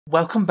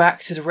Welcome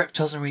back to the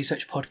Reptiles and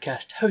Research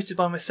podcast, hosted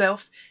by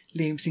myself,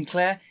 Liam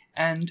Sinclair,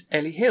 and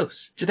Ellie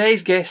Hills.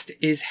 Today's guest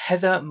is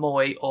Heather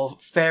Moye of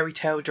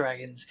Fairytail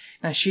Dragons.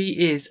 Now,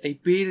 she is a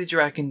bearded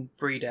dragon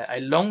breeder, a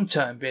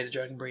long-term bearded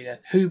dragon breeder,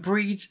 who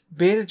breeds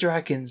bearded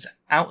dragons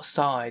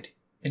outside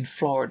in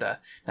Florida.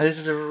 Now, this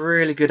is a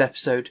really good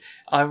episode.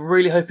 I'm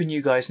really hoping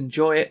you guys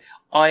enjoy it.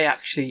 I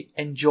actually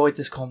enjoyed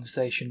this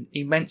conversation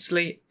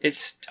immensely.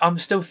 I'm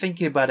still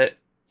thinking about it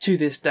to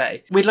this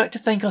day. We'd like to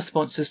thank our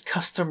sponsors,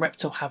 Custom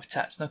Reptile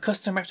Habitats. Now,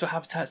 Custom Reptile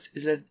Habitats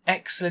is an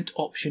excellent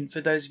option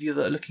for those of you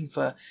that are looking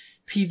for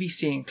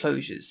PVC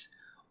enclosures,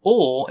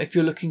 or if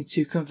you're looking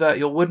to convert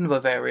your wooden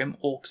vivarium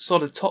or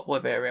solid top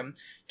vivarium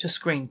to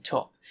screen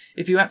top.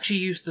 If you actually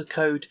use the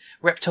code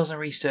Reptiles and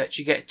Research,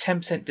 you get a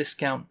 10%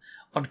 discount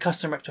on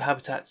Custom Reptile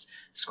Habitats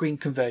screen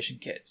conversion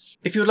kits.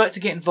 If you would like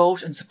to get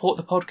involved and support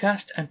the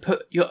podcast and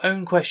put your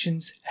own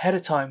questions ahead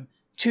of time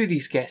to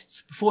these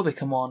guests before they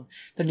come on,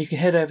 then you can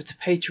head over to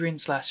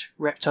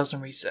Patreon/Reptiles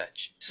and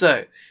Research.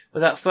 So,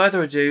 without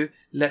further ado,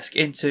 let's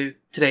get into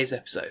today's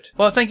episode.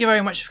 Well, thank you very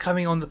much for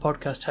coming on the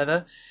podcast,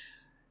 Heather.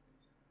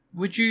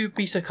 Would you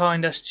be so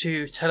kind as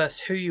to tell us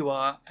who you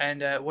are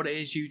and what it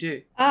is you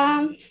do?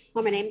 Well,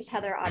 my name is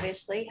Heather,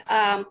 obviously.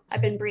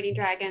 I've been breeding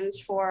dragons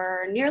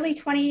for nearly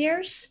 20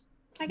 years,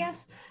 I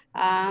guess,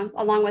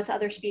 along with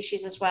other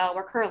species as well.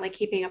 We're currently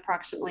keeping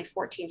approximately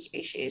 14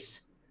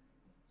 species.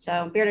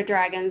 So bearded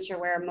dragons are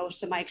where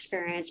most of my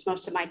experience,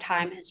 most of my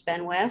time has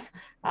been with,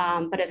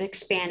 but have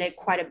expanded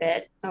quite a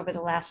bit over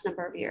the last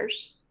number of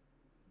years.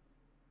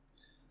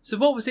 So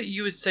what was it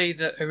you would say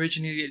that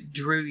originally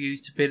drew you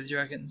to bearded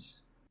dragons?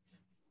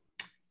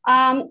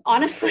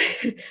 Honestly,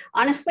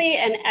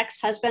 an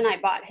ex-husband, I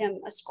bought him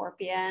a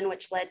scorpion,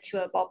 which led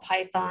to a ball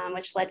python,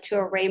 which led to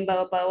a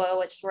rainbow boa,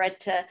 which led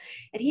to,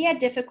 and he had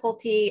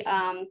difficulty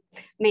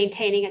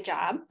maintaining a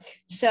job.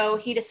 So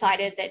he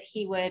decided that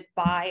he would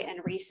buy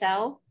and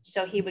resell.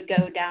 So he would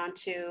go down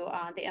to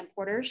the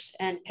importers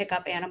and pick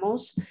up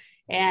animals.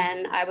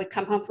 And I would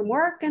come home from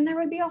work and there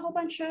would be a whole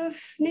bunch of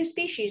new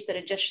species that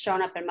had just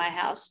shown up in my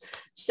house.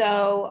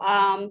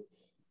 So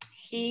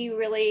he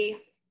really...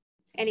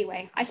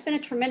 Anyway, I spent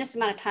a tremendous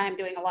amount of time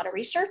doing a lot of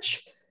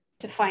research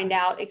to find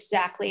out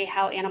exactly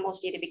how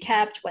animals need to be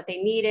kept, what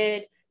they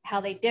needed, how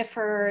they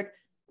differed,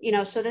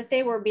 so that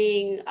they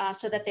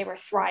were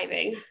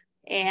thriving,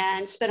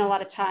 and spent a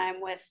lot of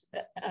time with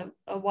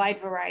a wide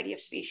variety of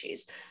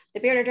species. The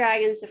bearded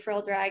dragons, the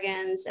frilled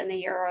dragons, and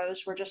the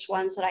Euros were just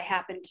ones that I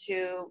happened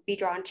to be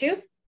drawn to.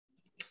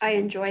 I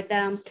enjoyed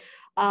them.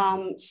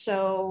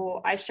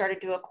 So I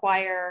started to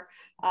acquire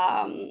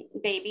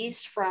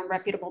babies from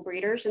reputable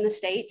breeders in the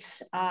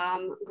States,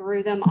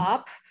 grew them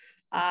up.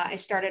 I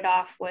started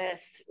off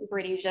with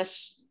breeding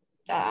just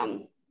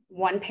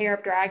one pair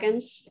of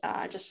dragons,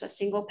 just a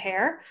single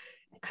pair,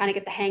 kind of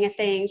get the hang of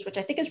things, which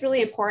I think is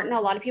really important. A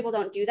lot of people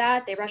don't do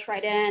that. They rush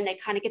right in, they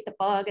kind of get the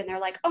bug and they're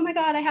like, oh my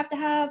God, I have to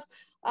have,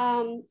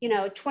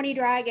 20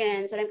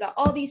 dragons and I've got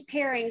all these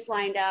pairings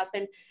lined up.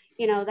 And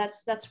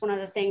that's one of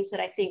the things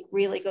that I think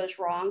really goes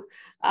wrong,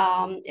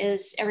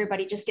 is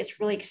everybody just gets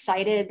really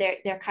excited.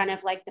 They're kind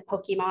of like the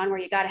Pokemon where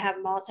you got to have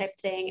them all type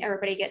thing.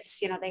 Everybody gets,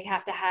 they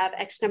have to have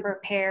X number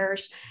of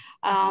pairs.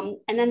 And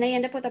then they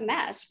end up with a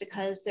mess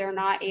because they're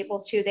not able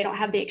to, they don't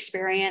have the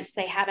experience.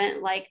 They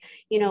haven't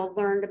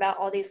learned about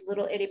all these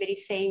little itty bitty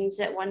things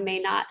that one may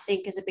not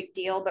think is a big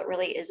deal, but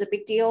really is a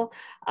big deal.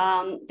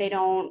 They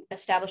don't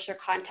establish their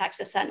contacts,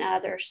 this, that, and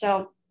other.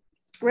 So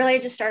really, I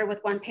just started with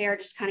one pair,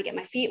 just kind of get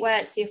my feet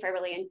wet, see if I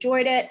really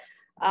enjoyed it.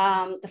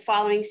 The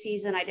following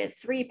season, I did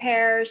 3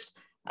 pairs.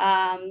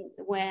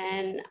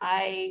 When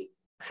I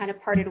kind of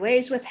parted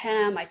ways with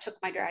him, I took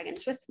my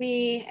dragons with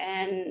me.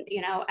 And,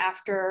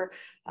 after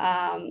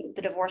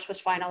the divorce was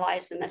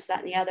finalized and this, that,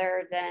 and the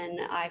other, then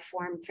I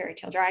formed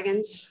Fairytail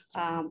Dragons,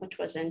 which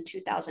was in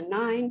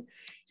 2009,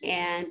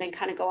 and been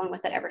kind of going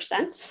with it ever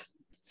since.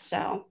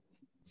 So,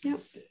 yeah.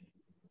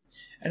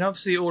 And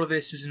obviously all of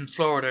this is in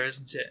Florida,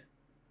 isn't it?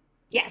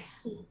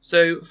 Yes.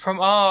 So from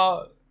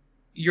our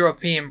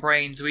European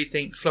brains, we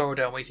think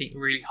Florida and we think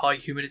really high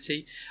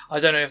humidity. I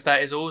don't know if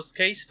that is always the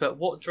case, but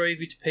what drove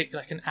you to pick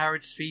like an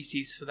arid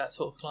species for that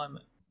sort of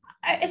climate?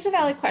 It's a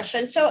valid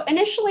question. So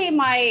initially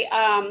my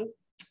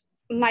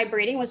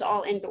breeding was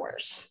all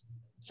indoors.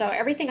 So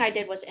everything I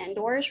did was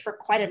indoors for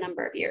quite a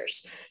number of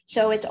years.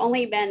 So it's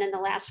only been in the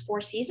last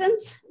 4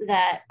 seasons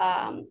that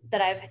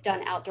I've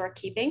done outdoor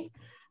keeping.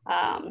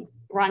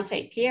 Ron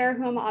St. Pierre,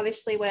 who I'm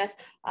obviously with,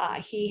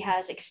 he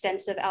has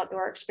extensive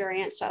outdoor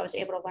experience, so I was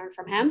able to learn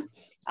from him.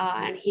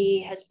 And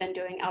he has been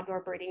doing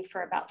outdoor breeding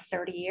for about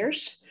 30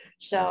 years.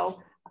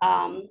 So,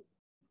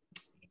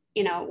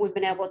 we've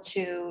been able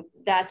to,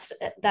 that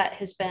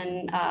has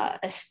been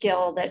a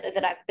skill that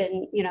I've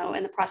been,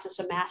 in the process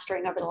of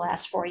mastering over the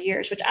last 4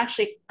 years, which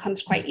actually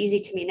comes quite easy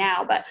to me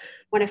now. But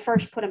when I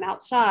first put him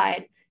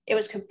outside, it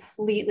was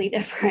completely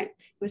different.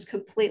 It was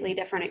completely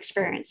different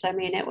experience. I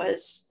mean, it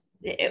was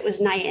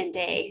night and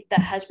day.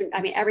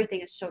 Everything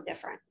is so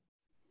different.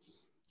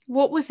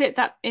 what was it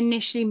that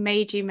initially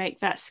made you make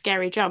that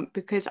scary jump?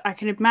 Because I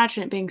can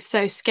imagine it being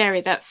so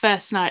scary that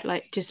first night,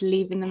 like just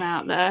leaving them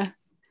out there.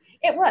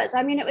 It was.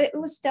 I mean, it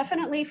was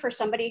definitely for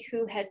somebody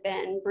who had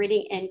been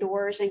breeding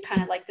indoors and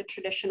kind of like the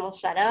traditional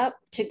setup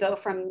to go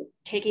from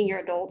taking your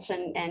adults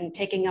and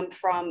taking them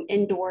from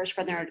indoors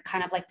where they're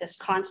kind of like this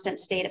constant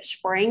state of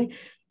spring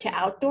to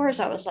outdoors.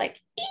 I was like,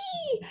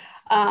 ee!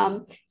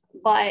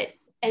 But,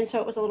 and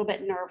so it was a little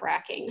bit nerve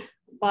wracking.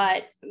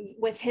 But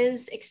with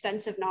his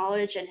extensive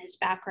knowledge and his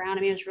background,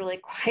 I mean, I was really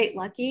quite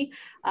lucky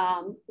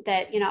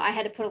that, you know, I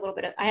had to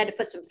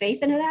put some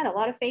faith into that, a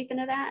lot of faith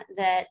into that,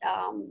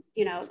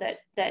 you know,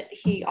 that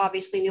he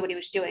obviously knew what he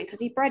was doing because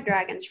he bred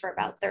dragons for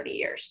about 30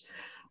 years.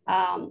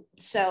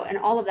 So, and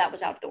all of that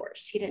was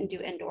outdoors. He didn't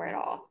do indoor at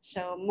all.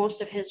 So most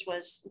of his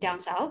was down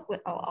south.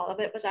 All of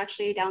it was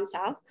actually down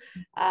south.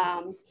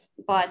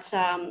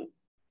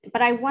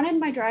 But I wanted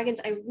my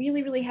dragons, I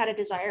really, really had a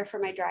desire for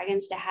my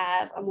dragons to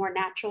have a more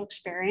natural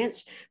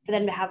experience, for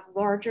them to have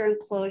larger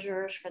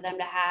enclosures, for them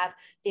to have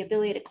the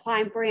ability to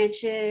climb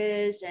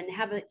branches and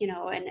have a, you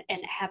know, and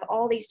have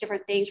all these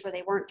different things where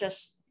they weren't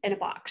just in a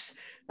box.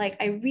 Like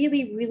I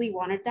really, really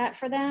wanted that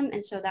for them.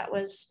 And so that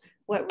was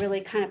what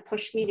really kind of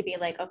pushed me to be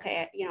like,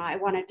 okay, you know, I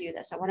want to do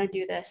this. I want to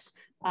do this.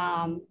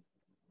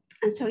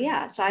 And so,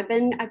 yeah, so I've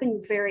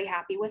been very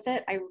happy with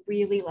it. I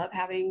really love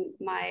having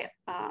my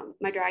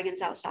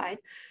dragons outside.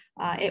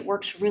 It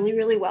works really,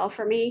 really well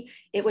for me.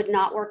 It would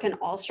not work in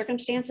all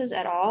circumstances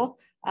at all.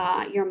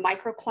 Your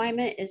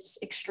microclimate is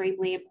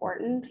extremely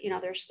important. You know,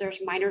 there's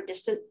minor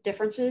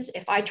differences.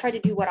 If I try to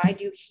do what I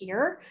do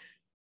here,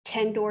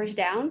 10 doors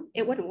down,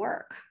 it wouldn't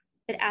work.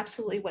 It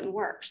absolutely wouldn't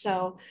work.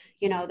 So,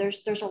 you know,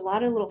 there's a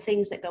lot of little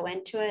things that go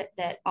into it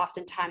that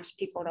oftentimes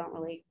people don't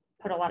really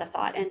put a lot of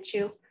thought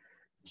into.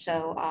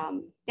 So,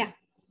 yeah.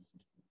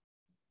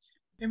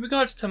 In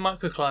regards to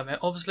microclimate,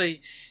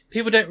 obviously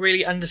people don't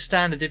really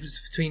understand the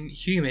difference between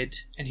humid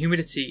and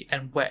humidity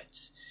and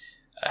wet.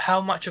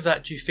 How much of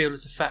that do you feel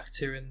is a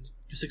factor in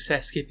your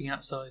success keeping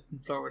outside in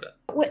Florida?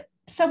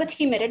 So with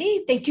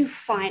humidity, they do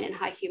fine in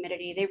high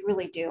humidity. They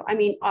really do. I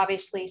mean,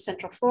 obviously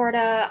Central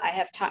Florida,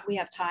 we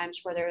have times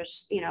where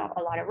there's, you know,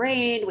 a lot of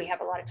rain. We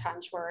have a lot of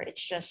times where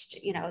it's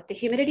just, you know, the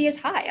humidity is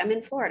high. I'm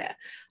in Florida.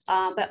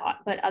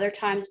 But other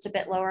times it's a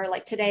bit lower.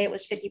 Like today it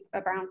was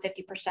around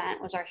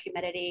 50% was our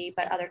humidity,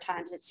 but other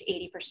times it's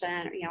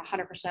 80% or, you know,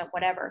 100%,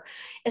 whatever.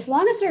 As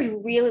long as there's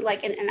really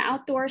like an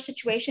outdoor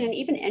situation and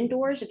even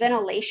indoors,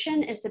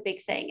 ventilation is the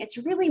big thing. It's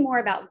really more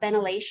about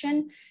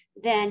ventilation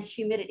than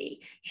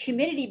humidity.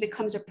 Humidity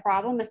becomes a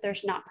problem if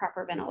there's not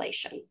proper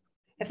ventilation.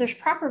 If there's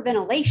proper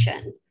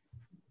ventilation,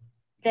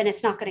 then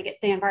the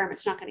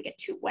environment's not going to get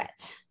too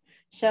wet.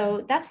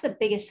 So that's the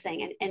biggest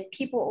thing. And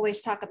people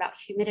always talk about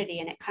humidity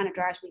and it kind of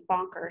drives me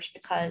bonkers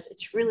because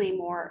it's really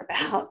more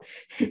about,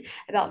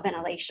 about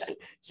ventilation.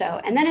 So,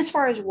 and then as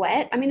far as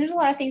wet, I mean, there's a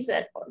lot of things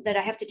that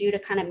I have to do to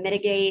kind of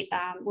mitigate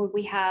when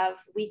we have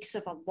weeks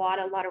of a lot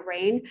of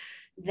rain,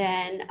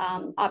 then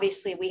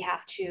obviously we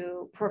have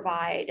to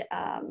provide,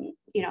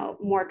 you know,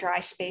 more dry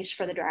space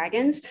for the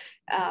dragons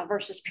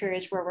versus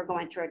periods where we're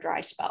going through a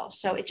dry spell.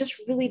 So it just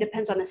really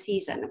depends on the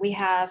season. We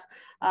have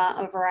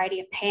a variety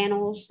of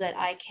panels that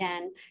I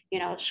can, you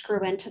know,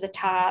 screw into the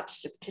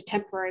tops to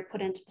temporary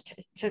put into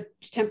to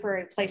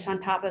temporary place on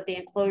top of the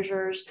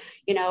enclosures,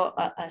 you know,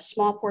 a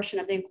small portion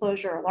of the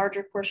enclosure, a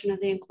larger portion of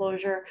the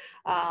enclosure,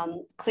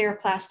 clear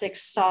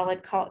plastics,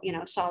 solid, you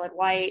know, solid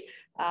white.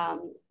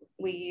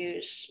 We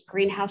use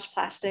greenhouse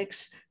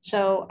plastics.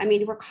 So, I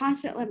mean, we're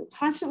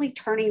constantly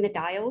turning the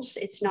dials.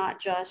 It's not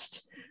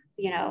just,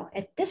 you know,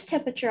 at this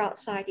temperature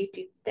outside, you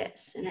do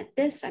this. And at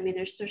this, I mean,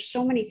 there's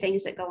so many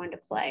things that go into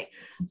play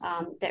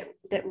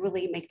that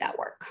really make that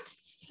work.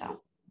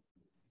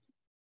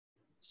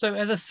 So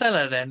as a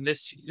seller then,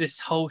 this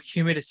whole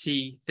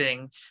humidity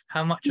thing,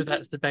 how much of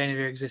that is the bane of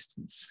your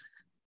existence?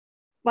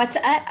 What's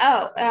that?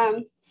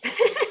 Oh,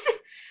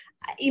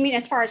 you mean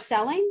as far as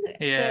selling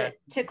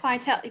to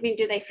clientele? I mean,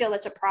 do they feel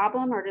it's a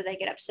problem or do they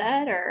get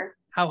upset or?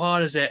 How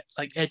hard is it,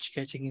 like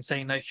educating and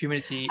saying no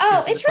humidity?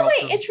 Oh, it's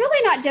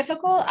really not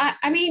difficult.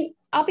 I mean,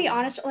 I'll be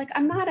honest, like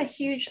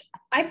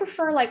I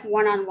prefer like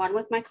one-on-one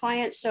with my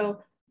clients.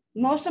 So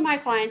most of my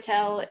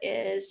clientele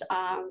is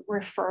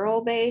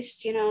referral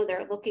based. You know,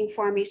 they're looking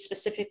for me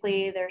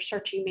specifically. They're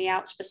searching me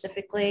out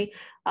specifically.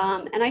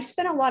 And I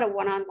spend a lot of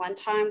one-on-one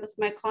time with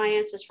my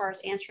clients as far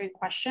as answering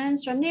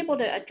questions. So I'm able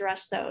to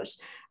address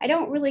those. I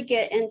don't really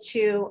get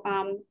into,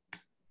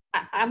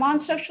 I'm on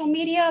social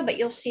media, but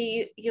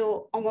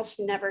you'll almost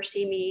never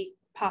see me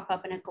pop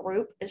up in a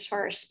group as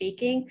far as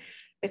speaking,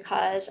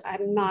 because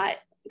I'm not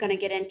going to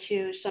get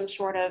into some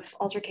sort of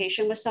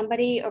altercation with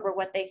somebody over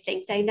what they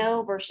think they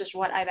know versus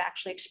what I've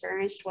actually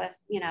experienced with,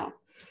 you know,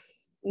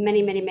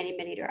 many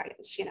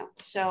dragons, you know.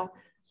 So,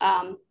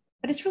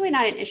 but it's really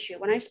not an issue.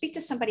 When I speak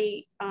to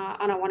somebody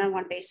on a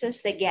one-on-one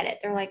basis, they get it.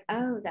 They're like,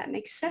 oh, that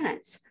makes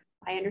sense.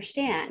 I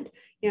understand.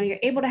 You know, you're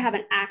able to have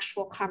an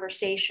actual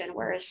conversation,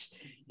 whereas,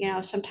 you know,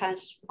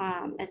 sometimes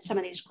at some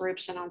of these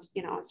groups and on,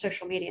 you know, on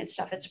social media and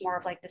stuff, it's more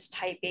of like this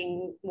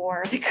typing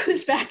war that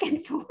goes back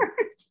and forth.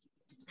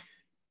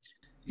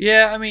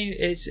 Yeah, I mean,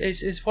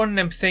 it's one of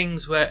them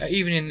things where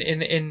even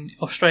in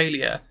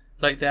Australia,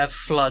 like they have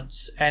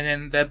floods, and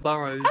then their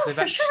burrows, Oh,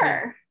 for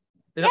sure.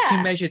 they've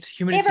actually measured They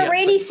humidity have a up to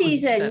rainy like 100%.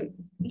 season.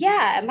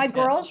 Yeah, my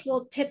girls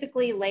will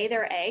typically lay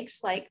their eggs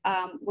like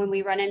when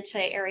we run into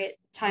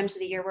times of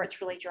the year where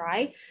it's really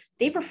dry.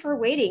 They prefer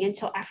waiting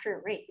until after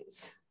it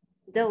rains.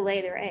 They'll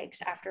lay their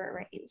eggs after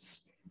it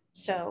rains.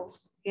 So,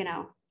 you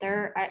know,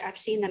 I've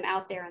seen them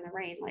out there in the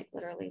rain, like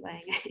literally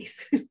laying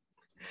eggs.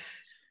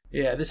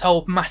 Yeah, this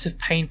whole massive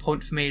pain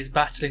point for me is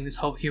battling this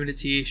whole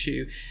humidity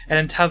issue, and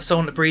then to have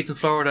someone that breeds in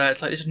Florida,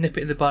 it's like just nip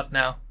it in the bud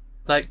now.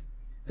 Like,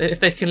 if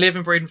they can live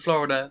and breed in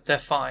Florida, they're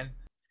fine.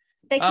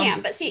 They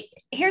can, but see,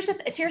 here's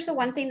the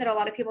one thing that a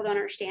lot of people don't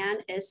understand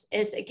is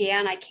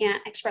again, I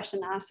can't express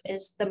enough,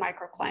 is the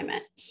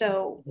microclimate.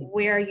 So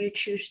where you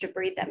choose to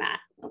breed them at.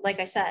 Like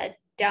I said,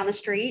 down the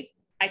street,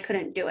 I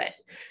couldn't do it.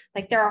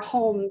 Like there are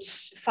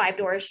homes 5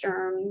 doors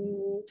or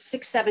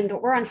 6, 7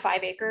 doors. We're on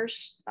 5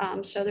 acres.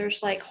 So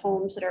there's like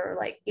homes that are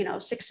like,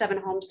 6, 7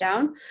 homes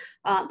down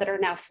that are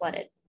now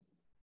flooded.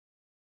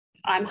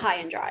 I'm high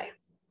and dry.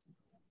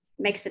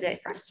 Makes a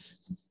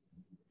difference.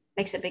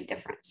 Makes a big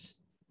difference.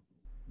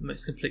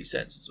 Makes complete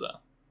sense as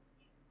well.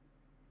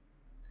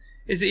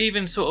 Is it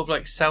even sort of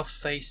like south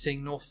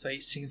facing, north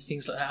facing,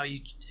 things like that, how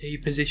you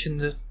position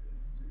the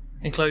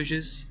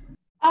enclosures?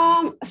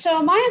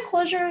 So my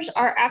enclosures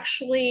are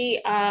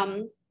actually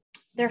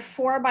they're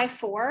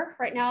 4x4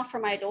 right now for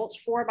my adults,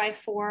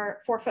 4x4,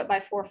 4 foot by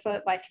 4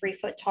 foot by 3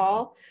 foot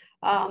tall.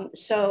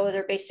 So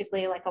they're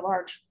basically like a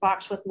large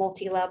box with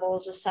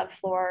multi-levels, a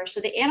subfloor. So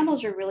the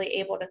animals are really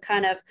able to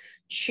kind of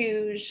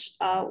choose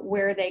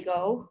where they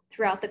go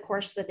throughout the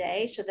course of the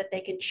day so that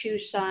they can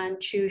choose sun,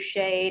 choose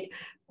shade.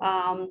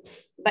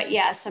 But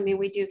yes, I mean,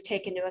 we do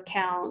take into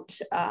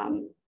account,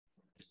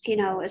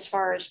 as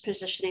far as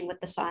positioning with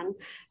the sun,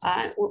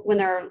 when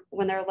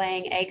they're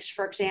laying eggs,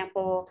 for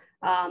example,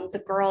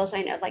 the girls,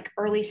 I know, like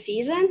early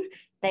season,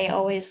 they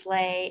always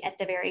lay at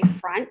the very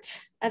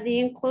front of the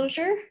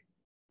enclosure.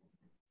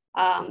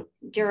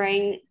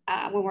 During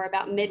when we're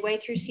about midway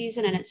through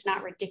season and it's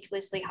not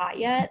ridiculously hot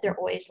yet, they're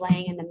always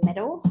laying in the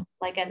middle,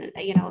 like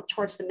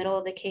towards the middle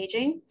of the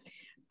caging,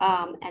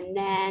 and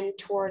then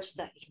towards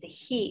the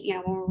heat.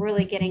 When we're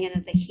really getting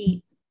into the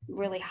heat,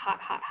 really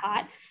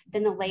hot,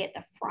 then they'll lay at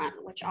the front,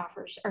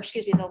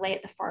 they'll lay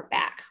at the far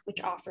back,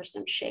 which offers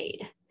them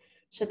shade.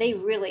 So they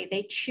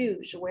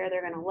choose where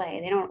they're going to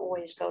lay. They don't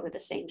always go to the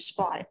same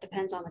spot. It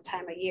depends on the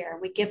time of year.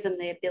 We give them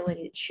the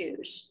ability to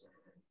choose.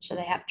 So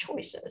they have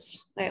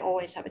choices. They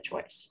always have a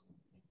choice.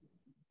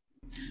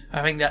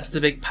 I think that's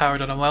the big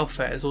paradigm of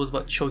welfare. It's always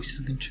about choices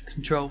and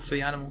control for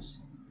the animals.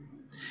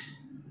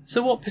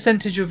 So what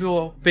percentage of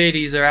your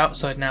beardies are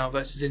outside now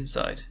versus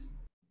inside?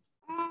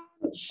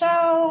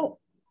 So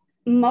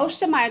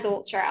most of my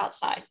adults are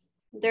outside.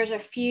 There's a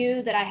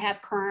few that I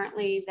have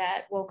currently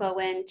that will go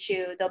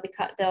into,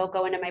 they'll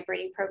go into my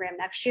breeding program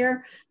next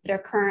year that are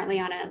currently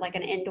on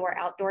an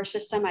indoor-outdoor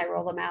system. I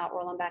roll them out,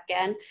 roll them back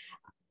in.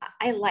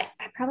 I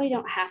probably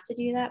don't have to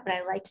do that, but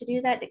I like to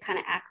do that to kind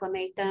of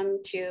acclimate them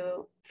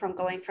from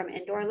going from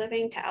indoor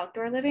living to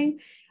outdoor living.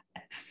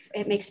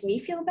 It makes me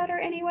feel better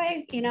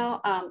anyway.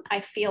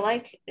 I feel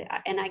like,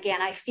 and again,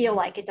 I feel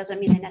like, it doesn't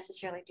mean I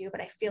necessarily do, but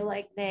I feel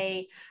like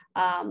they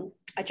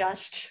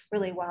adjust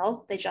really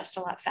well. They adjust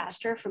a lot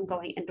faster from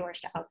going indoors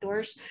to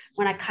outdoors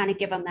when I kind of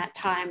give them that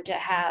time to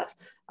have,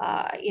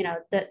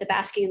 the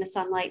basking in the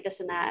sunlight, this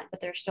and that, but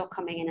they're still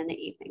coming in the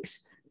evenings.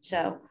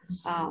 But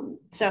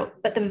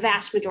the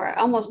vast majority,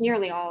 almost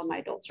nearly all of my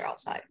adults are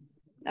outside,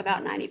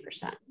 about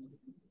 90%.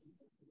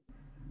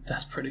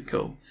 That's pretty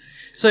cool.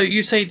 So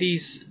you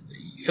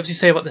obviously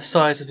say about the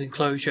size of the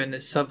enclosure and the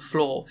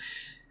subfloor.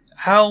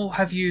 How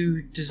have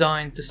you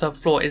designed the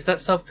subfloor? Is that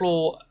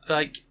subfloor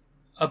like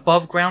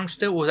above ground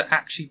still, or is it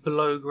actually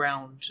below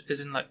ground?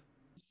 As in like.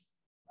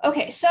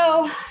 Okay,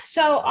 so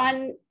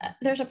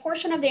there's a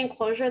portion of the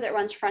enclosure that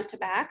runs front to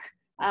back.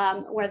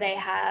 Where they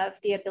have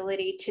the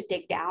ability to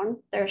dig down.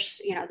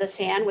 There's, the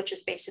sand, which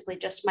is basically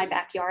just my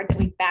backyard that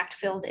we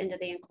backfilled into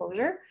the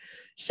enclosure.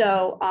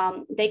 So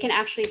they can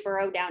actually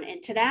burrow down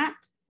into that.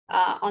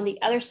 On the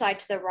other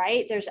side to the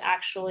right, there's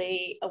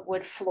actually a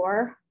wood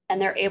floor,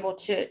 and they're able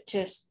to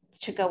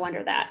go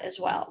under that as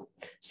well.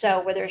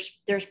 So where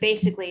there's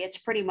basically, it's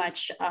pretty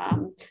much,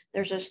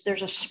 there's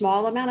a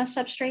small amount of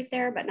substrate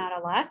there, but not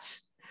a lot,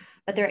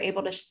 but they're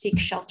able to seek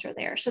shelter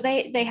there. So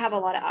they have a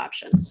lot of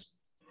options.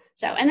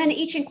 So, and then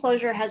each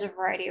enclosure has a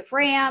variety of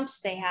ramps.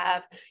 They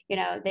have,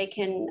 they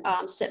can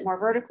sit more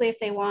vertically if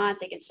they want.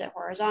 They can sit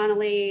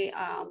horizontally.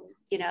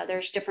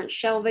 There's different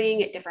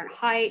shelving at different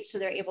heights. So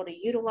they're able to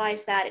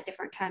utilize that at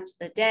different times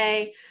of the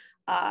day.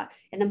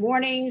 In the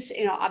mornings,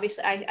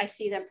 obviously I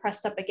see them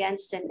pressed up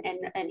against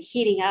and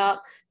heating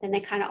up. Then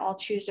they kind of all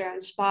choose their own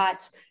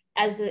spots.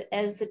 As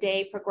the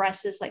day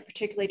progresses, like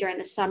particularly during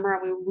the summer,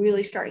 we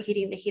really start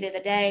heating the heat of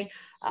the day.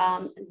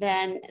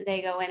 Then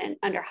they go in and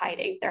under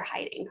hiding. They're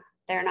hiding.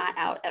 They're not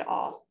out at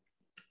all.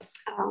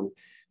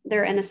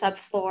 They're in the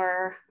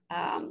subfloor,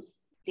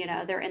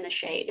 they're in the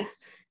shade.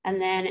 And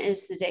then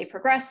as the day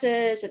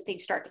progresses and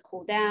things start to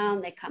cool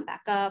down, they come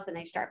back up and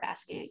they start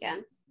basking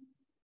again.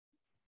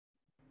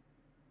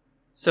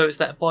 So it's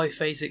that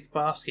biphasic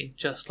basking,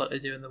 just like they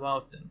do in the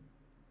wild then?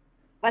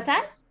 What's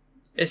that?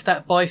 It's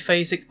that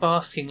biphasic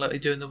basking like they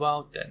do in the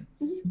wild then?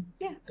 Mm-hmm.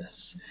 Yeah.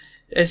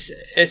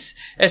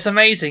 It's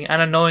amazing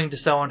and annoying to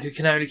someone who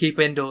can only keep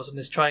indoors and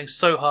is trying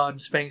so hard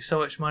and spending so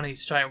much money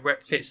to try and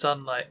replicate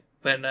sunlight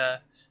when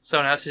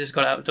someone else has just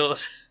got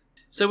outdoors.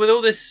 So with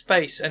all this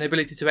space and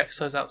ability to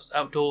exercise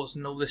outdoors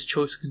and all this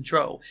choice and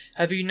control,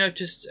 have you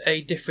noticed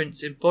a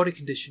difference in body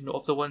condition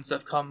of the ones that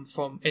have come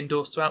from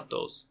indoors to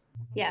outdoors?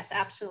 Yes,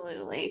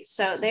 absolutely.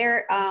 So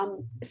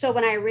so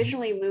when I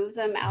originally moved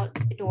them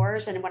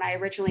outdoors, and when I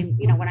originally,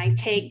 when I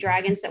take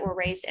dragons that were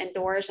raised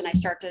indoors and I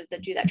start to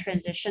do that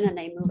transition and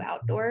they move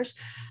outdoors,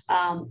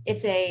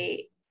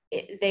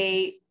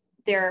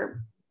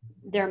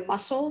 their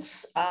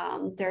muscles,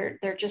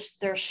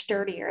 they're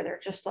sturdier. They're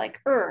just like,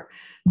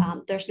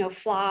 there's no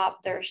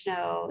flop.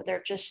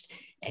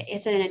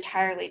 It's an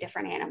entirely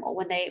different animal.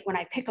 When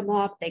I pick them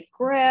up, they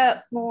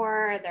grip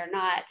more. They're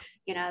not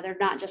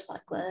just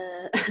like,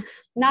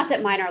 not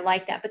that mine are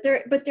like that, but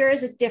there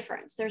is a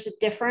difference. There's a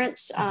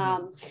difference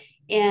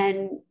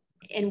in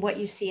what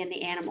you see in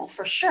the animal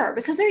for sure,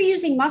 because they're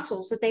using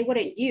muscles that they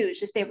wouldn't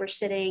use if they were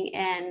sitting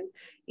in,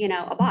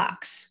 a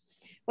box.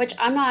 Which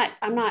I'm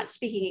not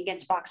speaking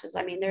against boxes.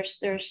 I mean, there's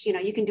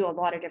you can do a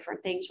lot of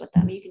different things with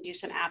them. You can do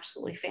some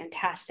absolutely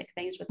fantastic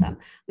things with them.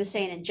 I'm just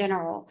saying in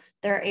general,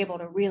 they're able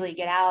to really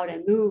get out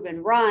and move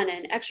and run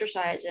and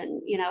exercise.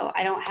 And,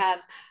 I don't have,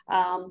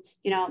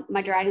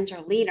 my dragons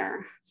are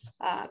leaner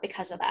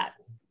because of that.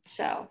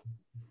 So.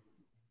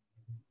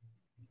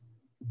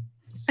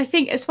 I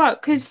think as well,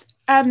 because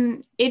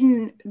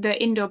in the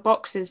indoor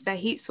boxes, their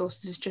heat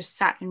source is just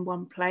sat in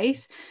one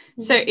place.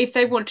 Mm-hmm. So if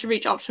they want to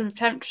reach optimum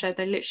temperature,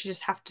 they literally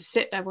just have to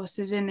sit there. Whilst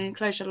in an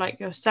enclosure like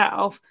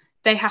yourself,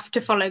 they have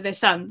to follow the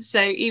sun.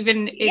 So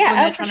even if when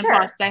they're trying to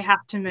pass, they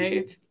have to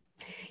move.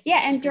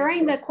 Yeah, and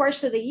during the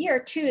course of the year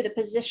too, the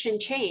position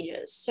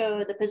changes.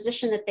 So the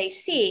position that they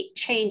see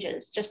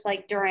changes, just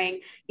like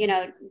during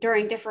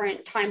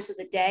different times of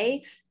the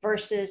day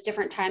versus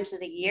different times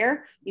of the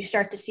year, you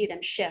start to see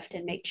them shift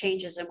and make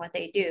changes in what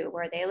they do,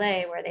 where they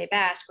lay, where they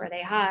bask, where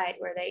they hide,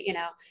 where they,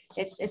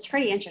 it's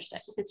pretty interesting.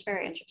 It's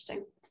very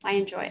interesting. I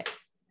enjoy it.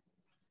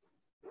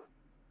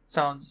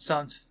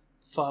 Sounds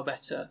far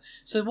better.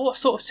 So what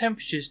sort of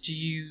temperatures do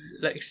you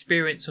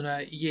experience on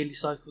a yearly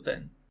cycle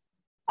then?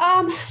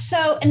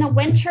 So in the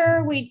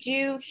winter, we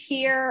do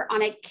here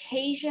on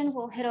occasion,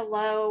 we'll hit a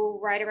low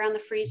right around the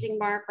freezing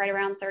mark, right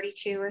around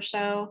 32 or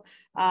so.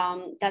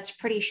 That's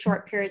pretty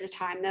short periods of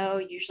time though.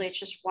 Usually it's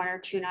just 1 or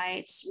 2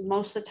 nights.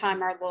 Most of the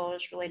time our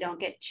lows really don't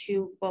get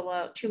too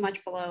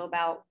much below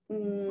about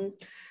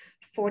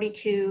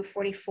 42,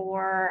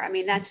 44. I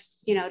mean,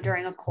 that's,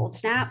 during a cold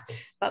snap,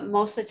 but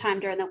most of the time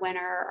during the winter,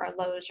 our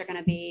lows are going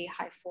to be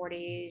high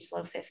 40s,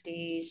 low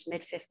 50s,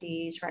 mid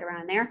 50s, right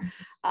around there.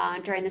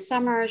 During the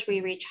summers,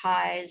 we reach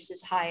highs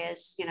as high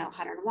as,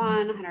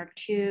 101,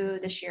 102.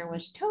 This year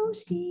was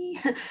toasty.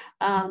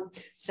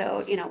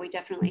 So, we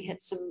definitely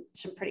hit some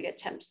pretty good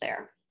temps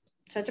there.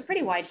 So it's a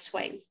pretty wide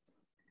swing.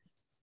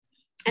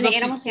 And the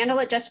animals handle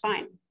it just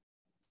fine.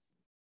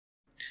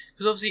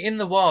 Because obviously in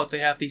the wild they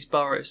have these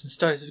burrows, and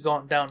studies have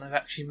gone down and have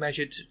actually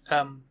measured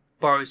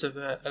burrows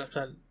over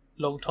a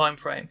long time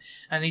frame,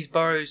 and these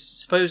burrows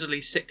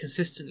supposedly sit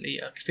consistently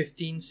at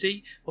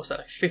 15°C. What's that,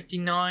 like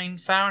 59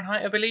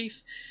 Fahrenheit, I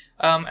believe?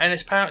 And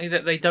it's apparently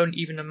that they don't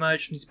even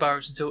emerge from these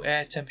burrows until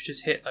air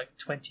temperatures hit like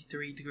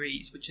 23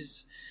 degrees, which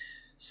is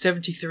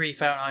 73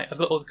 Fahrenheit. I've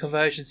got all the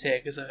conversions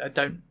here because I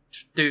don't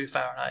do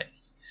Fahrenheit.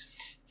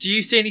 Do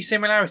you see any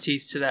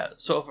similarities to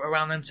that sort of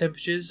around them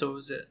temperatures, or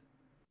is it?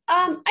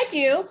 I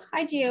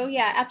do.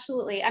 Yeah,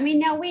 absolutely. I mean,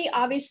 now we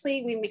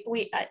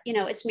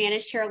it's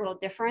managed here a little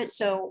different.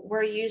 So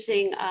we're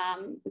using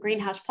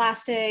greenhouse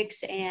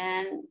plastics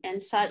and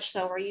such.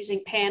 So we're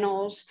using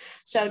panels.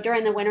 So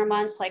during the winter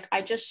months, like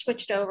I just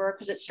switched over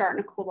because it's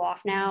starting to cool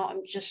off now.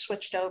 I'm just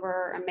switched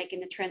over. I'm making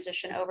the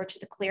transition over to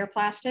the clear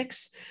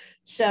plastics.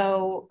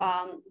 So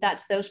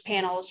those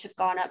panels have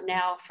gone up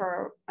now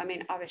for, I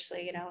mean,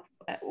 obviously,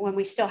 when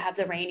we still have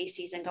the rainy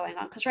season going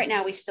on, because right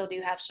now we still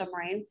do have some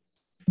rain.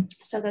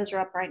 So those are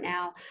up right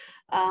now.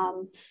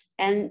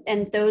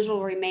 And those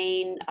will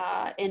remain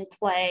in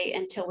play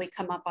until we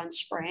come up on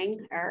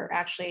spring, or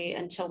actually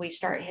until we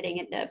start hitting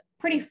into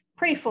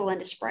pretty full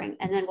into spring.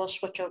 And then I'll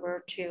switch them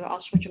over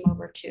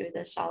to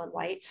the solid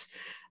whites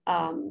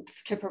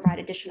to provide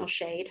additional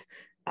shade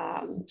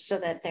so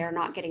that they're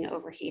not getting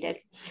overheated.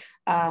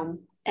 And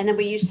then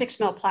we use 6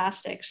 mil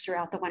plastics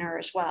throughout the winter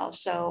as well.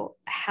 So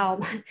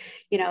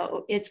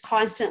it's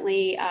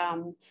constantly,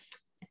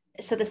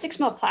 so the 6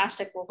 mil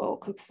plastic will go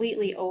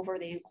completely over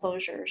the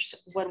enclosures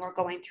when we're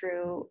going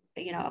through,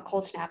 a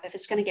cold snap. If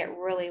it's going to get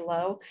really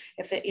low,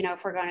 if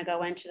we're going to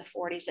go into the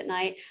 40s at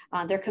night,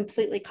 they're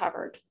completely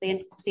covered.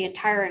 The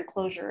entire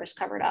enclosure is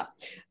covered up.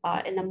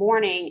 In the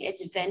morning,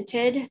 it's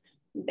vented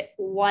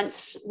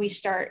once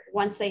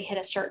they hit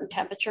a certain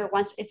temperature,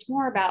 once it's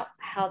more about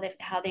how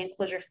the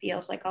enclosure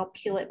feels. Like I'll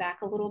peel it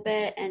back a little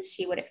bit and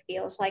see what it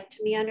feels like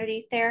to me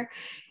underneath there.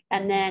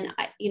 And then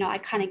I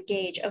kind of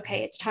gauge,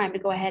 okay, it's time to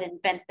go ahead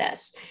and vent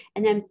this.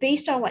 And then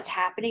based on what's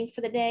happening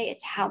for the day,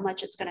 it's how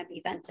much it's going to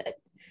be vented.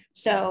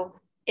 So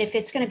if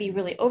it's going to be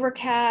really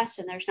overcast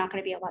and there's not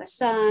going to be a lot of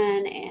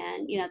sun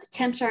and, the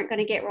temps aren't going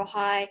to get real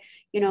high,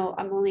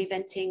 I'm only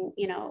venting,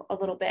 a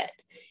little bit.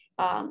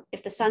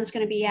 If the sun's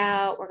going to be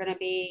out, we're going to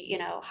be,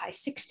 high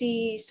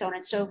 60s, so on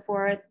and so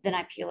forth, then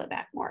I peel it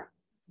back more.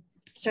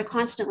 So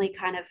constantly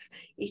kind of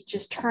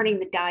just turning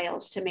the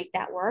dials to make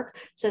that work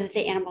so that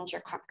the animals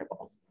are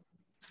comfortable.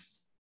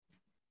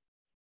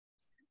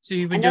 So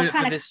you've been doing it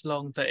for this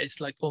long that it's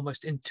like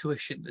almost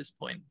intuition at this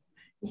point.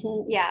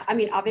 Yeah, I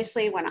mean,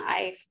 obviously, when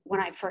I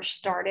first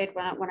started,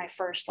 when I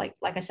first like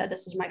I said,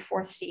 this is my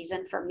 4th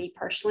season for me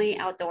personally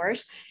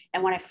outdoors.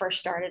 And when I first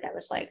started, I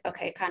was like,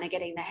 okay, kind of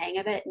getting the hang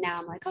of it.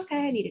 Now I'm like,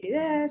 okay, I need to do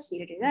this,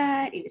 need to do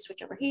that, need to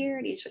switch over here,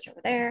 need to switch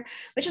over there.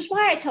 Which is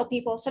why I tell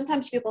people,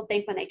 sometimes people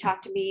think when they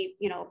talk to me,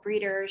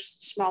 breeders,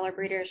 smaller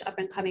breeders, up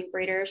and coming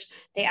breeders,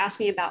 they ask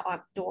me about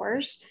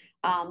outdoors.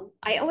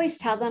 I always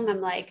tell them,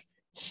 I'm like,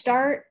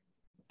 start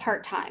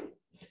part-time,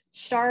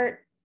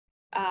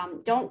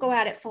 don't go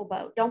at it full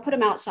boat. Don't put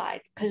them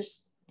outside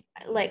because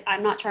like,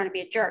 I'm not trying to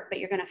be a jerk, but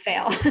you're going to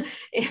fail.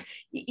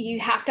 You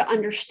have to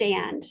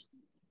understand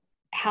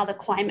how the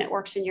climate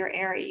works in your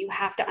area. You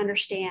have to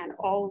understand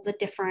all the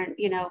different,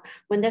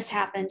 when this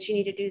happens, you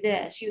need to do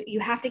this. You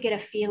have to get a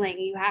feeling,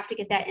 you have to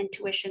get that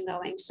intuition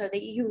going so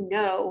that you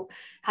know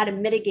how to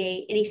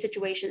mitigate any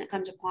situation that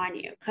comes upon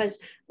you. Because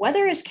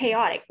weather is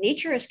chaotic,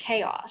 nature is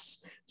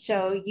chaos.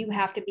 So you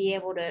have to be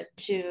able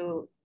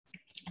to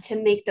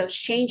make those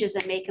changes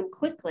and make them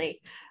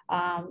quickly,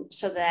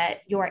 so that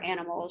your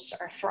animals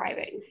are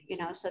thriving,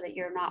 so that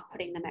you're not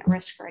putting them at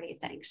risk or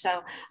anything.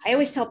 So I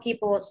always tell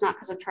people, it's not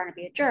because I'm trying to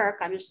be a jerk.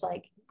 I'm just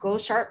like, go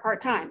start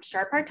part-time,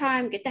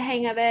 get the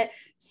hang of it,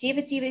 see if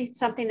it's even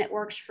something that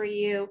works for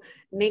you.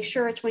 Make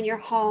sure it's when you're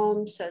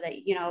home so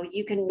that,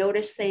 you can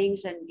notice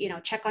things and,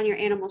 check on your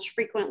animals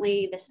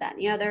frequently, this, that,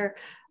 and the other.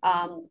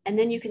 And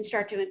then you can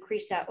start to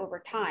increase that over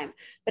time.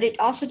 But it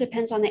also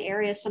depends on the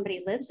area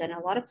somebody lives in. A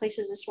lot of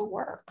places this won't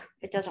work.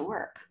 It doesn't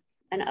work.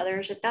 And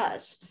others it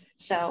does.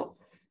 So,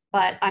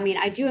 but I mean,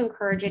 I do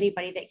encourage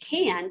anybody that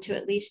can to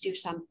at least do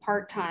some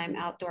part-time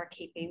outdoor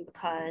keeping,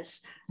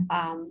 because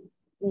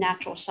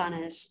natural sun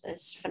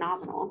is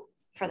phenomenal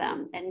for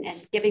them, and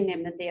giving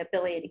them the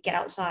ability to get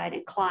outside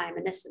and climb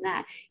and this and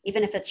that,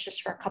 even if it's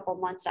just for a couple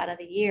months out of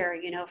the year,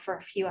 for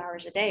a few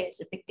hours a day, is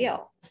a big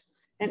deal.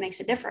 It makes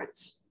a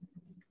difference.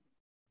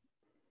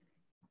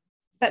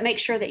 But make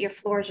sure that your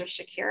floors are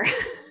secure.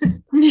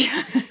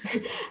 Yeah.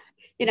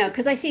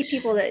 Because I see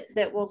people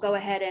that will go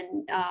ahead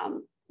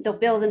and they'll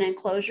build an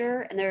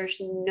enclosure and there's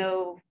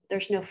no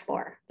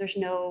floor. There's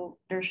no,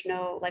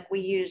 like, we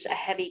use a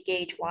heavy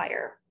gauge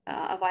wire,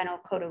 a vinyl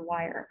coated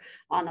wire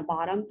on the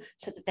bottom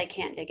so that they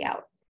can't dig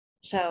out.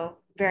 So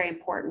very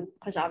important,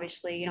 because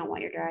obviously you don't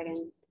want your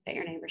dragon at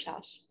your neighbor's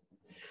house.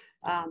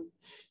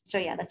 So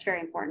yeah, that's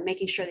very important,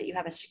 making sure that you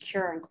have a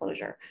secure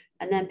enclosure,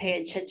 and then pay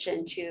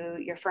attention to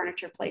your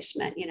furniture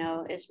placement.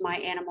 Is my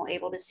animal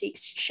able to seek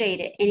shade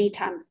at any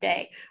time of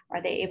day?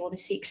 Are they able to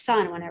seek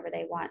sun whenever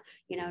they want?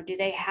 Do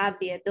they have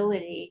the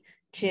ability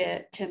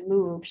to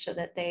move so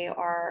that they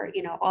are,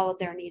 all of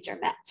their needs are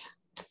met?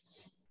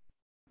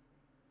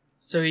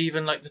 So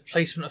even like the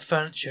placement of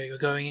furniture, you're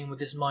going in with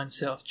this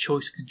mindset of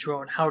choice and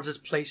control, and how does this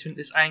placement,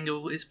 this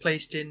angle is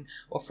placed in,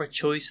 offer a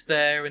choice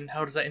there, and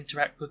how does that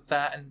interact with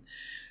that? And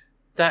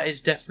that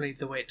is definitely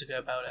the way to go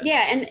about it.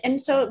 Yeah,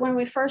 and so when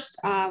we first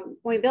when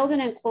we build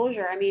an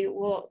enclosure, I mean,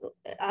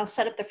 I'll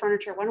set up the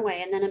furniture one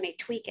way, and then I may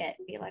tweak it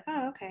and be like,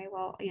 oh, okay,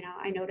 well,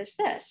 I noticed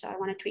this, so I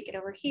want to tweak it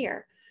over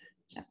here.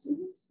 So,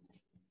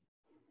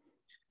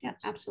 yeah,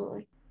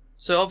 absolutely.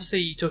 So obviously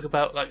you talk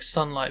about like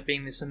sunlight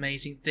being this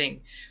amazing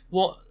thing.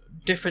 What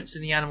difference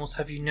in the animals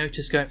have you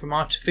noticed going from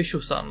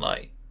artificial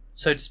sunlight,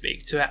 so to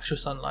speak, to actual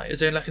sunlight? Is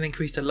there like an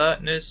increased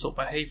alertness or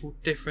behavioral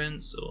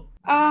difference, or?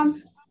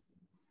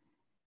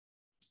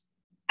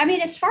 I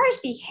mean, as far as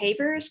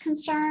behavior is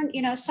concerned,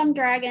 some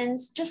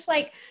dragons, just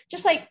like,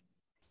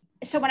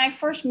 so when I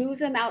first moved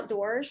them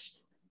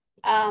outdoors,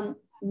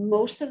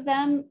 most of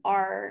them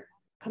are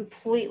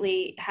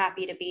completely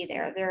happy to be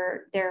there.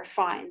 They're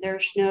fine.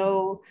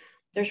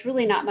 There's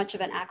really not much of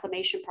an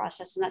acclimation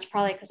process. And that's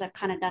probably because I've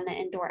kind of done the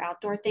indoor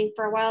outdoor thing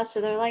for a while. So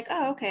they're like,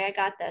 oh, okay, I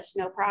got this,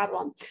 no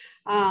problem.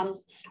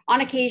 On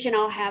occasion,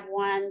 I'll have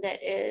one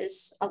that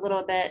is a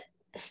little bit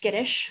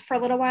skittish for a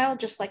little while.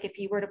 Just like if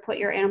you were to put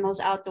your animals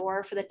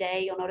outdoor for the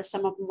day, you'll notice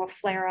some of them will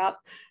flare up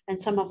and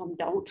some of them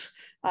don't.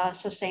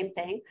 So same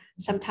thing.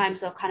 Sometimes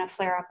they'll kind of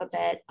flare up a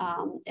bit,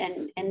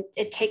 and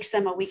it takes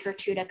them a week or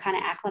two to kind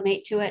of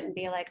acclimate to it and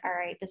be like, all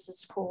right, this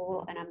is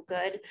cool and I'm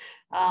good.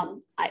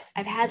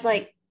 I've had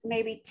like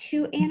maybe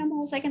 2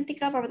 animals I can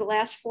think of over the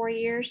last 4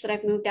 years that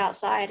I've moved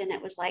outside, and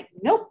it was like,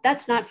 nope,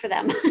 that's not for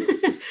them.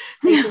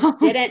 They just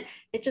didn't,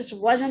 it just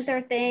wasn't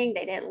their thing.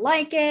 They didn't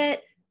like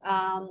it.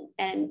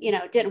 and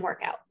it didn't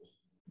work out.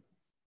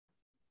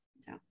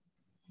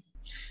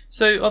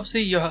 So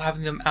obviously you're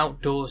having them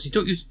outdoors.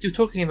 You're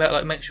talking about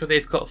like make sure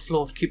they've got a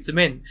floor to keep them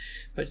in,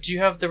 but do you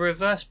have the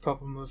reverse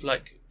problem of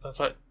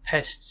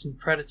pests and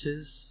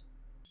predators?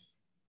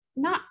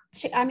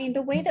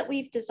 The way that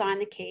we've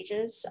designed the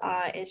cages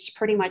is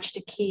pretty much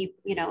to keep,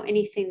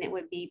 anything that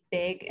would be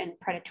big and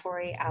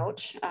predatory out.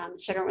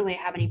 So I don't really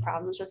have any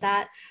problems with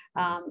that.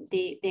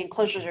 The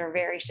enclosures are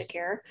very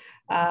secure.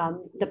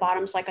 The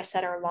bottoms, like I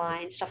said, are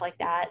lined, stuff like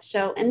that.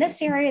 So in this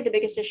area, the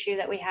biggest issue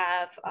that we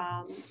have,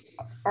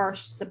 or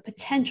the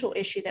potential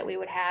issue that we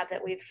would have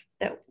that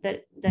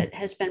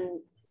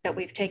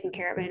we've taken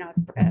care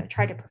of,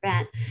 tried to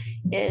prevent,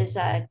 is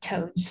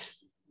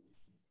toads.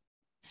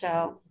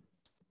 So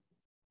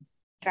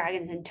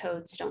dragons and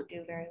toads don't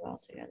do very well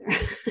together.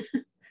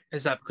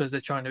 Is that because they're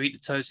trying to eat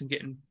the toads and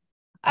getting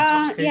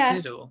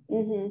intoxicated? Yeah.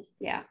 Or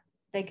Yeah,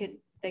 they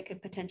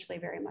could potentially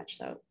very much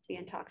so be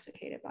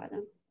intoxicated by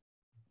them.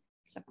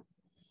 So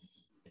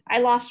I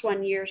lost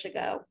one years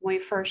ago when we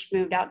first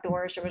moved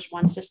outdoors. There was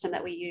one system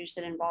that we used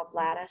that involved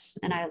lattice,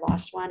 and I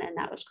lost one, and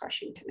that was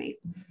crushing to me.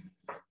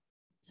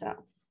 So, and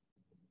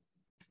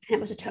it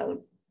was a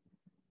toad.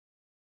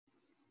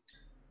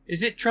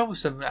 Is it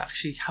troublesome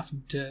actually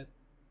having to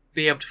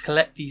be able to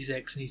collect these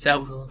eggs in these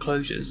outdoor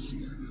enclosures?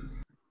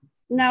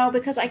 No,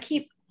 because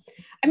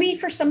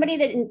for somebody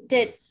that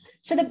did,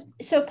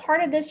 so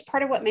part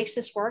of what makes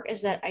this work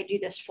is that I do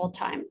this full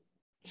time.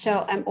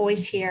 So I'm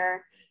always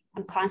here.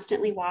 I'm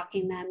constantly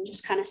walking them,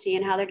 just kind of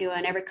seeing how they're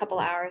doing. Every couple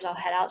of hours, I'll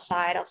head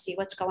outside. I'll see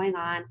what's going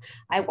on.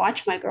 I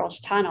watch my girls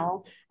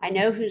tunnel. I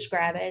know who's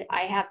gravid.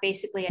 I have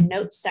basically a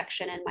notes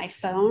section in my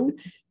phone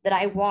that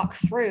I walk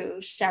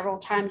through several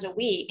times a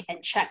week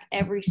and check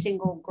every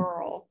single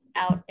girl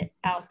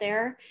out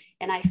there.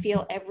 And I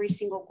feel every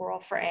single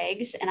girl for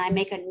eggs. And I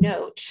make a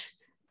note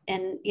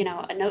and,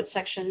 a note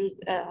section,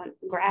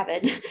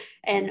 gravid,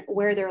 and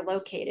where they're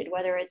located,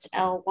 whether it's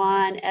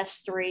L1,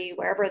 S3,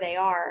 wherever they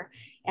are.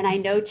 And I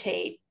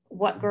notate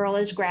what girl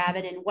is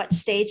gravid and what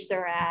stage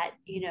they're at,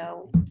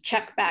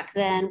 check back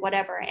then,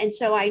 whatever. And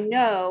so I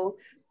know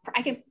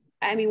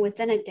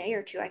within a day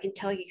or two, I can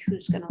tell you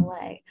who's going to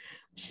lay.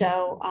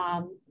 So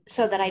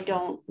that I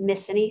don't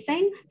miss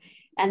anything.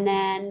 And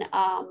then,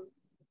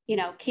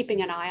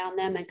 keeping an eye on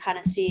them and kind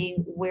of seeing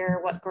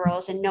what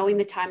girls, and knowing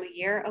the time of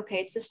year. Okay,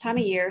 it's this time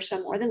of year,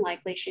 so more than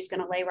likely she's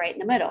going to lay right in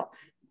the middle.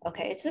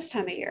 Okay, it's this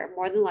time of year,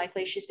 more than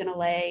likely she's going to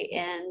lay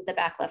in the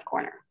back left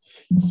corner.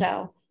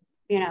 So,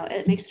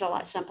 it makes it a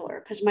lot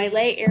simpler, because my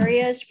lay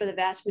areas for the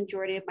vast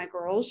majority of my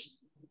girls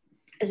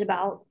is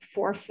about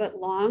 4 foot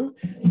long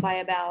by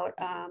about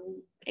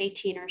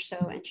 18 or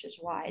so inches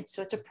wide.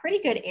 So it's a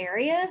pretty good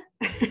area.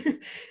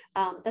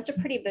 That's a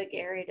pretty big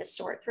area to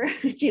sort through,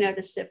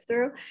 to sift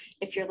through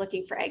if you're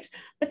looking for eggs.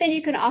 But then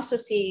you can also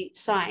see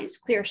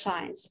clear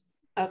signs.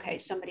 Okay,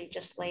 somebody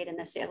just laid in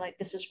this area, like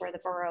this is where the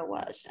burrow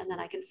was. And then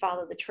I can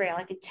follow the trail.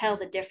 I can tell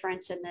the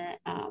difference in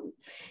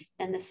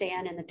the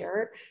sand and the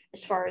dirt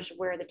as far as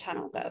where the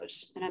tunnel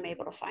goes. And I'm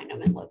able to find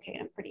them and locate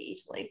them pretty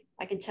easily.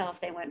 I can tell if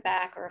they went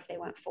back or if they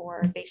went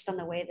forward based on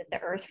the way that the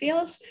earth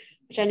feels,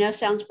 which I know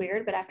sounds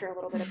weird, but after a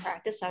little bit of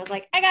practice, I was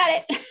like, I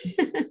got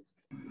it.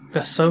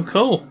 That's so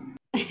cool.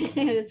 It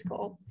is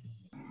cool.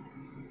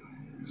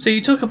 So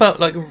you talk about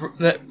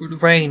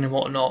rain and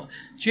whatnot.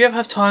 Do you ever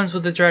have times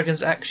where the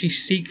dragons actually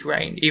seek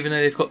rain, even though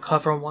they've got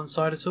cover on one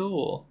side at all?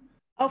 Or?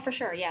 Oh, for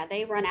sure. Yeah,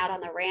 they run out on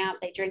the ramp.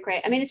 They drink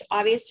rain. It's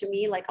obvious to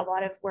me, like a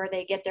lot of where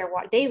they get their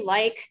water. They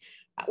like,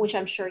 which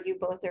I'm sure you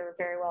both are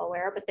very well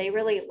aware, but they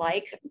really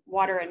like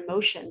water in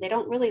motion. They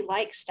don't really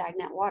like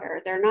stagnant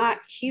water. They're not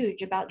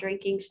huge about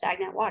drinking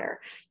stagnant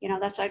water.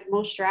 That's like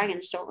most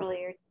dragons don't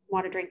really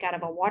want to drink out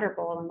of a water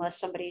bowl unless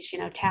somebody's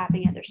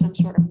tapping it. There's some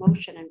sort of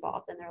motion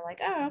involved, and they're like,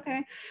 oh,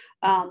 okay.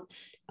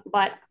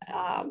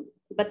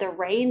 But the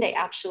rain, they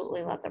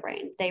absolutely love the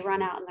rain. They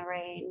run out in the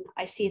rain.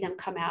 I see them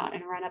come out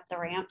and run up the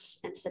ramps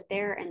and sit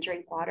there and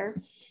drink water.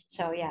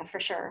 So yeah,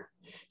 for sure.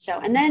 So,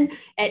 and then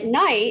at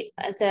night,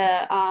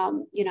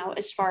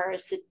 as far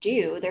as the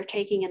dew, they're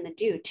taking in the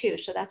dew too.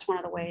 So that's one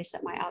of the ways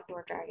that my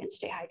outdoor dragons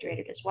stay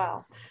hydrated as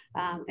well.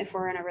 If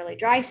we're in a really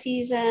dry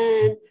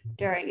season,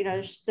 during,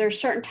 there's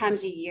certain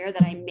times a year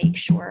that I make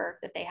sure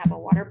that they have a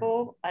water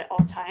bowl at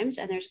all times.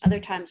 And there's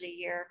other times a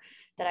year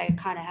that I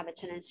kind of have a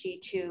tendency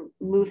to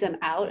move them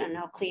out, and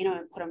I'll clean them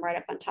and put them right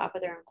up on top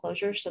of their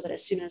enclosure, so that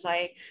as soon as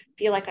I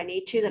feel like I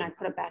need to, then I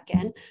put them back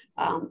in.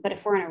 But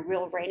if we're in a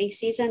real rainy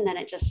season, then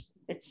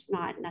it's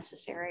not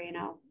necessary,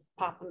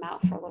 pop them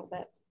out for a little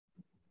bit.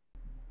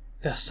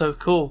 That's so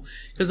cool,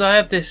 because I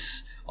have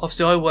this.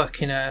 Obviously, I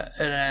work in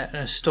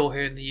a store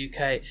here in the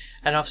UK,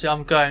 and obviously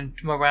I'm going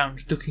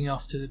around looking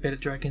after the bearded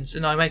dragons,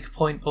 and I make a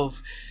point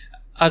of,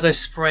 as I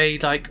spray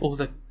all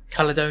the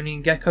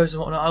Caledonian geckos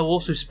and whatnot, I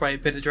also spray a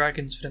bit of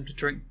dragons for them to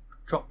drink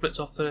droplets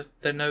off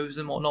their nose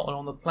and whatnot and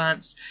on the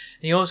plants.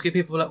 And you always get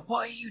people like,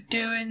 what are you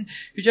doing?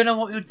 You don't know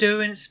what you're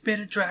doing. It's a bit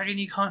of dragon.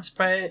 You can't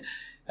spray it.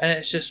 And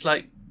it's just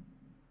like,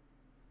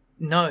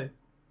 no,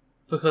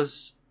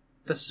 because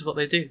this is what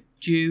they do.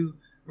 Dew,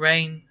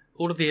 rain,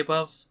 all of the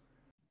above.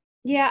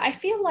 Yeah, I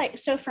feel like,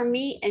 so for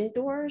me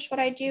indoors, what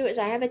I do is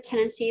I have a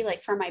tendency,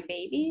 like for my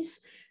babies,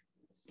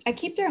 I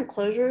keep their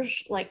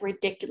enclosures like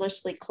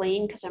ridiculously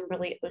clean because I'm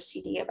really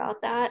OCD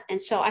about that.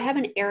 And so I have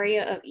an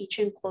area of each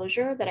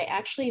enclosure that I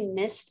actually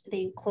mist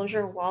the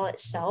enclosure wall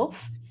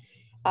itself,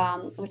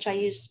 which I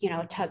use,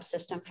 a tub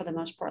system for the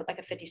most part, like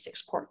a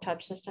 56 quart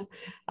tub system.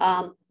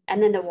 And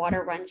then the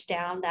water runs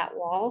down that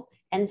wall,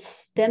 and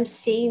them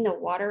seeing the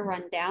water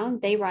run down,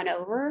 they run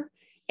over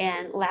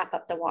and lap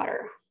up the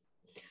water.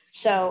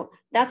 So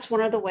that's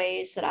one of the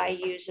ways that I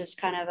use as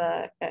kind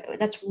of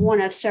that's one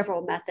of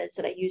several methods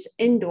that I use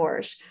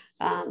indoors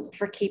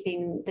for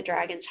keeping the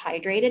dragons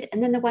hydrated.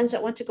 And then the ones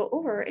that want to go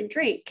over and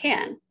drink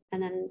can,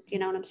 and then, you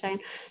know what I'm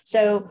saying?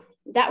 So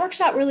that works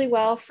out really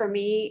well for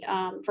me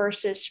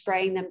versus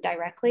spraying them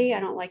directly. I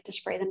don't like to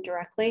spray them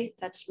directly.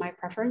 That's my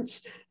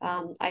preference.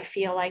 I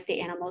feel like the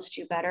animals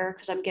do better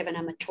because I'm giving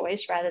them a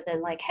choice rather than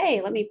like,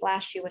 hey, let me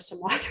blast you with some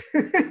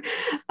water.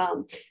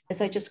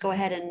 As I just go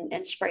ahead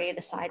and spray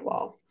the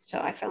sidewall. So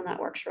I found that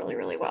works really,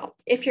 really well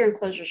if your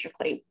enclosures are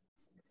clean.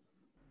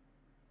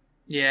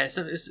 Yeah,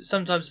 so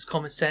sometimes it's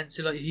common sense.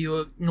 Like if you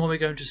were normally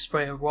going to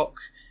spray a rock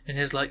and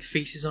there's like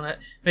feces on it,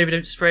 maybe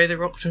don't spray the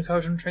rock to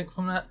encourage them to drink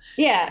from that.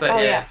 Yeah.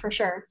 But, yeah, for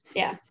sure.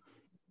 Yeah.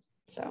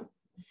 So,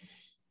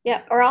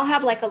 yeah. Or I'll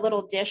have like a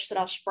little dish that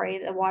I'll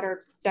spray the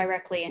water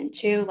directly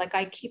into. Like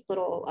I keep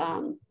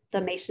little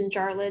the mason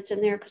jar lids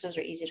in there because those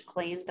are easy to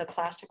clean, the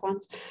plastic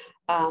ones,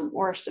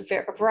 or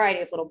a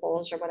variety of little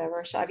bowls or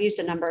whatever. So I've used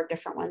a number of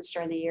different ones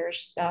during the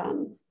years.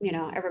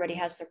 Everybody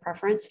has their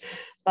preference,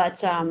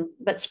 but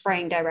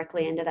spraying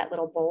directly into that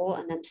little bowl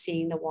and then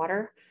seeing the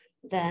water,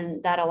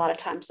 then that a lot of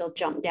times they'll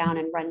jump down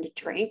and run to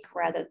drink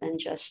rather than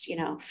just,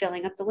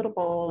 filling up the little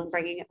bowl and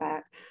bringing it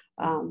back.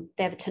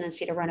 They have a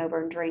tendency to run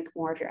over and drink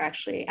more if you're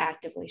actually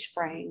actively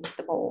spraying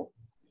the bowl.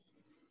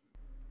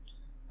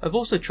 I've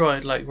also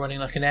tried like running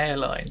like an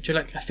airline. Do you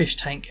like a fish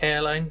tank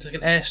airline, like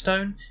an air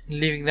stone, and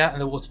leaving that in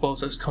the water bowl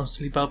so it's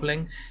constantly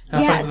bubbling?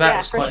 And I find that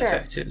was quite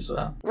effective as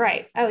well.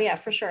 Right. Oh yeah,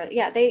 for sure.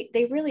 Yeah,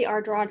 they really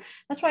are drawn.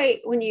 That's why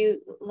when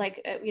you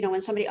like, when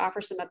somebody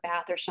offers them a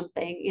bath or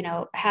something,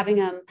 having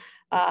them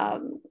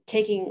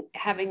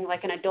having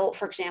like an adult,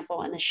 for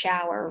example, in the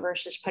shower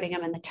versus putting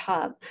them in the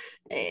tub.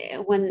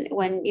 When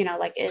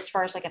like as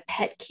far as like a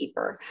pet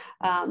keeper,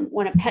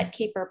 when a pet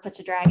keeper puts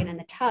a dragon in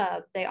the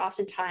tub, they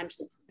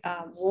oftentimes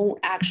won't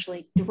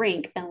actually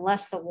drink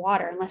unless the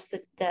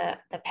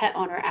pet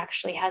owner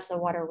actually has the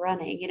water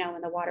running,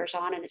 when the water's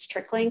on and it's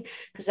trickling,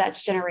 because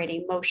that's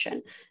generating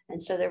motion.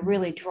 And so they're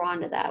really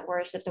drawn to that.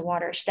 Whereas if the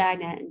water is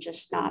stagnant and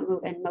just not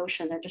in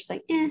motion, they're just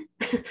like, eh.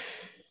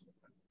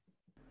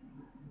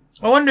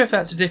 I wonder if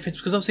that's a difference,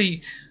 because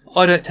obviously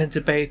I don't tend to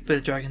bathe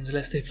with dragons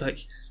unless they've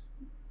like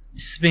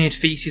smeared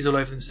feces all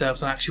over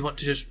themselves and I actually want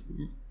to just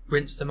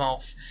rinse them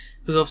off,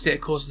 because obviously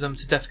it causes them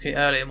to defecate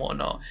early and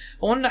whatnot.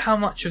 I wonder how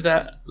much of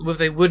that, whether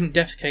they wouldn't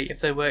defecate if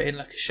they were in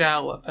like a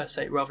shower per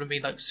se, rather than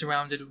being like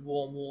surrounded with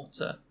warm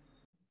water.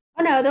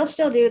 Oh no, they'll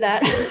still do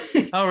that.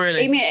 Oh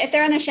really? I mean, if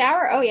they're in the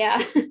shower, oh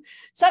yeah.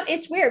 So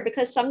it's weird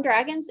because some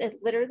dragons, it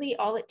literally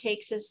all it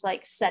takes is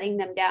like setting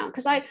them down.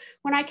 Because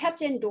when I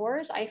kept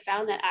indoors, I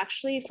found that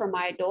actually for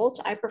my adults,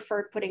 I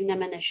preferred putting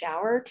them in the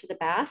shower to the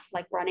bath,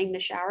 like running the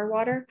shower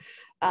water,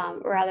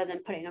 rather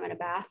than putting them in a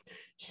bath.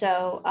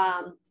 So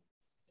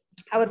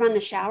I would run the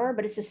shower,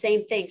 but it's the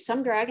same thing.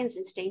 Some dragons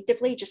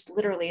instinctively, just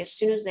literally, as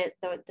soon as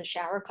the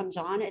shower comes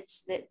on,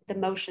 it's the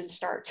motion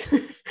starts.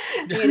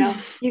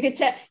 You could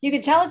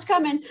tell it's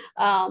coming.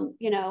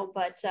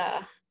 But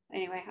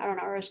anyway, I don't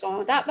know where I was going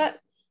with that, but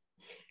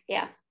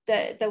yeah,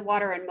 the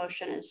water in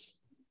motion is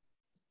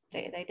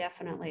they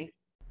definitely.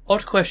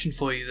 Odd question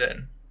for you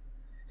then.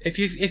 If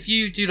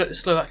you do like the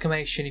slow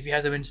acclimation, if you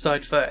have them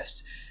inside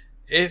first,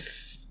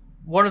 if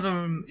one of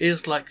them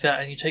is like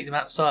that and you take them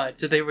outside,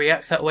 do they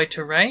react that way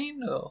to rain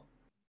or?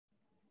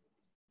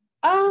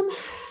 I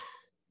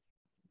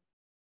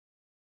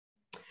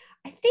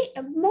think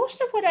most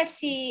of what I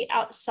see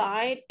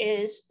outside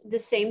is the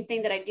same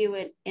thing that I do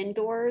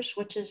indoors,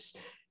 which is,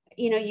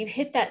 you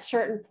hit that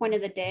certain point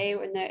of the day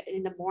when they're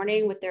in the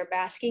morning with their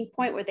basking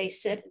point where they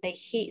sit, they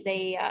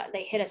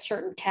hit a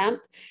certain temp.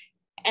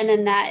 And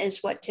then that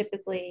is what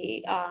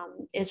typically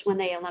is when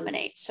they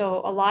eliminate.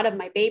 So a lot of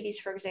my babies,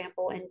 for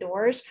example,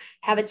 indoors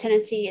have a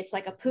tendency, it's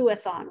like a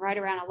poo-a-thon right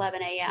around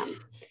 11 a.m.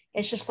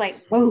 It's just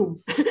like,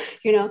 boom,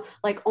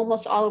 like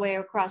almost all the way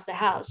across the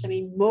house. I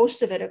mean,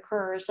 most of it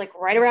occurs like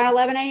right around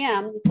 11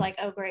 a.m. It's like,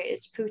 oh, great,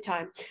 it's poo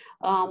time.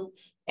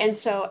 And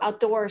so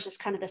outdoors is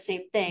kind of the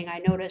same thing. I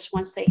notice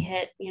once they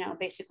hit,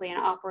 basically an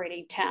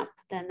operating temp,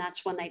 then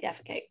that's when they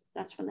defecate.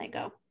 That's when they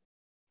go.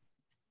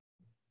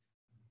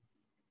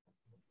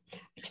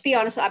 To be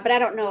honest, but I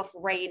don't know if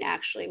rain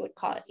actually would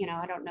cause,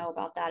 I don't know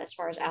about that as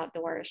far as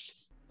outdoors.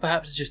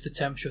 Perhaps it's just the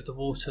temperature of the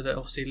water that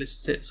obviously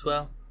lists it as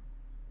well.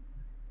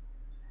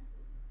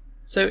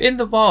 So in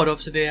the wild,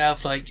 obviously they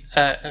have like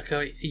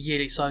a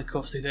yearly cycle.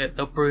 Obviously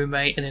they'll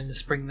brumate, and in the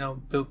spring they'll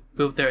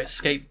build their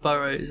escape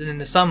burrows, and in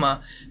the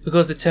summer,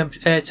 because the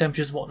air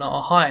temperatures and whatnot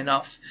are high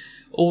enough,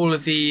 all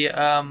of the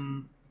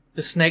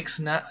snakes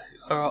and that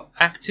are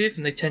active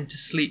and they tend to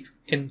sleep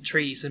in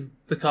trees and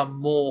become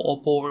more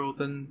arboreal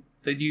than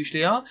they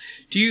usually are.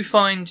 Do you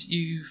find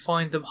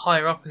them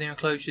higher up in their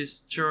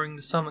enclosures during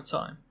the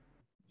summertime?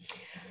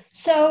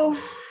 So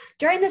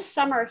during the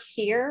summer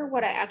here,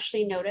 what I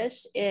actually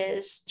notice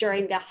is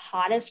during the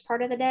hottest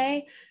part of the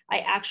day, I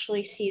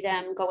actually see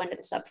them go into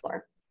the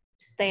subfloor.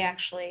 They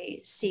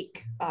actually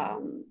seek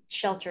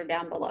shelter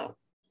down below.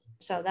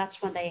 So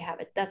that's when they have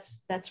it.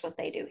 That's what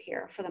they do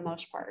here for the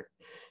most part.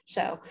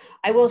 So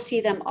I will see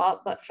them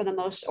up, but for the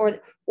most,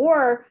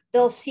 or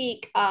they'll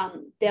sit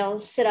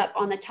up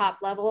on the top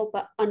level,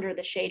 but under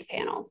the shade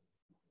panel.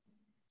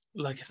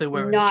 Like if they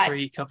were in a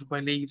tree covered by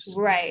leaves.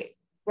 Right.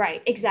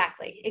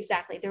 Exactly.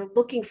 They're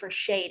looking for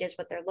shade is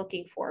what they're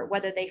looking for.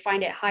 Whether they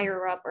find it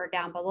higher up or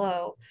down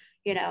below,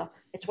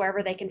 it's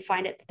wherever they can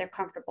find it that they're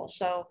comfortable.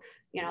 So,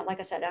 like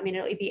I said, I mean,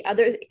 it'll be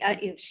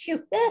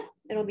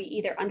it'll be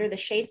either under the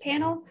shade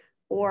panel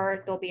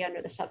or they'll be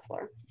under the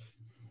subfloor.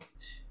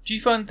 Do you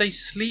find they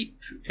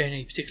sleep in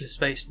any particular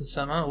space in the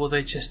summer, or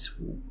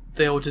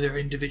they all do their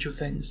individual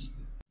things?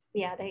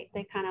 Yeah, they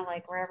kind of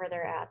like wherever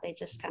they're at, they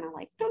just kind of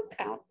like dump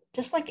out,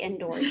 just like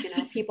indoors.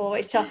 People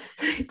always tell,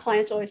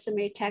 clients always send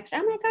me a text,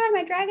 oh my God,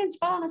 my dragon's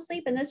falling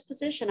asleep in this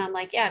position. I'm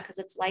like, yeah, because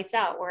it's lights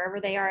out.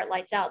 Wherever they are, it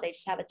lights out. They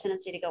just have a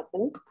tendency to go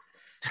boom.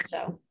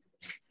 So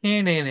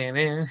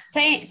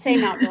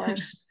same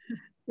outdoors.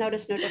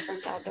 Notice no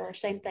difference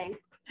outdoors. Same thing.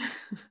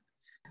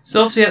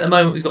 So obviously at the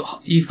moment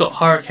you've got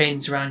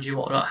hurricanes around you and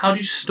whatnot. How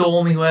do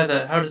stormy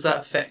weather, how does that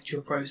affect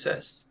your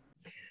process?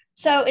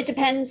 So it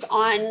depends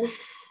on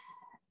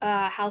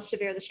how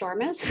severe the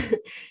storm is.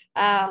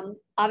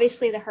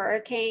 Obviously the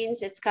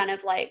hurricanes, it's kind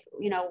of like,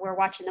 we're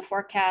watching the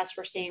forecast,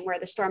 we're seeing where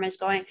the storm is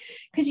going,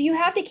 because you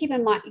have to keep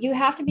in mind, you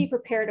have to be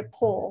prepared to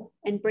pull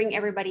and bring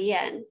everybody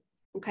in.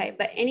 Okay.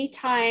 But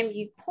anytime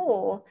you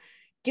pull,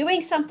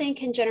 doing something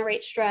can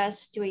generate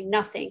stress, doing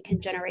nothing can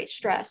generate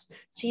stress.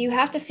 So you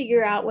have to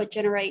figure out what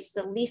generates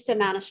the least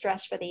amount of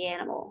stress for the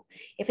animal.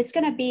 If it's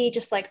going to be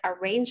just like a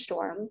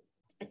rainstorm,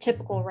 a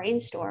typical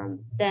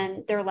rainstorm,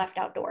 then they're left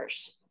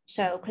outdoors.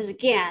 So, because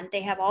again,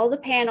 they have all the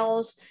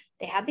panels,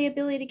 they have the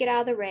ability to get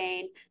out of the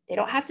rain. They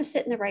don't have to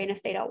sit in the rain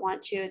if they don't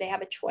want to. They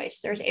have a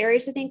choice. There's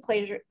areas of the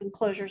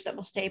enclosures that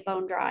will stay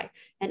bone dry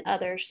and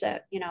others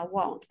that,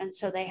 won't. And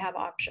so they have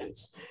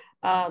options.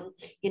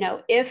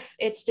 If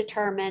it's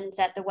determined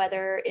that the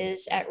weather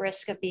is at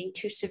risk of being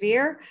too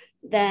severe,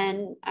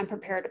 then I'm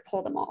prepared to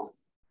pull them all.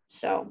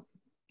 So,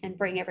 and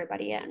bring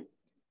everybody in.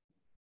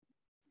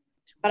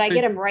 But I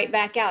get them right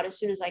back out as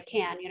soon as I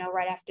can,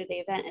 right after the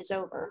event is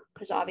over,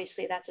 because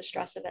obviously that's a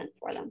stress event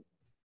for them.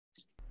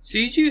 So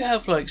you do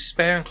have like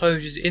spare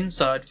enclosures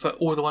inside for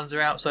all the ones that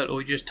are outside,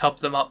 or you just tub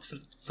them up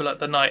for like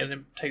the night and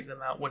then take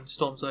them out when the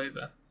storm's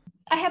over?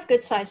 I have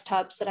good sized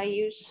tubs that I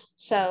use,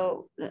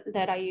 to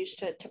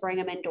bring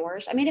them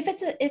indoors. I mean, if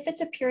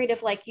it's a period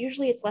of like,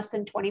 usually it's less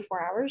than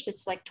 24 hours,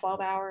 it's like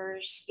 12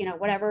 hours,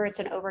 whatever, it's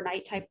an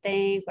overnight type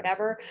thing,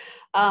 whatever,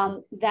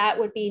 that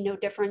would be no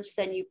difference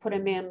than you put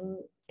them in,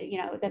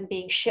 them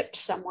being shipped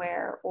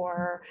somewhere,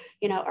 or,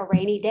 a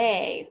rainy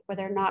day where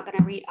they're not going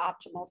to reach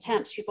optimal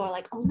temps. People are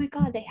like, oh my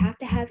God, they have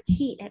to have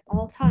heat at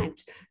all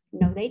times.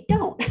 No, they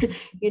don't.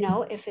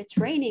 If it's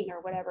raining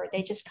or whatever,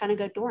 they just kind of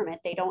go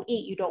dormant. They don't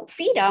eat. You don't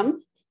feed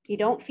them. You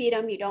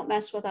don't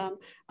mess with them,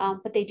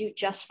 but they do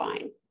just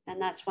fine. And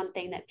that's one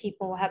thing that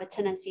people have a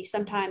tendency,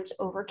 sometimes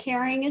over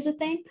caring is a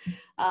thing.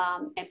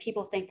 And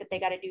people think that they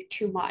got to do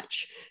too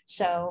much.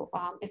 So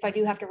if I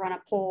do have to run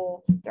a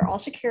pull, they're all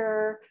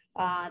secure.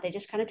 They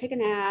just kind of take a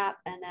nap.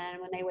 And then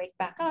when they wake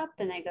back up,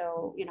 then they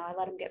go, I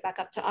let them get back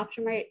up to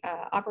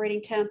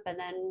operating temp, and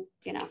then,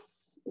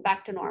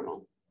 back to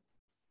normal.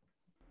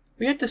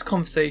 We had this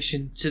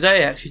conversation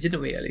today, actually,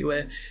 didn't we, Ellie?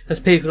 Where there's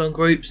people on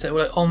groups that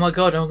were like, oh my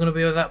God, I'm going to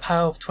be without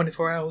power for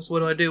 24 hours. What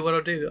do I do?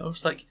 I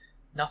was like,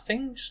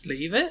 nothing, just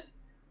leave it.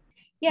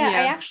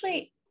 I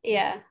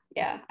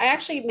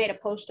actually made a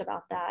post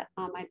about that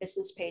on my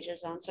business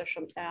pages on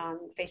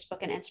Facebook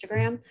and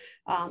Instagram,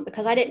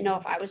 because I didn't know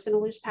if I was going to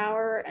lose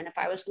power and if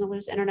I was going to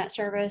lose internet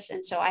service.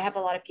 And so I have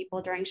a lot of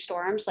people during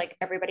storms, like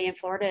everybody in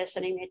Florida is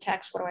sending me a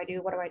text, what do I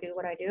do?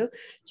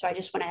 So I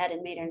just went ahead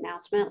and made an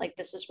announcement, like,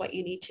 this is what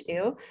you need to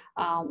do.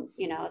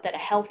 That a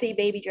healthy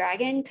baby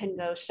dragon can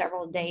go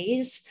several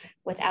days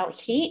without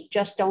heat.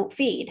 Just don't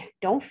feed,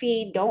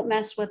 don't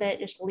mess with it.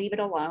 Just leave it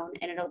alone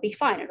and it'll be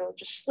fine. It'll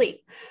just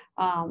sleep.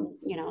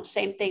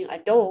 Same thing,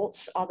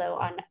 adults, although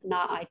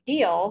not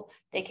ideal,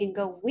 they can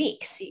go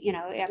weeks,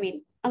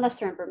 unless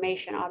they're in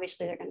brumation,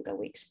 obviously they're going to go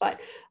weeks. But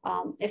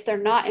if they're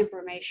not in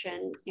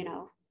brumation,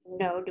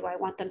 no, do I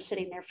want them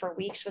sitting there for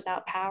weeks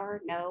without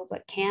power? No,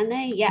 but can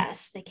they?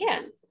 Yes, they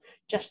can.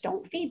 Just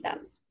don't feed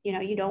them.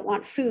 You don't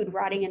want food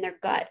rotting in their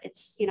gut.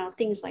 It's,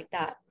 things like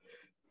that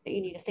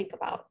you need to think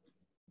about.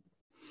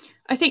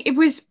 I think it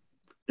was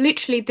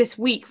literally this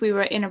week we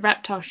were in a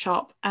reptile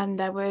shop and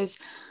there was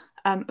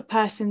a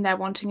person there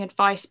wanting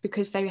advice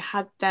because they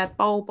had their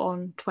bulb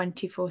on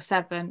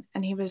 24/7,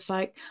 and he was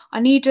like, I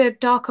need a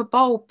darker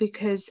bulb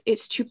because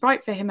it's too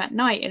bright for him at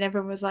night. And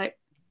everyone was like,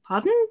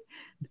 pardon?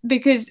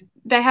 because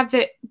they have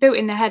it built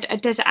in their head, a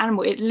desert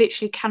animal, it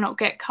literally cannot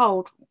get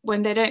cold,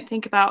 when they don't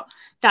think about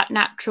that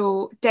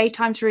natural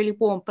daytime's really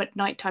warm, but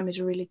nighttime is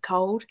really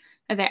cold,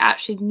 and they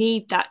actually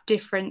need that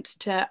difference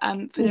to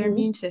for their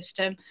immune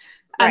system.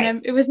 Right.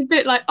 And it was a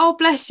bit like, oh,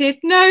 bless you,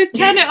 no,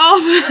 turn it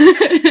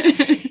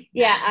off.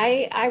 Yeah,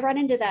 I run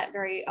into that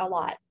a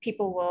lot.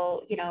 People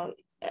will,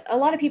 a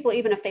lot of people,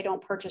 even if they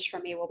don't purchase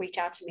from me, will reach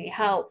out to me,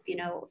 help,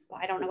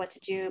 I don't know what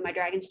to do. My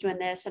dragon's doing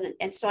this.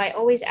 And so I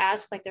always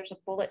ask, like, there's a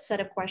bullet set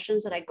of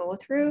questions that I go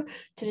through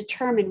to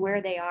determine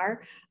where they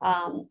are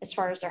as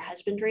far as their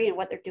husbandry and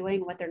what they're doing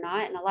and what they're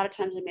not. And a lot of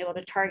times I'm able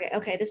to target,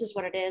 okay, this is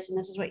what it is. And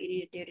this is what you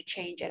need to do to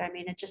change it. I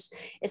mean,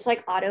 it's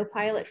like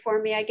autopilot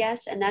for me, I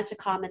guess. And that's a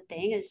common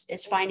thing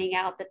is finding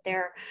out that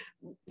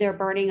they're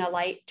burning a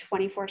light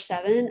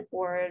 24/7,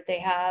 or they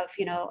have,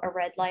 a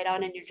red light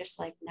on, and you're just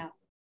like, no.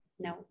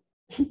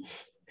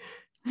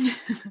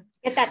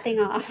 Get that thing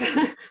off.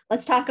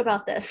 Let's talk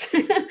about this.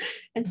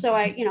 And so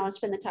I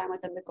spend the time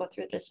with them to go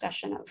through the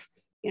discussion of,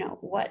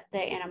 what the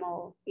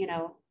animal,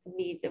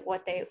 need,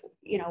 what they,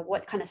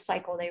 what kind of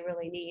cycle they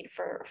really need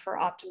for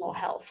optimal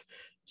health.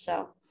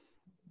 So,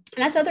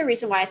 and that's the other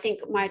reason why I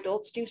think my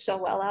adults do so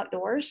well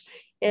outdoors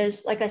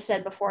is, like I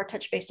said before,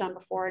 touch base on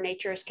before,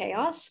 nature is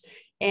chaos.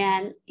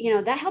 And,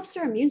 that helps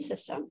their immune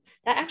system.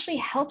 That actually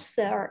helps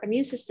their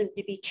immune system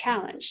to be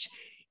challenged.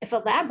 If a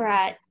lab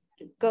rat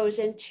goes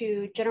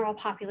into general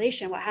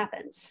population, what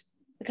happens?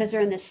 Because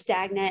they're in this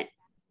stagnant,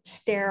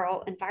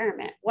 sterile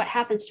environment. What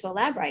happens to a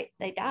lab rat?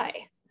 They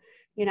die,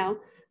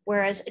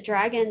 whereas a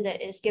dragon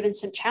that is given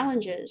some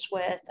challenges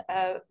with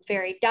a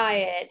varied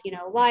diet,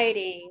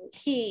 lighting,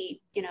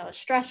 heat,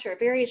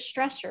 various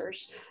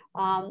stressors,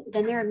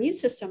 then their immune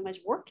system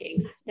is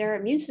working. Their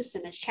immune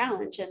system is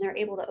challenged, and they're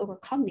able to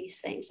overcome these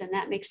things. And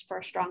that makes for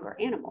a stronger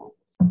animal.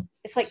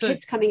 It's like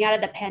kids coming out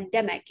of the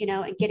pandemic,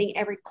 and getting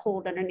every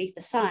cold underneath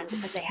the sun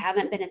because they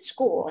haven't been in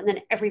school, and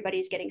then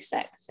everybody's getting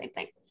sick. Same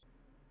thing.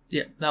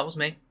 Yeah, that was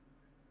me.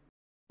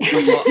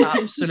 I got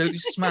absolutely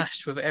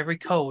smashed with every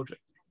cold,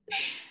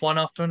 one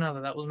after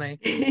another. That was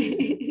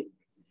me.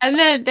 And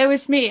then there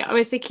was me. I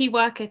was the key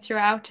worker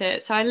throughout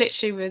it, so I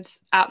literally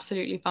was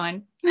absolutely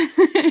fine.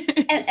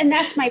 and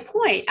that's my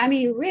point. I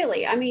mean,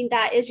 really,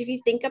 that is, if you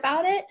think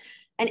about it,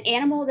 an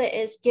animal that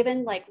is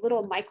given like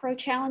little micro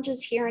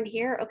challenges here and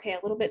here, okay, a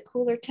little bit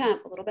cooler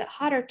temp, a little bit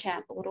hotter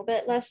temp, a little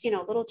bit less, a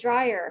little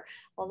drier,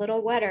 a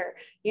little wetter,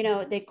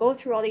 they go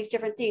through all these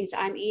different things.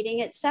 I'm eating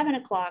at 7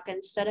 o'clock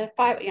instead of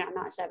 5,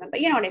 not 7, but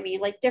you know what I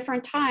mean? Like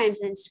different times.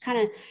 And it's kind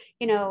of,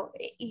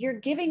 you're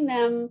giving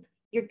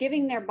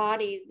their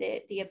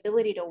body the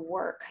ability to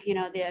work,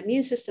 the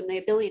immune system, the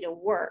ability to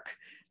work.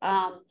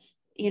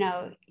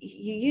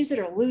 You use it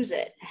or lose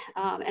it.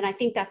 And I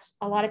think that's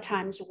a lot of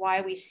times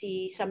why we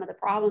see some of the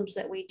problems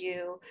that we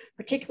do,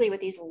 particularly with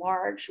these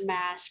large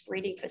mass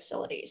breeding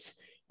facilities,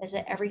 is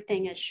that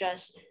everything is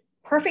just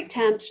perfect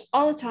temps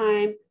all the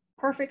time,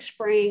 perfect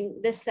spring,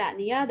 this, that, and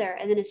the other.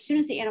 And then as soon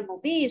as the animal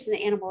leaves and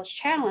the animal is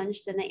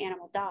challenged, then the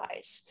animal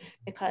dies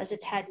because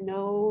it's had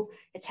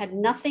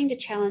nothing to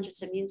challenge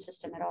its immune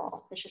system at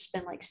all. It's just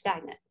been like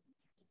stagnant.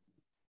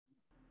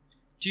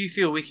 Do you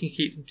feel we can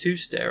keep them too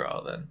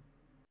sterile then?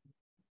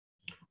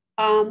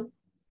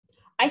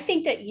 I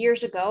think that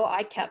years ago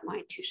I kept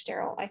mine too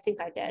sterile. I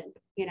think I did.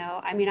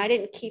 I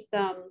didn't keep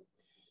them.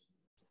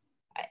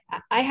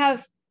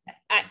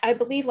 I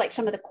believe like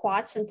some of the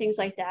quats and things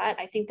like that.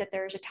 I think that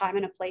there's a time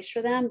and a place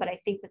for them, but I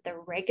think that the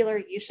regular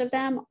use of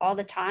them all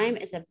the time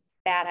is a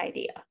bad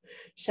idea.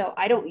 So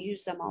I don't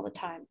use them all the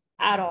time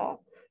at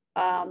all.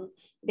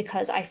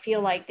 Because I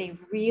feel like they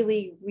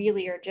really,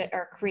 really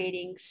are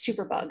creating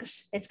super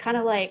bugs. It's kind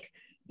of like,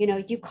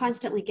 you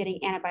constantly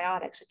getting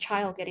antibiotics, a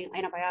child getting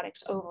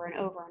antibiotics over and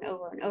over and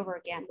over and over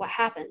again. What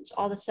happens?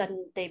 All of a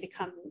sudden they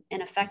become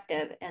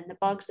ineffective, and the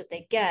bugs that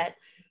they get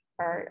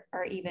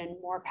are even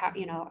more,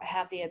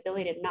 have the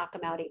ability to knock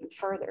them out even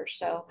further.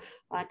 So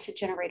to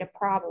generate a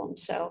problem.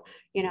 So,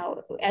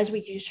 as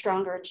we use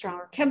stronger and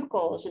stronger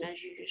chemicals, and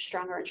as you use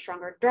stronger and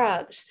stronger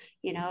drugs,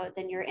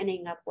 then you're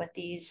ending up with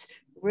these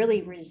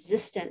really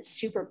resistant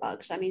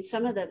superbugs.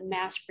 Some of the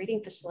mass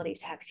breeding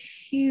facilities have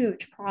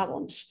huge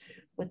problems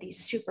with these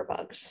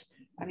superbugs.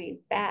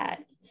 Bad.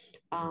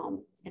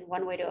 And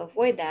one way to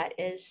avoid that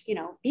is,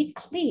 be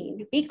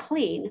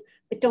clean,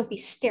 but don't be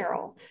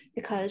sterile,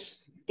 because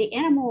the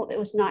animal, it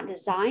was not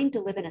designed to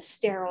live in a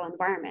sterile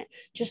environment.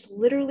 Just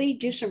literally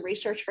do some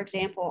research, for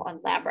example, on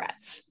lab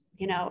rats.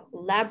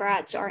 Lab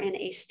rats are in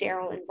a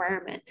sterile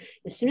environment.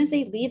 As soon as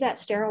they leave that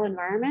sterile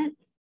environment,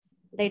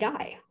 they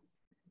die.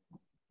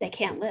 They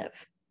can't live.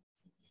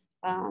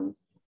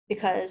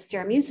 Because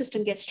their immune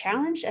system gets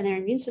challenged, and their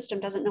immune system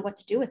doesn't know what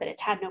to do with it.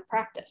 It's had no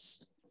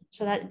practice.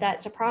 So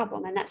that's a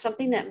problem. And that's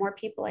something that more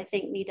people, I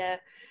think, need to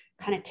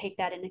kind of take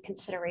that into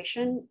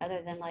consideration,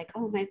 other than like,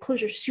 oh, my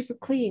enclosure is super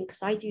clean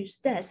because I use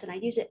this and I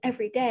use it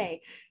every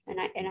day. And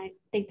I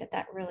think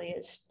that really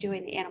is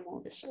doing the animal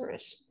a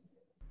disservice.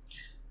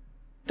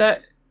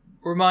 That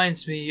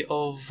reminds me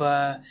of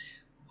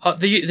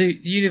the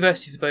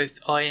university that both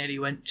I and Eddie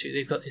went to.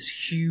 They've got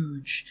this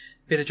huge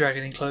bearded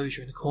dragon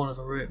enclosure in the corner of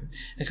a room.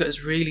 It's got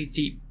this really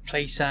deep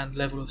play sand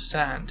level of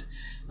sand.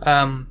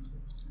 And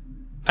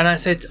I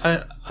said,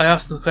 I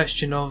asked them the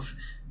question of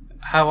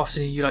how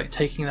often are you like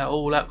taking that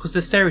all out? Because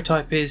the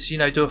stereotype is, you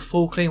know, do a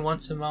full clean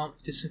once a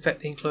month,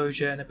 disinfect the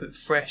enclosure, and then put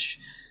fresh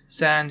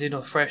sand in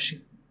or fresh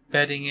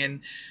bedding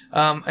in.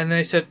 And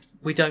they said,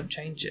 we don't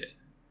change it.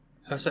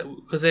 I was like,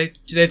 because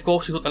they've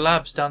also got the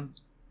labs done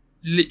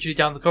literally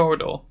down the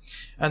corridor,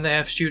 and they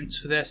have students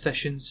for their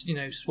sessions, you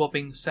know,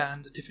 swabbing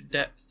sand at different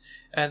depth,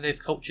 and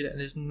they've cultured it, and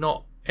there's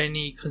not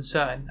any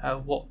concern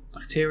of what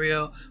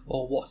bacteria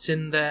or what's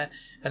in there,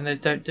 and they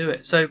don't do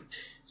it. So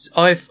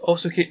I've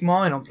also kept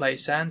mine on play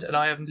sand, and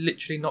I have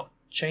literally not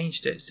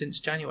changed it since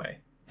January,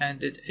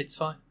 and it's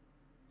fine.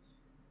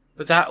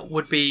 But that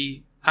would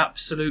be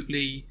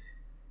absolutely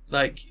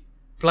like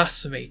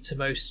blasphemy to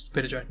most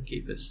bearded dragon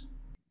keepers.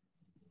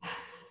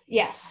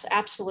 Yes,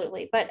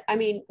 absolutely. But I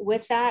mean,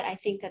 with that, I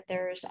think that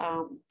there's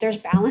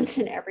balance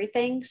in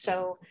everything.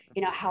 So,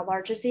 you know, how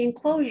large is the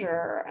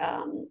enclosure?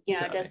 You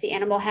know, does the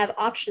animal have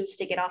options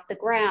to get off the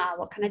ground?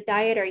 What kind of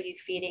diet are you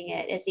feeding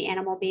it? Is the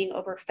animal being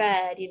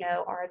overfed? You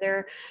know, are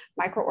there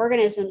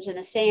microorganisms in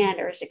the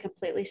sand, or is it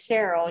completely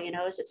sterile? You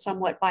know, is it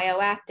somewhat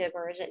bioactive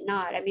or is it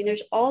not? I mean,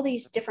 there's all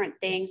these different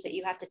things that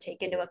you have to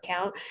take into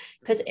account.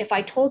 Because if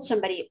I told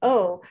somebody,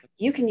 oh,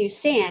 you can use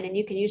sand and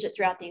you can use it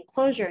throughout the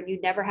enclosure and you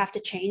never have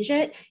to change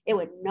it, it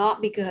would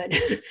not be good,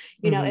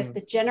 you know, if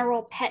the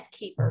general pet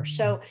keeper.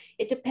 So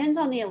it depends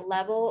on the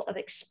level of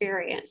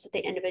experience that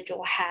the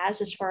individual has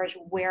as far as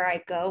where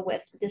I go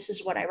with, this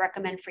is what I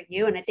recommend for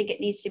you. And I think it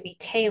needs to be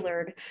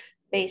tailored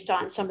based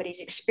on somebody's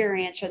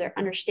experience or their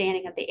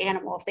understanding of the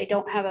animal. If they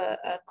don't have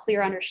a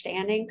clear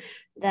understanding,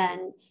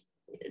 then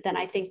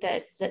I think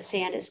that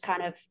sand is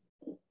kind of,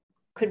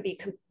 could be,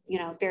 you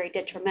know, very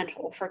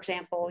detrimental. For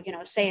example, you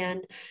know,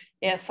 sand,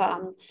 if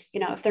you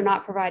know, if they're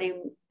not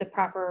providing the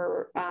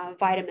proper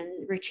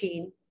vitamin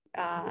routine,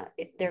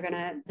 they're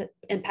gonna, the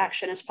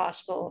impaction is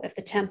possible. If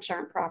the temps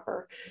aren't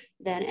proper,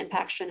 then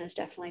impaction is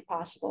definitely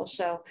possible.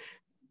 So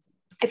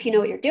if you know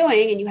what you're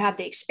doing and you have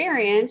the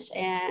experience,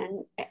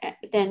 and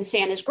then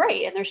sand is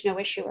great and there's no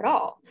issue at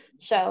all.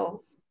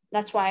 So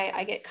that's why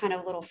I get kind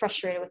of a little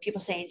frustrated with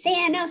people saying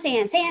sand, no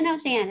sand, sand, no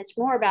sand. It's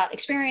more about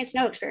experience,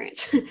 no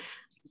experience.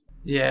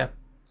 Yeah,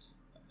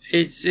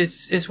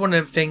 it's one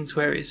of them things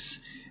where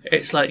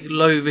it's like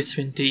low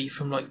vitamin D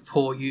from like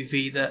poor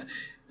UV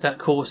that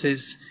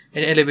causes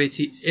an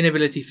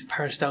inability for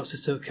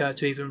peristalsis to occur,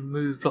 to even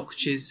remove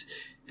blockages.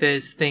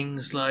 There's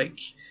things like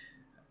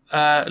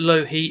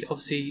low heat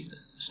obviously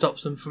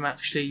stops them from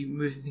actually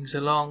moving things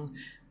along.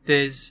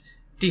 There's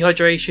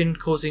dehydration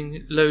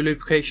causing low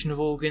lubrication of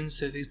organs,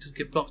 so these can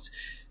get blocked.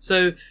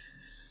 So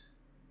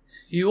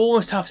you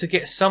almost have to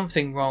get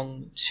something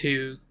wrong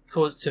to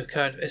cause it to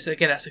occur.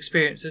 Again, that's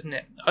experience, isn't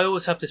it? I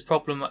always have this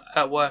problem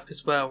at work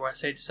as well, where I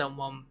say to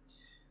someone,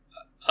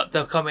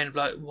 they'll come in and be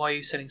like, why are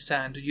you selling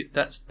sand?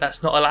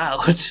 That's not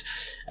allowed.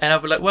 And I'll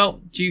be like,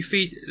 well, do you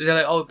feed? They're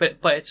like, oh,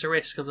 but it's a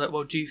risk. I'm like,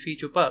 well, do you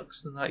feed your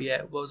bugs? And they're like,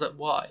 yeah. Well, I was like,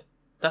 why?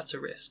 That's a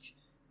risk.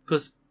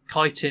 Because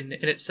chitin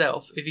in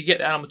itself, if you get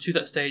the animal to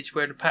that stage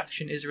where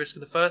impaction is a risk in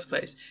the first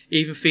place,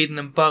 even feeding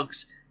them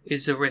bugs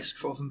is a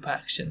risk of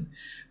impaction.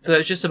 So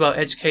it's just about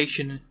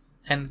education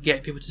and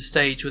getting people to the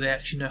stage where they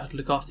actually know how to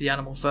look after the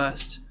animal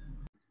first.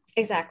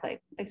 Exactly.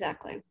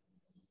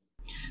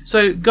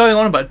 So going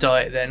on about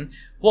diet then,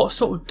 what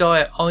sort of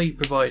diet are you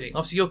providing?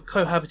 Obviously you're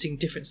cohabiting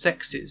different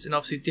sexes, and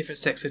obviously different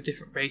sexes have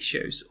different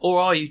ratios, or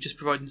are you just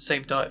providing the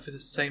same diet for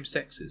the same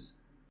sexes?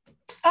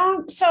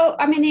 So,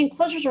 I mean, the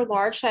enclosures are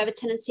large, so I have a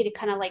tendency to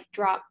kind of like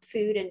drop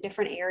food in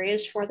different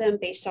areas for them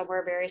based on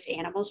where various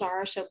animals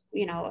are. So,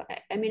 you know,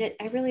 I mean,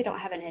 I really don't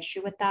have an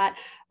issue with that.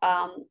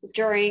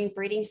 During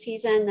breeding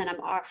season, then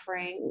I'm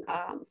offering,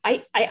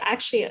 I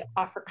actually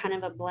offer kind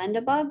of a blend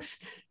of bugs.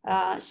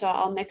 So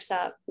I'll mix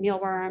up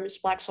mealworms,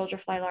 black soldier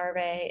fly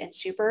larvae, and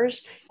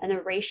supers. And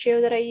the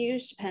ratio that I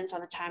use depends on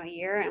the time of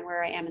year and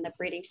where I am in the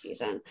breeding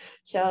season.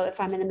 So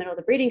if I'm in the middle of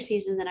the breeding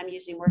season, then I'm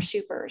using more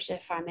supers.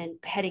 If I'm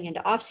heading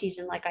into off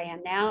season like I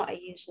am now, I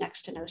use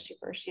next to no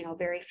supers, you know,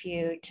 very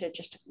few to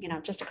just, you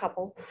know, just a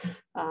couple.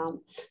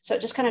 So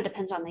it just kind of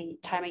depends on the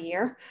time of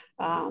year.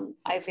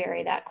 I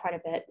vary that quite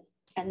a bit.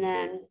 And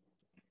then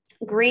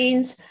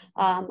greens,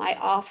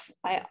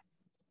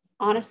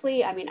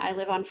 honestly, I mean, I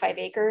live on 5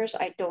 acres.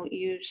 I don't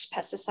use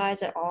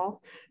pesticides at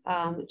all.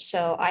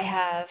 So I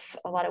have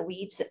a lot of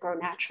weeds that grow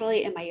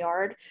naturally in my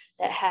yard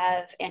that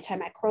have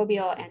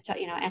antimicrobial,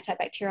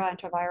 antibacterial,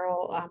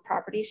 antiviral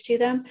properties to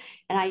them.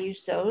 And I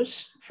use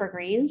those for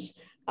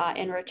greens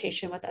in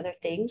rotation with other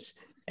things.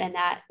 And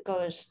that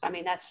goes, I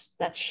mean, that's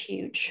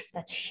huge.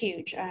 That's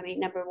huge. I mean,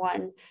 number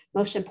one,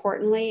 most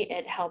importantly,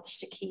 it helps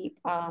to keep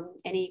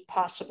any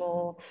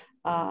possible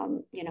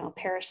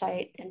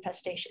parasite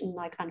infestation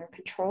like under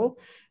control.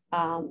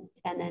 And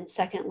then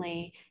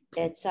secondly,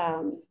 it's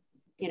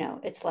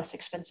less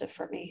expensive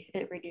for me.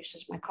 It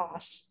reduces my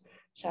costs.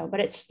 So, but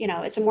it's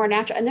a more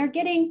natural, and they're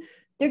getting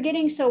they're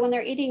getting, so when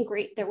they're eating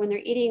when they're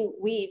eating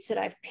weeds that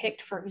I've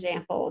picked, for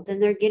example,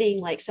 then they're getting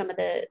like some of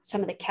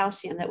the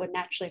calcium that would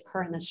naturally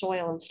occur in the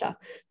soil and stuff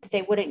that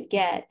they wouldn't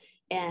get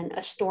in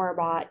a store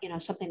bought,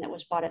 something that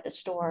was bought at the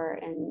store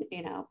and,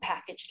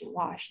 packaged and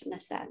washed and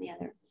this, that, and the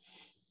other.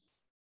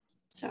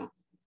 So.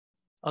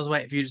 I was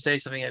waiting for you to say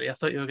something, Ellie. I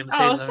thought you were going to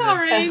say something.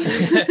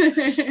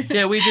 Sorry.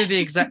 Yeah, we do the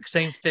exact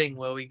same thing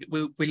where we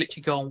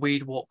literally go on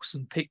weed walks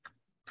and pick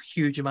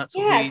huge amounts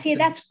of weeds. Yeah, see,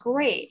 that's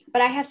great.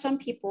 But I have some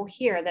people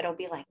here that'll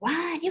be like,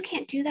 what? You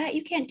can't do that.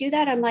 You can't do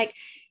that. I'm like,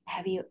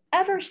 have you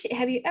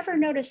ever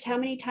noticed how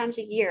many times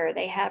a year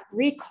they have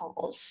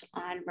recalls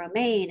on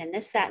romaine and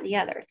this, that, and the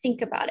other?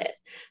 Think about it.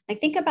 Like,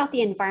 think about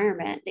the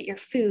environment that your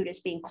food is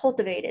being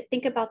cultivated.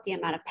 Think about the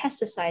amount of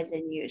pesticides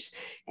in use.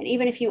 And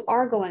even if you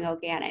are going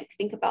organic,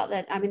 think about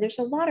that. I mean, there's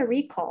a lot of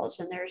recalls,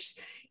 and there's,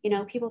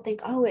 people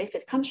think, oh, if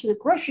it comes from the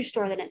grocery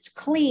store, then it's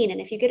clean.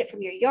 And if you get it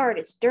from your yard,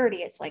 it's dirty.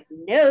 It's like,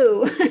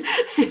 no,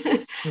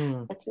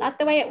 that's not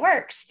the way it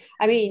works.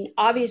 I mean,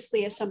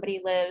 obviously, if somebody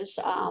lives,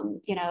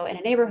 in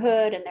a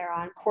neighborhood and they're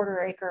on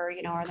quarter acre,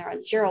 or they're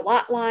on 0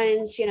 lot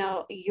lines,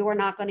 you're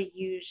not going to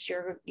use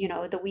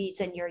the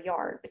weeds in your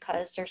yard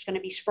because there's going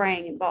to be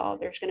spraying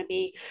involved. There's going to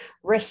be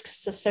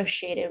risks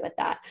associated with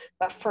that.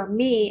 But for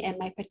me, in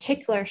my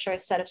particular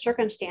set of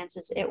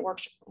circumstances, it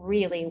works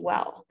really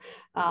well.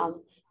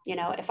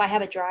 If I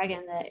have a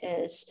dragon that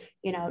is,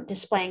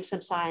 displaying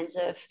some signs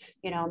of,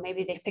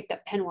 maybe they've picked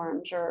up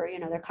pinworms or,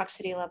 their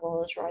coccidity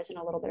level is rising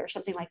a little bit or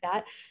something like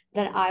that,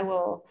 then I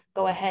will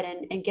go ahead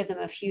and give them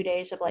a few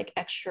days of like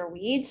extra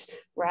weeds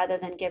rather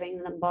than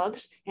giving them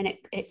bugs. And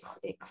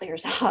it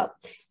clears up.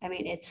 I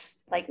mean,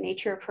 it's like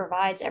nature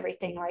provides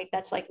everything, right?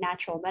 That's like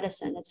natural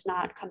medicine. It's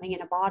not coming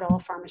in a bottle,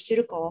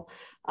 pharmaceutical.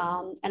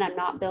 And I'm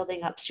not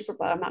building up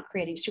I'm not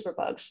creating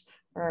superbugs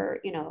or,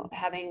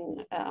 having,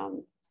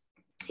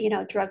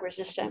 drug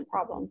resistant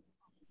problem.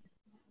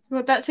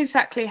 Well, that's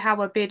exactly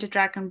how a bearded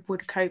dragon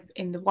would cope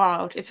in the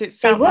wild. If it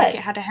felt like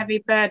it had a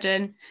heavy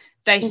burden,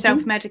 they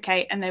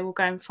self-medicate and they will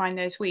go and find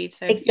those weeds.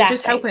 So you're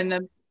just helping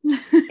them.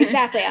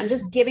 Exactly. I'm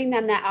just giving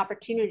them that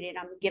opportunity, and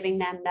I'm giving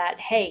them that,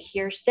 hey,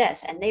 here's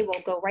this, and they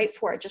will go right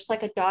for it, just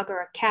like a dog or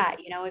a cat.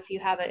 If you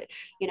have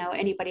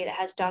anybody that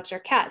has dogs or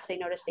cats, they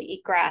notice they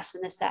eat grass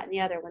and this, that, and the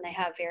other when they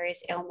have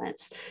various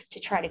ailments to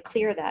try to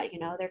clear that.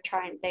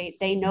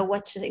 They know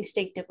what to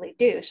instinctively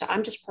do. So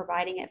I'm just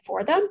providing it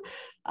for them,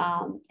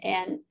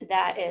 and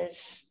that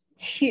is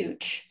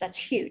huge. That's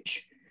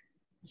huge.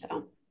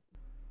 So,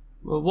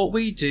 well, what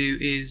we do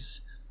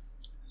is,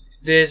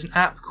 there's an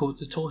app called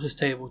the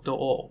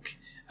tortoisetable.org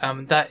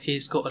that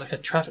is got like a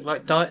traffic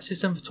light diet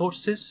system for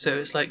tortoises. So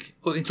it's like,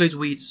 it includes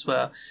weeds as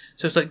well.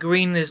 So it's like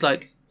green is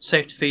like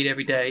safe to feed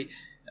every day.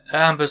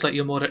 Amber is like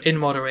your in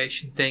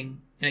moderation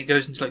thing, and it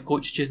goes into like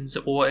goitrogens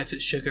or if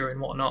it's sugar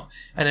and whatnot.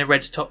 And then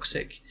red's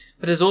toxic.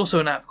 But there's also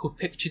an app called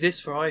Picture This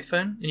for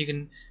iPhone, and you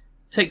can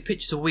take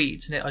pictures of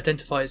weeds and it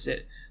identifies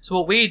it. So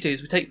what we do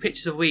is we take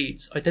pictures of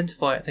weeds,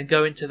 identify it, then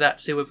go into that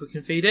to see whether we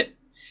can feed it.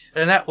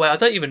 And in that way, I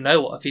don't even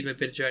know what I feed my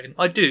bearded dragon.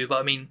 I do, but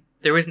I mean,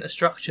 there isn't a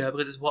structure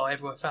because it's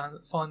whatever I find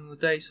on the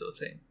day sort of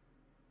thing.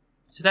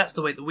 So that's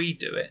the way that we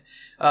do it.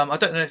 I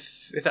don't know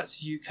if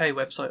that's a UK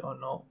website or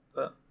not,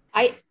 but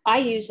I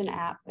use an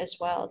app as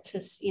well to,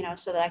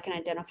 so that I can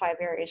identify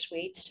various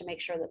weeds to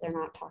make sure that they're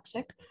not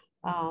toxic.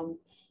 And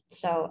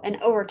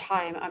over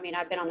time, I mean,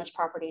 I've been on this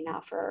property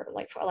now for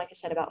like I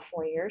said, about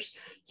 4 years.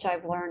 So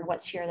I've learned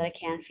what's here that I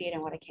can feed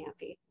and what I can't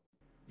feed.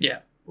 Yeah.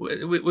 We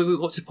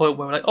got to the point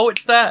where we're like, oh,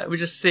 it's that. We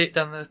just see it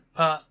down the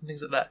path and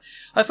things like that.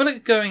 I feel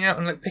like going out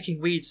and like picking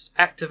weeds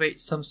activates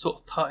some sort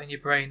of part in your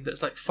brain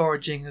that's like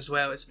foraging as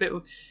well. It's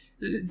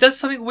it does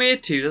something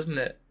weird to you, doesn't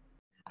it?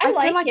 I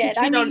like it.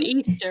 I'm on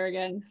Easter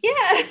again.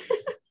 Yeah.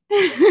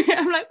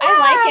 I'm like, wow.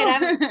 I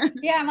like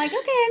it. I'm like,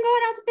 okay, I'm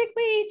going out to pick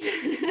weeds.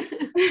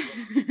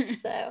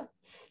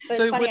 But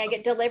it's funny. I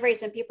get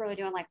deliveries and people are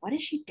doing like, what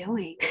is she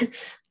doing?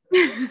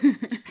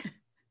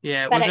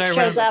 Yeah, FedEx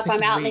shows up.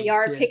 I'm out in the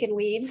yard picking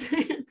weeds,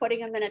 putting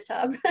them in a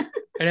tub. And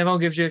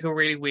everyone gives you like a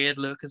really weird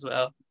look as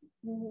well.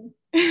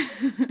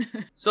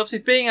 Mm-hmm. So obviously,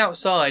 being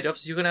outside,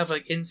 you're gonna have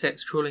like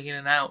insects crawling in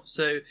and out.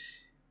 So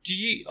do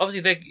you?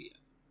 Obviously,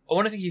 I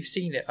wonder if you've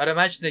seen it. I'd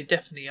imagine they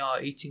definitely are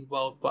eating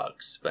wild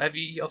bugs. But have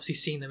you obviously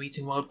seen them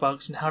eating wild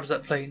bugs, and how does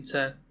that play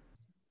into?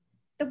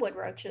 The wood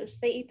roaches.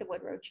 They eat the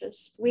wood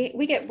roaches.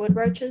 We get wood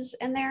roaches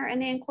in there in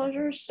the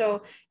enclosures.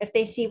 So if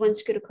they see one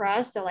scoot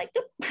across, they're like,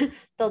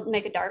 they'll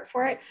make a dart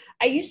for it.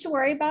 I used to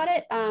worry about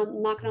it.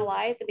 I'm not gonna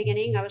lie, at the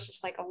beginning, I was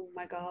just like, oh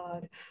my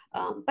God.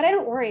 But I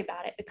don't worry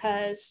about it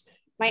because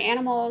my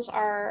animals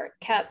are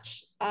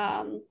kept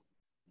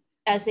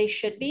as they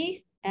should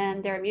be,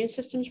 and their immune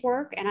systems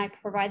work, and I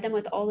provide them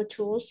with all the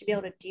tools to be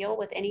able to deal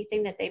with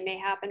anything that they may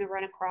happen to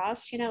run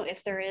across,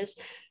 if there is,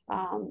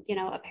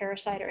 a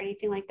parasite or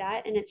anything like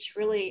that. And it's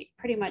really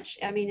pretty much,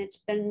 I mean, it's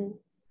been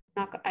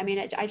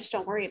I just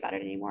don't worry about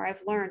it anymore.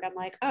 I've learned, I'm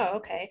like, oh,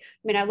 okay.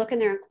 I mean, I look in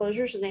their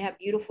enclosures and they have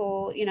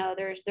beautiful,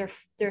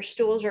 their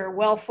stools are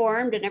well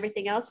formed and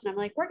everything else. And I'm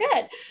like, we're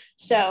good.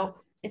 So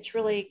it's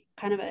really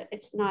kind of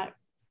it's not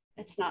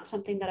It's not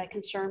something that I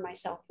concern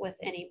myself with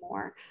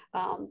anymore.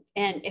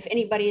 And if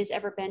anybody has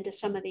ever been to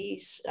some of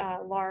these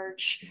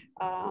large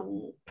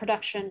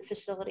production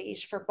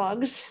facilities for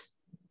bugs,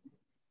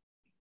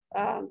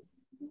 I'm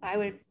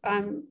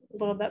a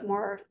little bit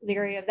more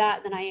leery of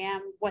that than I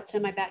am what's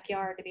in my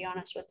backyard, to be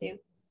honest with you.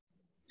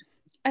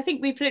 I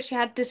think we've literally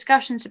had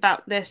discussions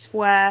about this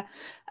where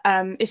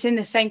it's in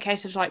the same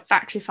case of like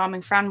factory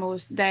farming for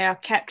animals. They are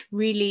kept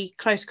really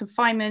close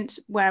confinement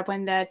where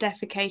when they're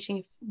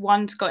defecating, if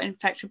one's got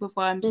infected with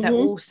worms, they're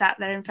all sat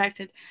there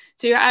infected.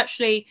 So you're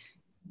actually,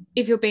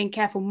 if you're being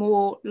careful,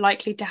 more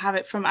likely to have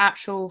it from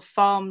actual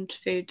farmed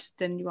foods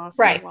than you are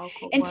from wild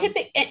caught worms.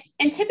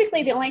 And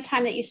typically the only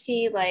time that you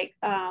see like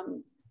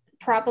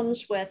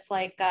problems with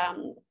like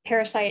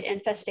parasite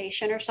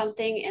infestation or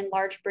something in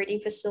large breeding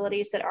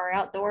facilities that are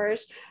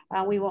outdoors,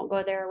 we won't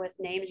go there with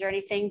names or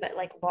anything, but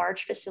like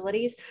large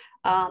facilities,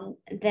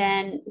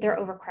 then they're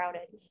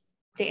overcrowded.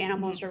 The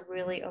animals are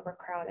really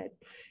overcrowded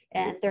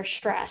and they're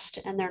stressed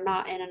and they're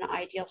not in an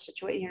ideal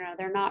situation.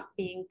 They're not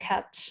being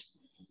kept,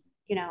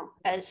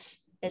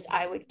 as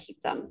I would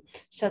keep them.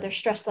 So their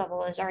stress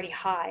level is already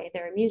high.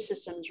 Their immune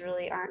systems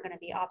really aren't going to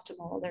be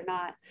optimal. They're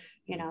not,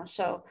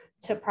 so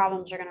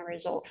problems are going to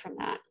result from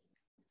that.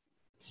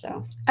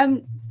 So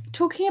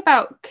talking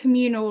about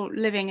communal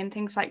living and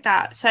things like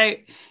that, so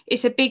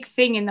it's a big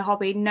thing in the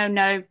hobby.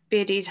 No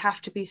beardies have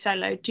to be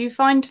solo. Do you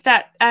find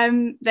that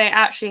they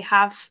actually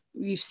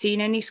you've seen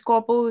any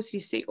squabbles,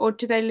 or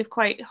do they live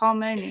quite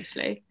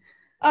harmoniously?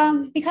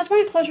 Because my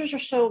enclosures are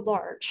so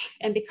large,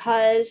 and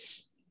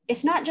because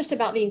it's not just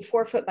about being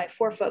 4 foot by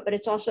 4 foot, but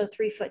it's also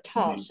 3 foot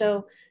tall.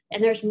 So,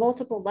 and there's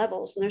multiple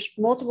levels and there's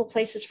multiple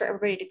places for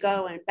everybody to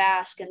go and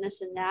bask and this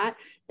and that,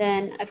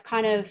 then I've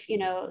kind of,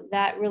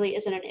 that really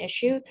isn't an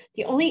issue.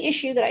 The only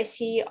issue that I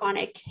see on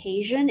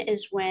occasion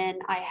is when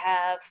I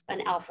have an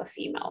alpha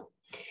female,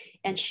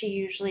 and she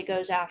usually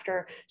goes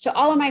after. So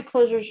all of my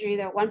enclosures are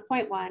either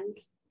 1.1,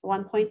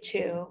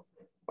 1.2,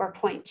 or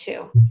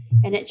 0.2.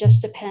 And it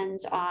just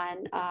depends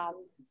on,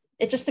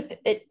 it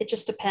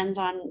just depends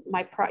on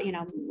my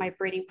my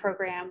breeding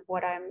program,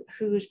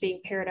 who's being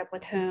paired up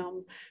with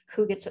whom,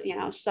 who gets,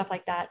 stuff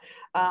like that.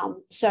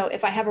 So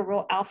if I have a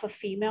real alpha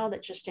female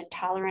that's just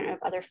intolerant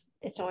of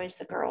it's always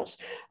the girls,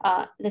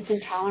 that's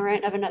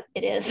intolerant of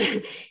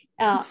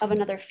of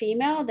another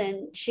female,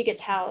 then she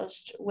gets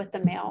housed with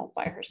the male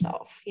by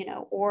herself,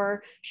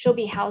 or she'll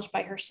be housed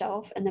by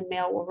herself and the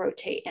male will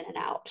rotate in and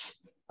out.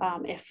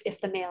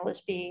 If the male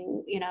is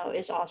being,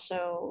 is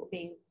also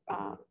being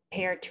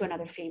paired to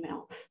another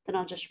female, then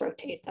I'll just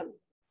rotate them.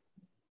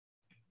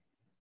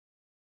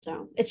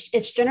 So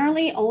it's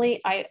generally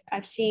only, I've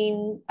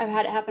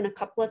had it happen a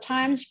couple of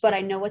times, but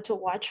I know what to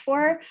watch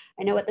for.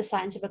 I know what the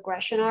signs of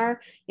aggression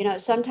are.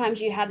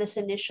 Sometimes you have this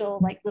initial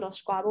like little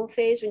squabble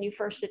phase when you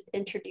first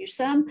introduce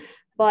them,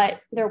 but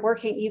they're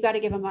working, you got to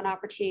give them an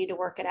opportunity to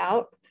work it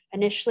out.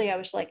 Initially, I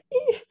was like,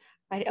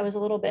 I was a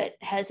little bit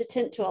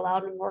hesitant to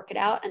allow them to work it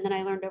out. And then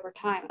I learned over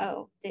time,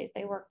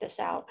 they work this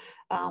out.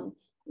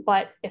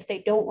 But if they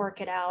don't work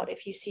it out,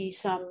 if you see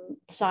some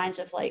signs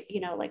of like,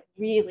 like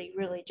really,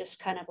 really just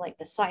kind of like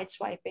the side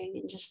swiping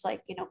and just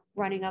like,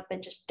 running up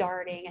and just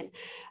darting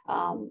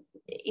and,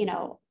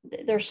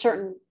 there's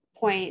certain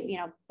point,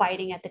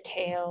 biting at the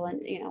tail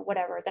and,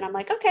 whatever, then I'm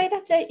like, okay,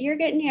 that's it. You're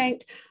getting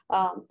yanked.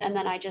 And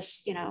then I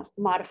just,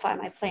 modify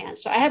my plan.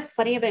 So I have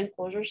plenty of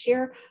enclosures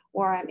here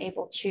where I'm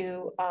able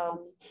to,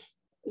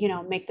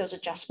 make those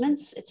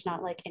adjustments. It's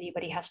not like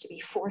anybody has to be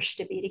forced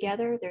to be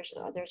together.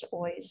 I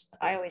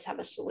always have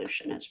a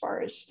solution as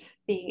far as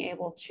being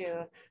able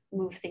to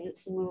move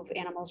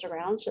animals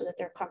around so that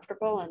they're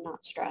comfortable and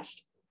not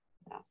stressed.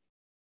 Yeah.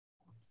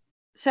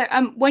 So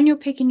when you're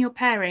picking your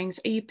pairings,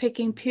 are you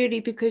picking purely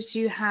because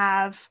you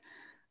have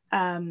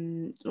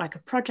like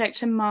a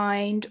project in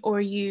mind, or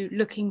are you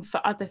looking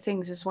for other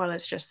things as well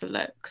as just the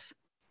looks?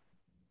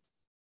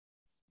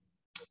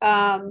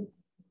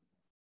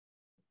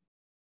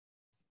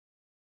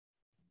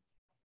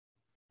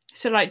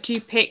 So like, do you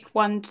pick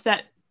ones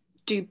that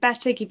do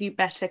better, give you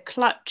better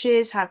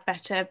clutches, have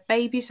better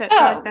babies that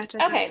thrive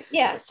better? Okay,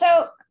 yeah.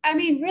 So I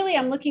mean, really,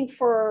 I'm looking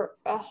for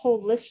a whole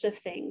list of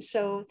things.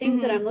 So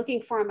things that I'm looking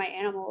for in my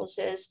animals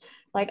is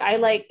like,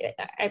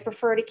 I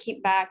prefer to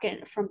keep back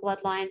from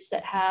bloodlines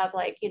that have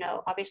like,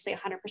 obviously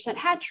 100%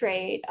 hatch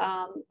rate.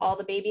 All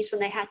the babies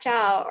when they hatch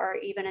out are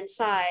even in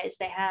size.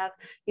 They have,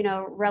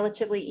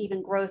 relatively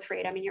even growth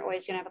rate. I mean, you're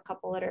always going to have a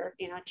couple that are,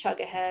 chug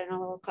ahead and a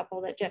little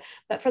couple that,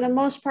 but for the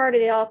most part,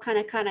 they all kind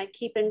of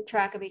keep in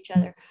track of each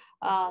other.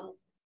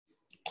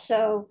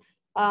 So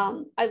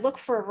I look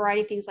for a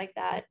variety of things like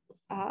that.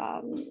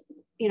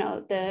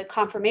 The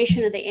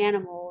conformation of the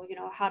animal,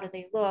 how do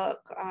they look?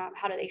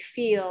 How do they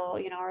feel?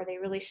 Are they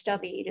really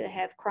stubby? Do they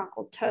have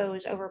crunkled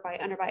toes,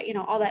 overbite, underbite,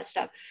 all that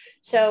stuff.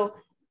 So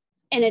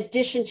in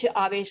addition to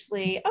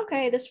obviously,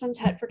 okay, this one's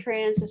het for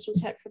trans, this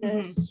one's het for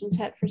this, this one's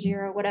het for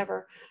zero,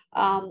 whatever.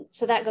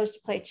 So that goes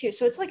to play too.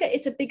 So it's like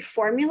it's a big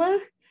formula.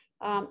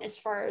 as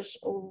far as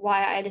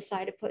why I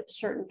decided to put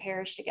certain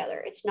pairs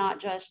together. It's not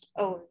just,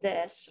 oh,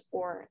 this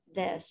or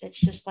this. It's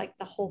just like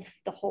the whole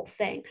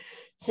thing.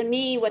 To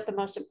me, what the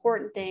most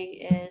important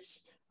thing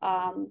is,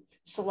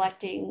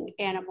 selecting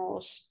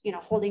animals,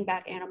 holding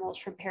back animals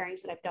from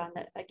pairings that I've done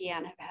that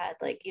again have had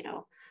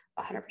 100%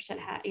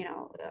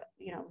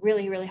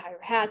 really, really high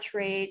hatch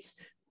rates.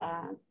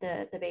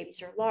 The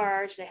babies are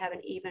large, they have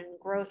an even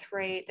growth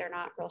rate, they're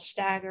not real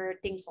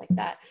staggered, things like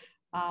that.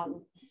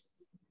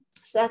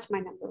 So that's my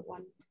number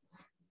one.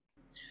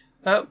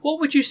 What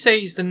would you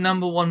say is the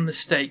number one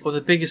mistake or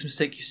the biggest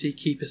mistake you see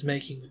keepers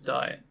making with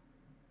diet?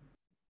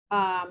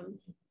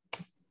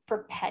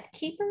 For pet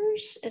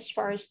keepers, as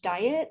far as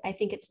diet, I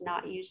think it's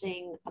not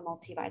using a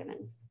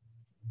multivitamin.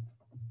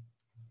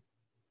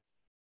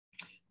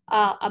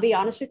 I'll be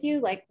honest with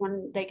you, like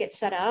when they get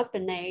set up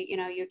and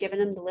you're giving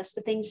them the list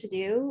of things to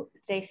do,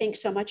 they think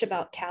so much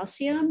about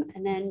calcium.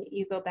 And then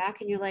you go back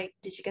and you're like,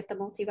 did you get the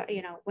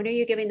multivitamin? When are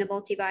you giving the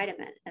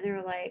multivitamin? And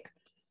they're like,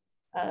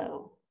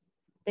 oh,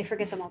 they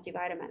forget the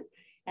multivitamin.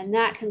 And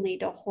that can lead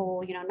to a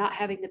whole, not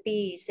having the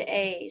B's, the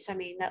A's. I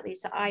mean, that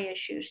leads to eye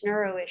issues,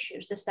 neuro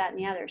issues, this, that, and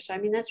the other. So, I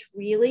mean, I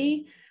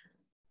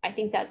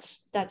think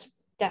that's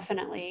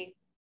definitely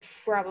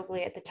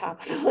probably at the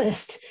top of the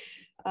list.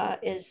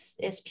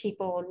 Is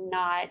people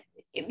not,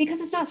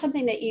 because it's not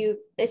something that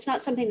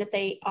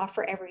they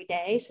offer every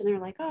day. So they're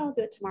like, oh, I'll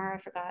do it tomorrow, I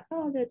forgot.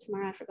 Oh, I'll do it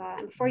tomorrow, I forgot.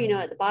 And before you know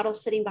it, the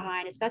bottle's sitting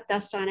behind, it's got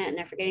dust on it, and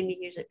they're forgetting to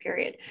use it,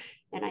 period.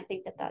 And I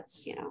think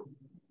that's a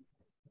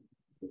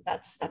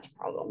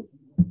problem.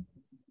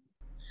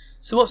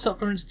 So what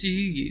supplements do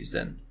you use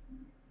then?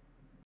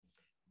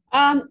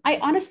 I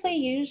honestly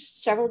use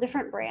several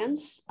different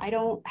brands. I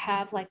don't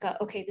have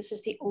okay, this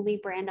is the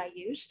only brand I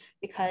use,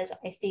 because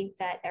I think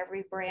that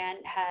every brand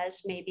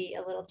has maybe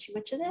a little too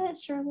much of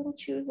this or a little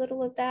too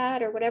little of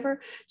that or whatever.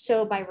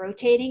 So by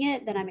rotating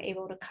it, then I'm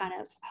able to kind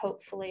of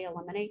hopefully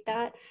eliminate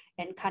that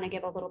and kind of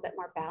give a little bit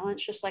more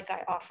balance. Just like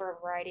I offer a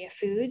variety of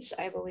foods,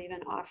 I believe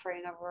in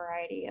offering a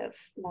variety of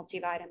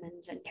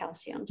multivitamins and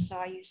calcium. So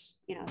I use,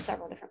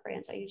 several different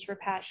brands. I use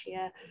Repashy,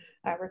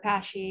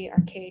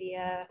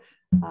 Arcadia.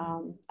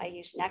 I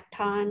use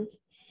Necton.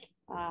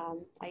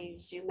 I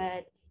use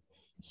Zoomed.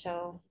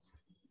 So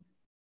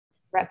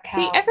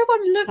Reptile. See,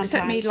 everyone looks sometimes.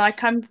 At me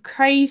like I'm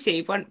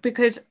crazy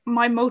because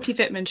my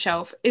multivitamin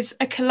shelf is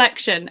a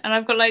collection and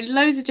I've got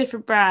loads of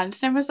different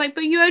brands. And everyone's like,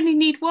 but you only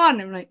need one.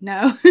 I'm like,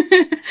 no.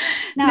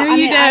 No,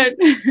 you don't.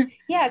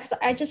 Yeah, because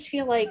I just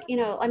feel like,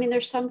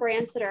 there's some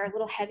brands that are a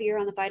little heavier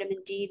on the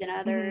vitamin D than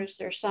others.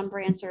 Mm-hmm. There's some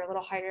brands that are a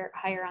little higher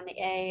on the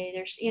A.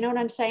 There's, you know what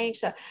I'm saying?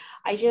 So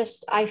I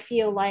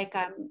feel like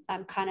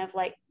I'm kind of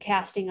like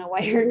casting a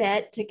wider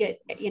net to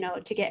get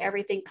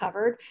everything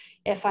covered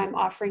if I'm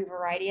offering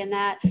variety in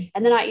that.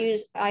 And then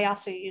I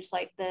also use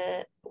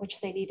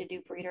which they need to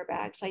do breeder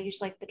bags. I use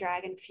the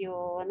dragon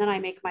fuel, and then I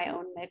make my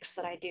own mix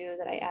that I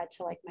add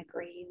to my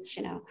greens,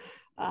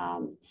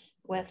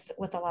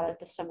 with a lot of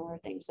the similar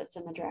things that's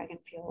in the dragon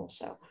fuel.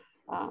 So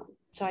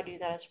I do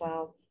that as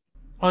well.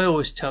 I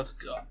always tell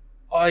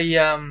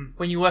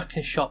when you work in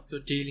a shop, you're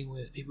dealing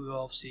with people who are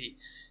obviously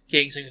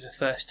getting something for the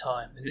first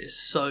time, and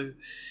it's so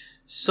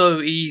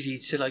easy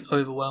to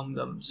overwhelm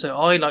them. So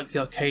I like the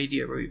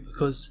Arcadia route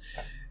because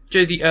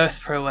do the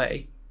Earth Pro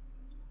A.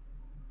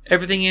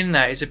 Everything in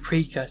that is a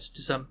precursor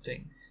to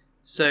something,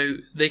 so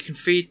they can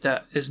feed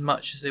that as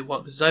much as they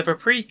want because it's either a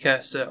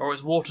precursor or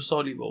it's water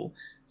soluble.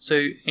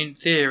 So in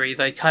theory,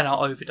 they cannot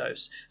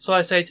overdose. So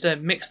I say to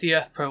them, mix the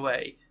Earth Pro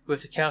A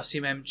with the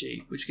calcium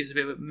MG, which gets a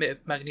bit of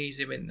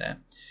magnesium in there.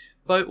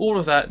 But all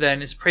of that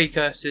then is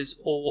precursors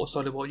or water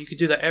soluble. You can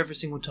do that every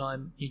single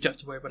time. You don't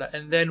have to worry about that.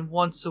 And then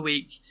once a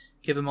week,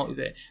 give them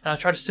multivit. And I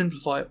try to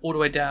simplify it all the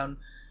way down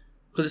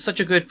because it's such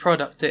a good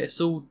product that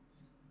it's all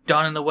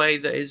done in a way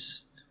that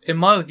is, in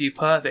my view,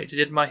 perfect. I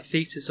did my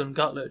thesis on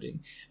gut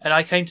loading, and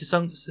I came to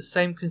the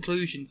same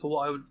conclusion for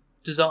what I would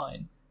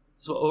design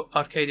as what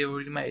Arcadia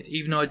already made,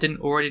 even though I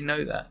didn't already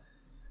know that.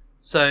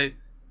 So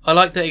I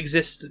like that it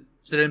exists,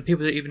 so then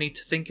people don't even need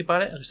to think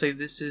about it. I say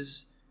this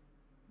is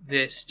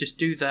this, just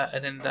do that,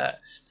 and then that.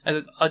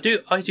 And I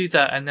do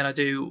that, and then I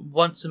do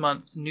once a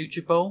month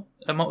NutriBowl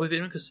a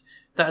multivitamin because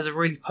that is a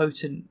really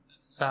potent,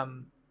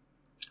 multivit.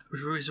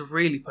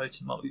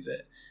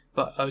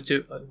 But I do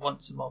it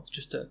once a month,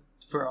 just a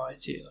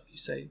variety, like you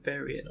say,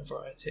 vary it and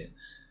variety it.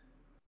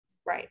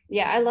 Right.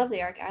 Yeah, I love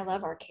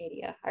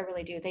Arcadia. I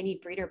really do. They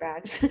need breeder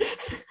bags.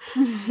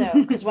 So,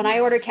 because when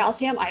I order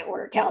calcium, I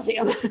order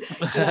calcium.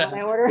 When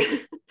I order.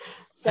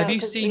 So, have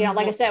you seen?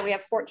 Like I said, we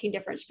have 14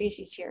 different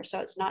species here, so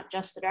it's not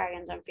just the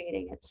dragons I'm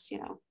feeding. It's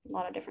a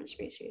lot of different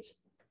species.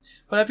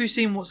 But have you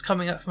seen what's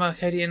coming up from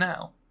Arcadia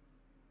now?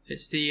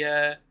 It's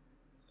the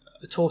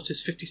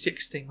Tortoise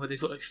 56 thing where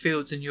they've got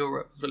fields in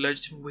Europe with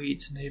loads of different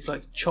weeds, and they've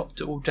chopped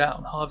it all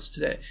down,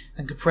 harvested it,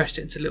 and compressed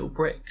it into little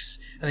bricks,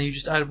 and then you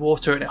just add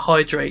water and it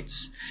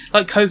hydrates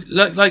like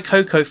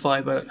cocoa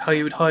fibre, how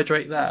you would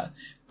hydrate that.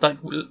 But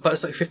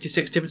it's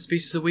 56 different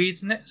species of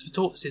weeds in it. It's for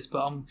tortoises,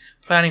 but I'm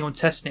planning on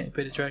testing it with a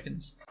bit of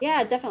dragons.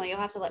 Yeah, definitely. You'll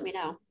have to let me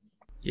know.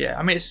 Yeah,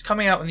 I mean, it's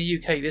coming out in the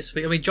UK this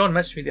week. I mean, John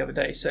messaged me the other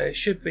day, so it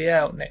should be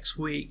out next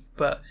week,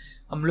 but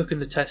I'm looking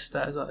to test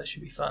that as well. That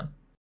should be fun.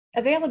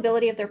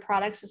 Availability of their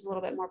products is a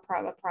little bit more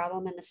of a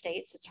problem in the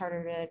States. It's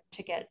harder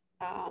to get.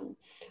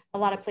 A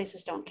lot of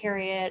places don't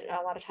carry it.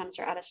 A lot of times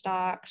they're out of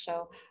stock.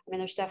 So, I mean,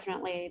 there's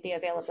definitely the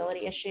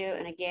availability issue.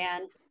 And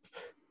again,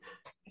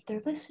 if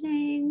they're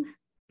listening,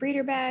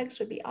 breeder bags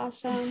would be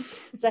awesome,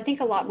 because I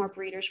think a lot more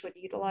breeders would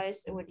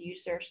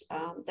use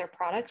their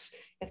products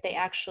if they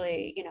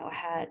actually,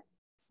 had,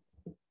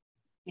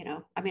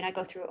 I mean, I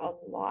go through a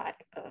lot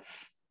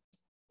of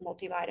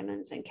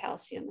multivitamins and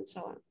calcium and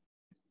so on.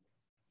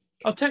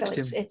 I'll text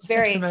him. It's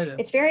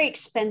very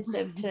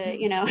expensive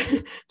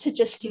to to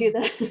just do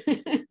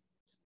the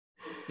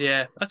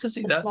yeah, I can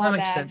see that. That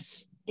makes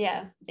sense.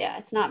 Yeah,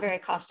 it's not very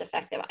cost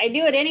effective. I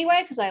do it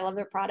anyway because I love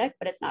their product,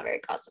 but it's not very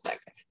cost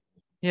effective.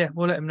 Yeah,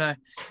 we'll let him know.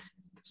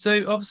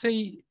 So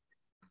obviously,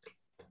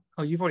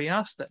 you've already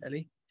asked that,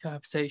 Ellie.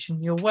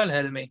 Cohabitation. You're well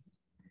ahead of me.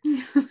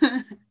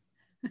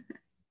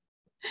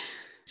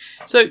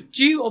 So,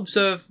 do you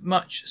observe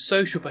much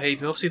social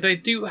behaviour? Obviously, they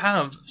do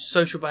have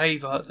social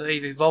behaviour that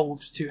they've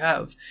evolved to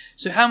have.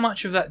 So, how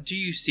much of that do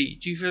you see?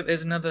 Do you feel that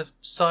there's another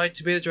side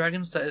to bearded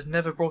dragons that is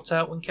never brought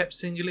out when kept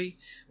singly?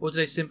 Or do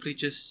they simply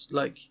just,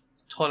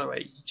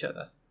 tolerate each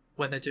other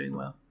when they're doing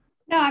well?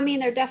 No, I mean,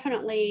 they're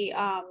definitely,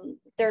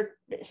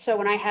 so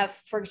when I have,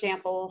 for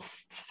example,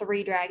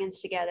 3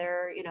 dragons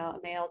together, a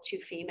male, 2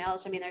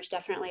 females, I mean, there's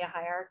definitely a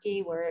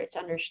hierarchy where it's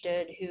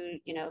understood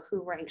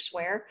who ranks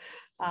where.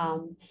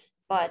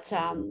 But,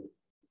 I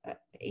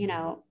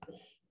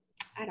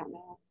don't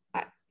know.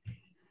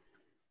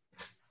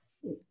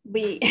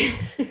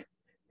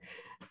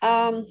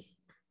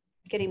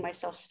 Getting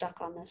myself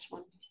stuck on this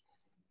one.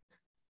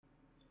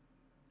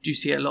 Do you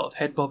see a lot of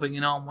head bobbing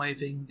and arm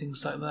waving and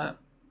things like that?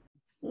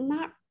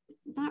 Not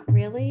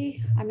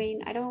really. I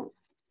mean,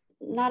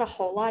 not a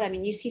whole lot. I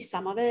mean, you see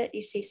some of it.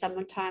 You see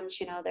sometimes,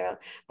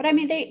 but I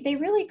mean, they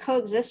really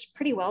coexist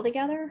pretty well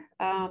together.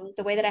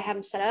 The way that I have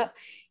them set up,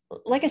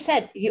 like I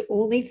said, the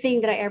only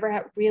thing that I ever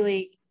have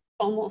really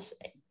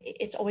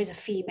it's always a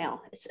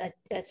female.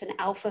 It's an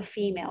alpha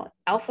female.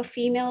 Alpha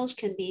females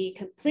can be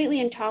completely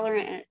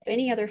intolerant to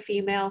any other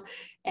female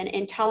and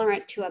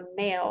intolerant to a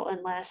male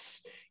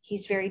unless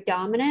he's very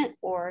dominant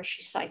or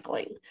she's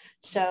cycling.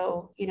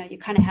 So, you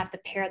kind of have to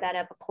pair that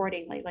up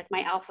accordingly. Like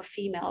my alpha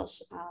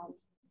females,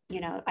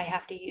 I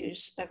have to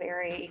use a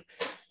very,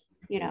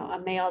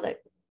 a male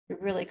that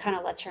really kind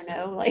of lets her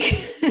know,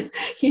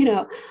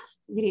 you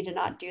need to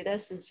not do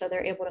this. And so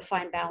they're able to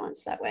find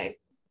balance that way.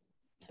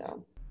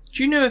 So.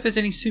 Do you know if there's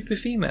any super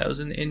females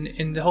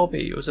in the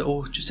hobby, or is it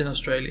all just in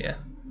Australia?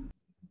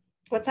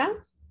 What's that?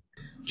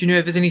 Do you know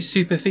if there's any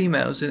super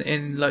females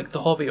in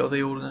the hobby, or are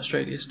they all in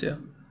Australia still?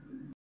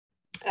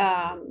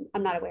 I'm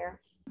not aware.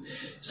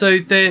 So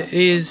there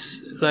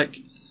is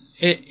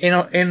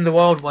in the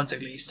wild ones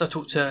at least. I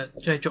talked to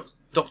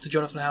Dr.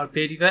 Jonathan Howard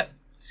Beardy Vet.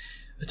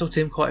 I talked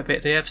to him quite a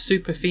bit. They have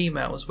super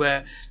females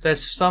where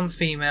there's some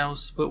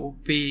females that will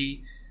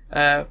be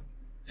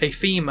a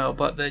female,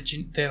 but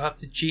they'll have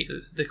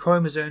the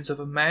chromosomes of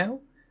a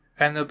male,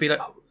 and they'll be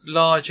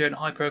larger and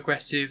hyper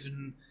aggressive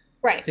and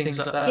things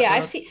like that. Yeah,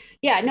 I've seen.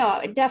 Yeah,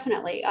 no,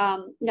 definitely.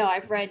 No,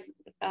 I've read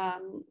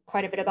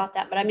quite a bit about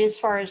that. But I mean, as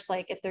far as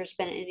if there's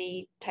been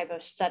any type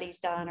of studies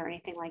done or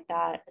anything like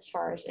that, as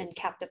far as in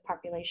captive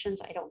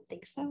populations, I don't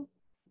think so.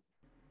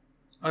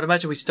 I'd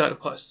imagine we started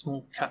quite a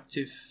small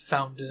captive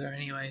founder there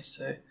anyway,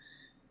 so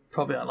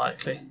probably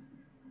unlikely.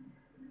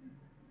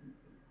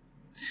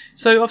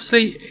 So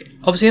obviously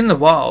in the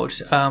wild,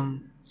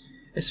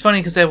 it's funny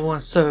because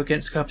everyone's so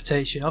against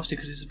cohabitation, obviously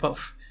because it's about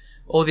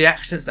all the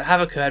accidents that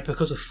have occurred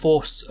because of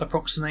forced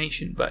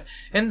approximation. But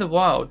in the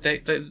wild,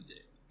 Beardy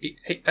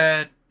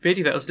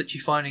Vet was literally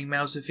finding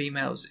males and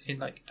females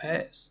in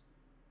pairs.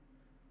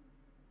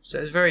 So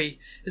it's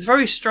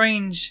very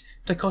strange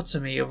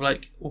dichotomy of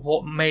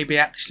what may be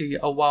actually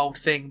a wild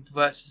thing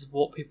versus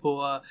what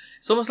people are.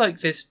 It's almost like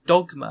this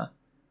dogma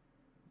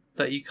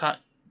that you can't.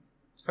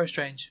 It's very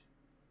strange.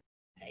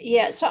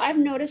 Yeah, so I've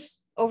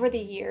noticed over the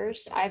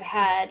years, I've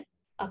had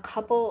a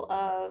couple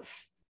of,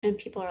 and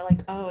people are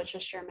like, oh, it's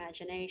just your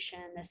imagination,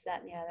 this,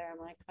 that, and the other. I'm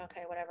like,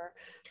 okay, whatever.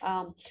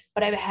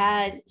 But I've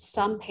had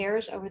some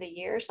pairs over the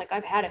years.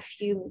 I've had a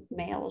few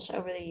males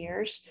over the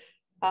years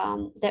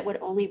that would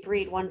only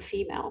breed one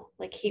female.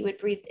 He would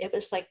breed, it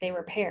was like they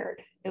were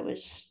paired. It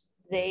was,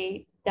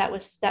 that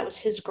was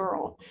his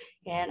girl.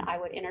 And I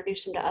would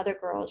introduce him to other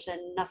girls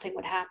and nothing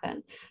would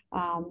happen.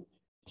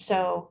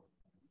 So,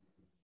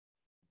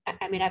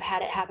 I mean, I've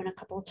had it happen a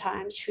couple of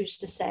times, who's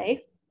to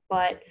say,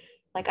 but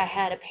I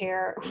had a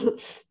pair,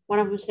 one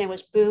of them's name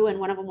was Boo and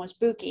one of them was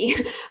Bookie.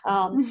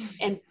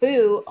 And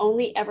Boo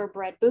only ever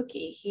bred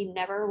Bookie. He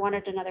never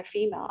wanted another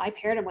female. I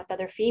paired him with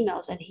other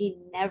females and he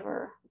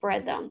never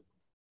bred them.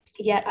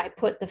 Yet I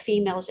put the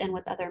females in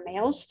with other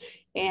males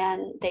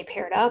and they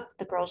paired up,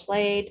 the girls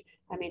laid.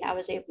 I mean, I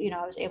was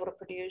able to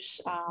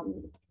produce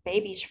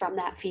babies from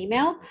that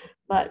female,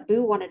 but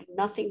Boo wanted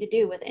nothing to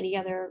do with any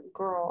other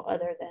girl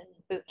other than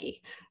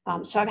Bookie.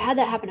 So I've had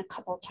that happen a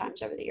couple of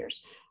times over the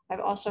years. I've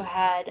also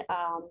had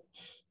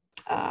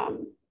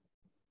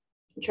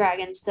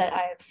dragons that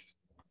I've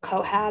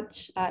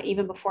cohabbed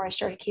even before I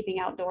started keeping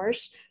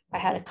outdoors. I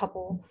had a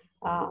couple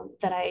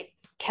that I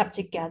kept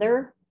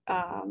together.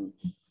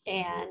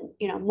 And,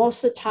 you know,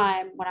 most of the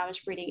time when I was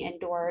breeding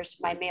indoors,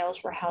 my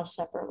males were housed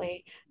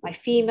separately. My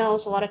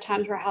females, a lot of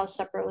times, were housed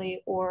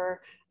separately, or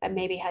I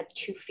maybe had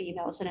 2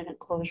 females in an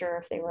enclosure.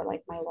 If they were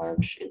like my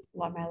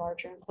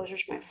larger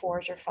enclosures, my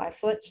 4s or 5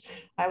 foots,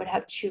 I would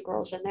have 2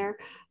 girls in there.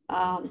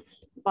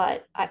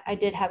 But I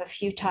did have a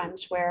few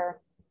times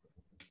where,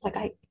 like,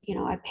 I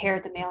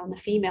paired the male and the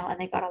female, and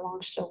they got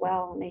along so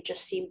well, and they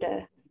just seemed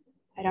to,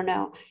 I don't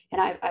know.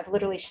 And I've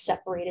literally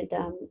separated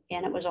them,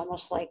 and it was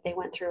almost like they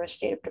went through a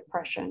state of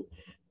depression,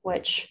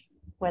 which,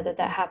 whether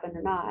that happened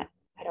or not,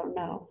 I don't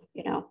know,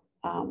 you know.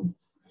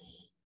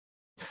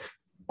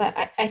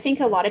 But I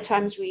think a lot of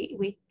times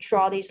we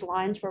draw these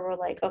lines where we're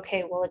like,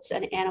 okay, well, it's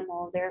an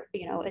animal there,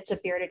 you know, it's a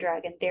bearded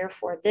dragon,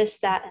 therefore this,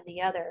 that, and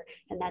the other,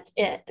 and that's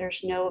it.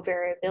 There's no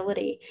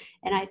variability.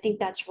 And I think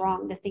that's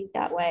wrong to think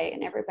that way.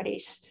 And everybody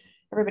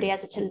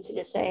has a tendency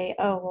to say,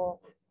 oh,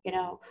 well, you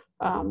know,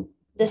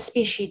 this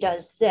species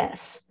does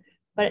this,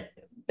 but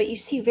you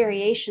see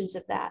variations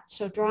of that.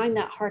 So drawing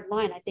that hard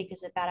line, I think,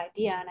 is a bad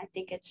idea. And I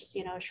think it's,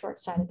 you know,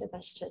 short-sighted of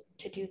us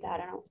to do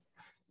that.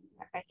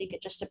 I think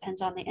it just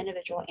depends on the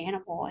individual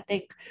animal. I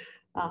think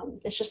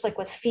it's just like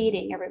with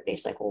feeding.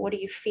 Everybody's like, well, what do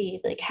you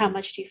feed? Like, how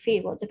much do you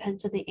feed? Well, it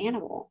depends on the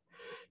animal.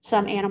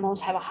 Some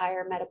animals have a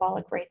higher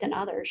metabolic rate than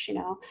others. You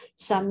know,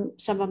 some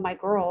of my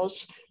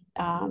girls,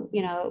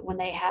 you know,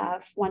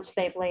 once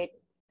they've laid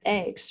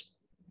eggs,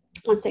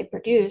 once they've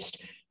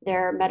produced,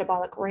 their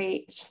metabolic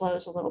rate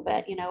slows a little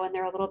bit, you know, and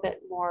they're a little bit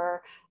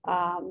more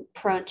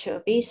prone to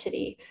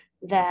obesity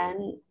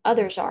than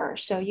others are.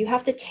 So you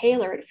have to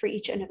tailor it for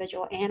each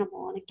individual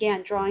animal. And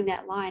again, drawing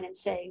that line and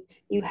saying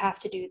you have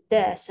to do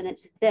this, and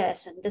it's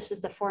this, and this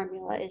is the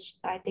formula, is,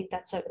 I think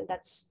that's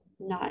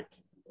not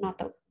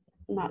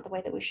the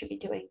way that we should be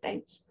doing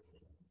things.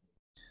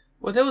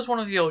 Well, there was one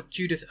of the old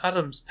Judith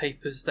Adams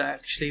papers that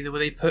actually, where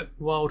they put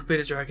wild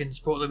bearded dragons,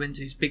 brought them into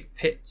these big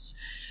pits,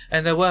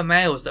 and there were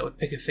males that would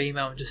pick a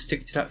female and just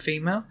stick to that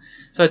female.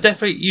 So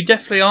you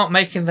definitely aren't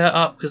making that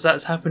up, because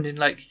that's happened in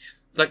like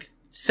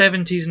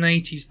 70s and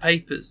 80s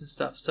papers and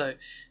stuff. So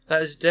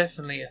that is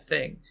definitely a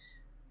thing.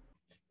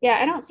 Yeah,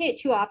 I don't see it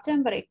too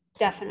often, but I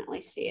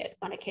definitely see it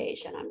on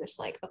occasion. I'm just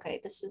like, okay,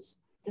 this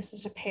is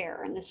a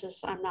pair, and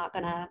I'm not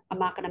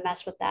gonna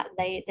mess with that.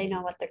 They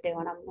know what they're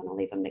doing. I'm gonna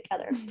leave them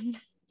together. Mm-hmm.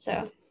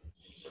 So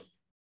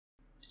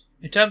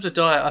in terms of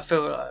diet, I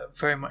feel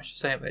very much the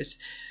same.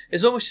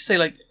 It's almost to say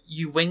like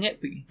you wing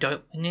it, but you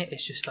don't wing it.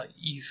 It's just like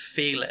you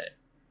feel it,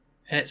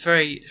 and it's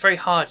very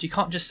hard. You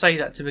can't just say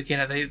that to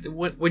beginner.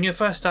 When you're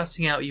first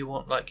starting out, you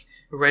want like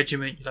a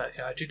regiment. You're like,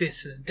 I do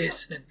this and then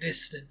this and then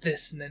this and then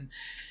this, and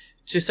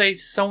then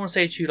someone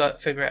say to you like,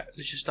 figure out,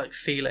 just like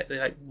feel it. They're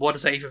like, what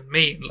does that even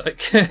mean?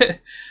 Like, and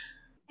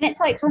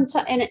it's like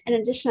in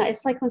addition to that,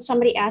 it's like when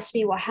somebody asks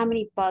me, well, how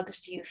many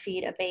bugs do you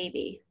feed a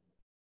baby?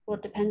 Well,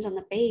 it depends on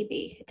the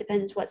baby. It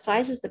depends what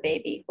size is the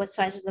baby, what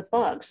size is the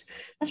bugs.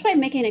 That's why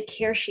making a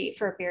care sheet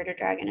for a bearded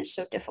dragon is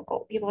so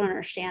difficult. People don't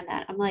understand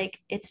that. I'm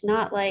like, it's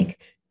not like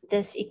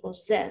this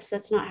equals this.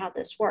 That's not how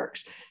this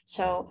works.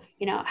 So,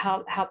 you know,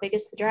 how big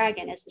is the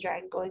dragon? Is the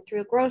dragon going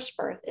through a growth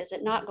spurt? Is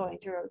it not going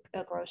through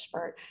a growth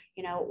spurt?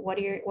 You know,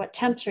 what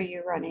temps are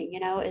you running?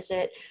 You know, is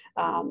it,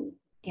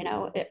 you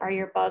know, are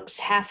your bugs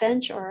 1/2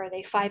 inch or are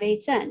they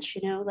 5/8 inch?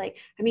 You know, like,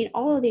 I mean,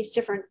 all of these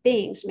different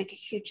things make a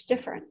huge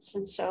difference.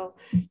 And so,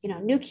 you know,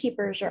 new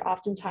keepers are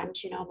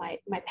oftentimes, you know,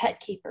 my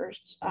pet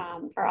keepers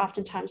are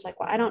oftentimes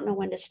like, well, I don't know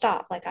when to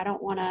stop. Like, I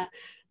don't want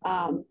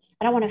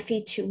to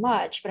feed too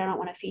much, but I don't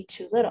want to feed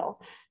too little.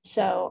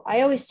 So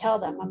I always tell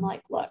them, I'm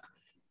like,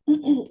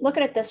 look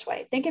at it this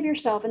way. Think of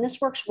yourself, and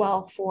this works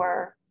well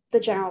for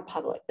the general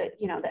public that,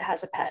 you know, that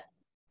has a pet.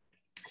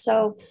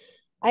 So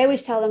I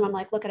always tell them, I'm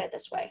like, look at it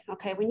this way.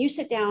 Okay. When you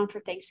sit down for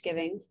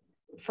Thanksgiving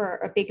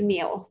for a big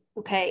meal,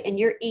 okay, and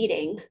you're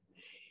eating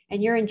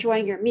and you're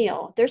enjoying your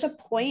meal, there's a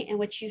point in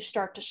which you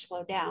start to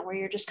slow down where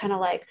you're just kind of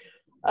like,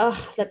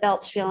 oh, the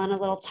belt's feeling a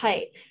little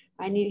tight.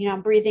 I need, you know,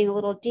 I'm breathing a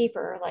little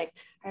deeper. Like,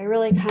 I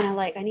really kind of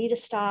like, I need to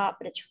stop,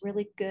 but it's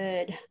really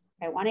good.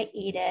 I want to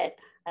eat it.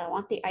 I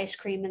want the ice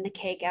cream and the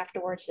cake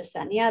afterwards, this,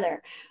 that, and the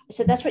other. I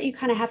said, that's what you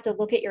kind of have to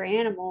look at your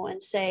animal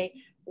and say,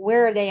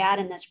 where are they at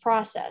in this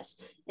process?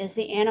 Is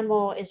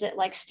it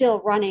like still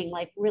running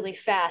like really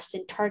fast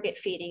and target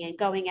feeding and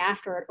going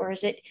after it? Or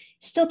is it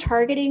still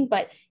targeting,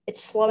 but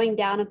it's slowing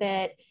down a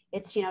bit?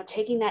 It's, you know,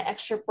 taking that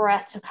extra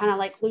breath to kind of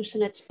like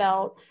loosen its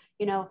belt.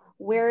 You know,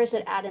 where is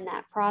it at in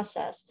that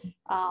process?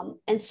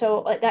 And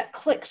so that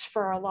clicks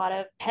for a lot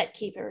of pet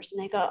keepers,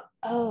 and they go,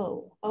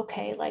 oh,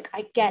 okay, like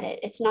I get it.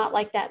 It's not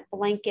like that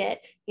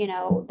blanket, you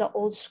know, the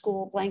old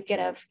school blanket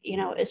of, you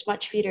know, as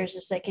much feeders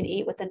as they can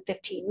eat within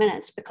 15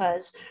 minutes,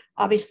 because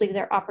obviously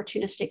they're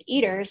opportunistic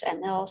eaters,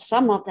 and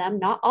some of them,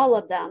 not all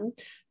of them,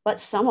 but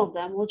some of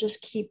them will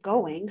just keep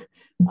going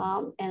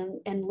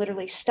and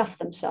literally stuff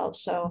themselves.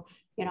 So,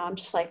 I'm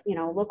just like,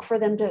 look for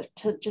them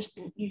to just,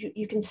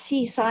 you can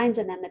see signs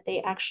in them that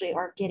they actually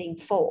are getting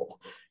full.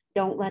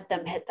 Don't let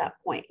them hit that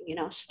point,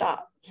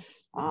 stop.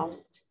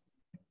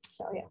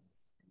 So yeah.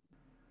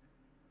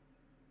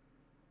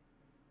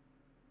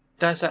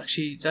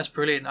 That's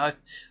brilliant.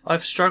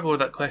 I've struggled with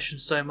that question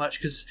so much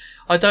because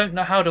I don't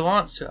know how to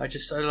answer. I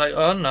like,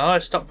 oh no, I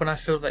stop when I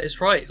feel that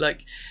it's right.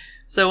 Like,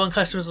 so one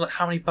customer's like,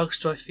 how many bugs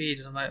do I feed?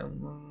 And I'm like,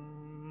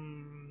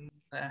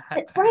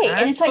 right.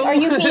 And it's like, are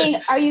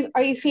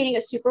you feeding a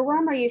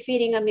superworm? Are you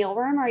feeding a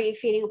mealworm? Are you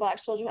feeding a black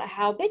soldier?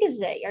 How big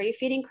is it? Are you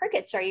feeding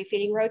crickets? Are you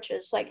feeding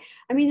roaches? Like,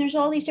 I mean, there's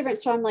all these different.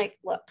 So I'm like,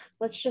 look,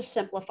 let's just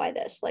simplify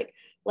this. Like,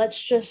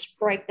 let's just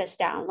break this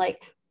down. Like,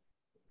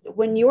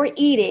 when you're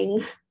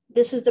eating,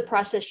 this is the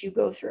process you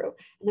go through.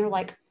 And they're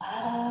like,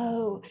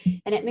 oh,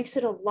 and it makes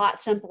it a lot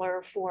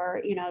simpler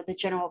for, the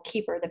general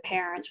keeper, the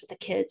parents with the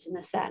kids and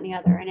this, that, and the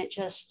other. And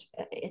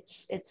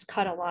it's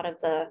cut a lot of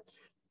the,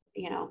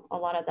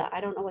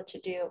 I don't know what to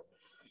do.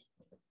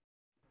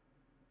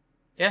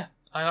 Yeah,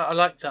 I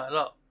like that a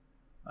lot.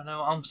 I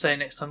know what I'm saying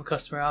next time a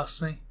customer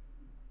asks me.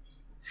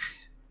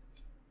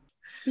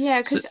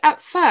 Yeah, because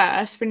at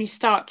first, when you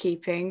start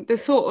keeping, the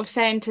thought of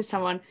saying to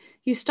someone,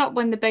 you stop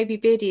when the baby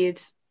beardie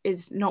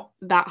is not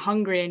that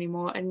hungry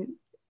anymore, and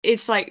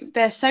it's like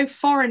they're so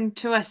foreign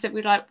to us that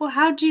we're like, well,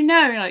 how do you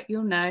know? You're like,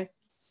 you'll know.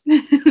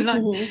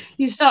 Like,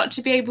 you start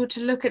to be able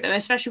to look at them,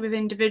 especially with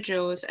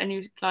individuals, and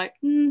you're like,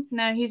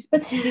 no, he's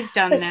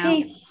done now.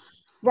 See,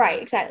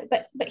 right, exactly.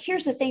 But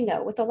here's the thing,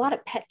 though, with a lot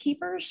of pet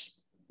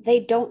keepers,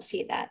 they don't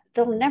see that.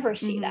 They'll never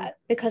see that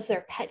because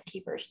they're pet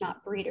keepers,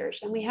 not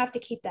breeders, and we have to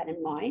keep that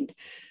in mind.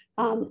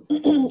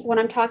 When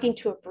I'm talking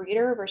to a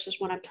breeder versus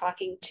when I'm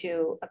talking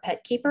to a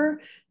pet keeper,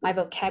 my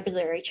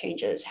vocabulary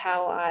changes.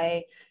 How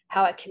I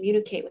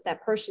communicate with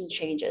that person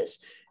changes,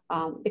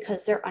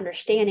 because their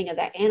understanding of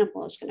that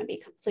animal is going to be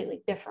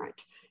completely different.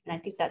 And I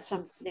think that's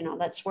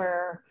that's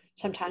where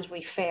sometimes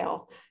we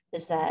fail,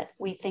 is that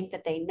we think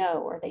that they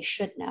know or they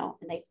should know,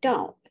 and they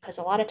don't, because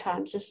a lot of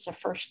times this is a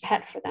first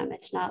pet for them.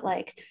 It's not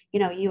like,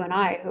 you and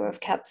I, who have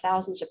kept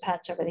thousands of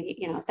pets over the,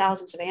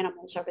 thousands of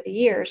animals over the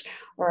years,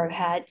 or have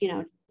had,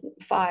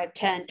 5,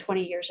 10,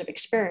 20 years of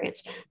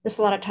experience. This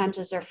a lot of times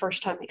is their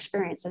first time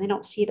experience, and they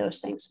don't see those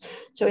things.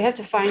 So we have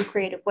to find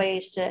creative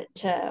ways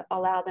to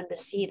allow them to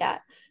see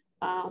that,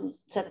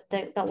 so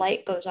that the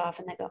light goes off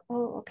and they go,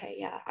 oh, okay,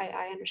 yeah,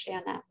 I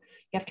understand that.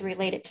 You have to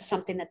relate it to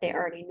something that they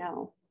already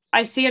know.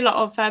 I see a lot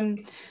of I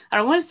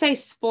don't want to say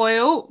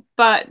spoil,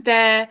 but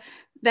they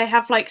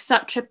have like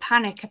such a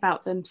panic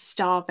about them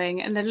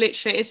starving, and they're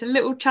literally, it's a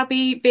little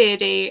chubby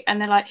beardie, and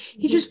they're like,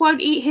 he just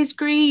won't eat his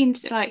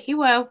greens. Like, he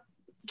will.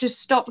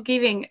 Just stop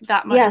giving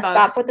that much. Yeah, bugs.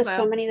 stop with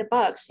so many of the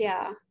bugs.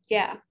 Yeah.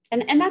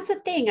 And that's the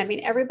thing. I mean,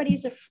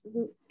 everybody's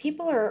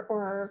people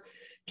that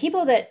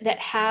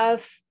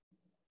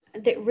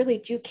really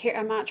do care.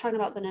 I'm not talking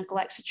about the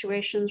neglect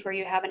situations where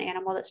you have an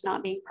animal that's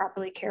not being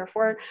properly cared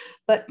for,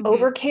 but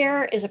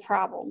overcare is a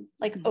problem.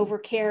 Like,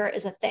 overcare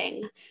is a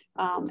thing.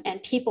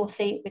 And people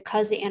think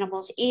because the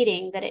animal's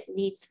eating that it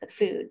needs the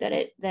food, that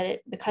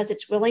it because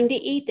it's willing to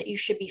eat, that you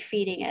should be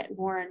feeding it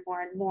more and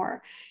more and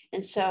more.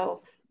 And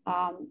so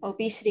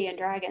obesity in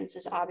dragons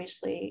is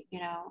obviously,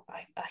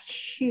 a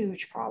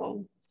huge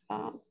problem.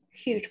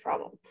 Huge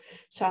problem.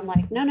 So I'm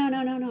like,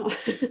 no.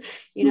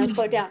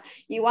 Slow down.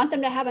 You want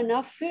them to have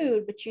enough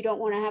food, but you don't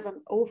want to have an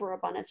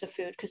overabundance of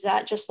food, because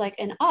that, just like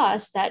in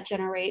us, that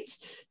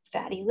generates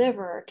fatty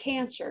liver,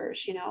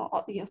 cancers,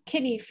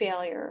 kidney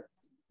failure.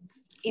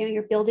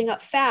 You're building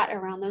up fat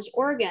around those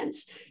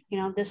organs.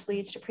 This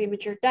leads to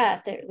premature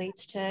death. It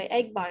leads to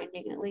egg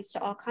binding. It leads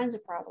to all kinds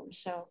of problems.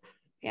 So,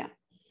 yeah.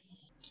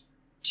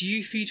 Do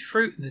you feed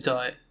fruit in the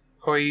diet,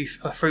 or are you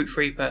a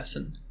fruit-free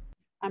person?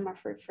 I'm a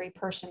fruit-free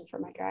person for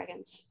my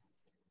dragons.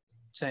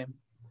 Same.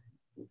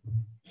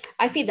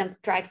 I feed them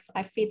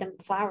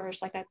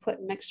flowers. Like, I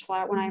put mixed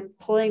flour when I'm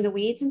pulling the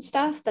weeds and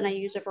stuff. Then I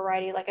use a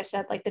variety, like I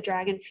said, like the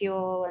dragon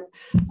fuel, and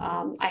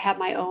I have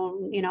my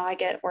own. I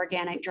get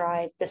organic,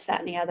 dried, this,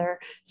 that, and the other.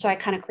 So I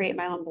kind of create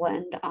my own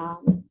blend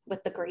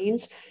with the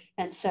greens,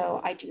 and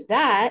so I do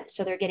that.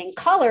 So they're getting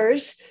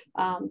colors,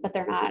 but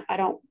they're not. I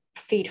don't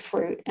feed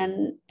fruit,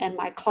 and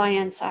my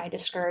clients, I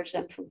discourage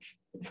them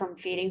from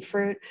feeding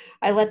fruit.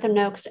 I let them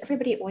know, because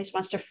everybody always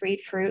wants to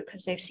feed fruit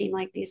because they've seen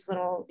like these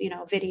little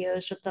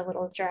videos with the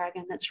little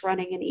dragon that's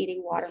running and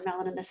eating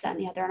watermelon and this, that,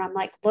 and the other, and I'm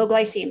like, low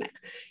glycemic.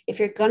 If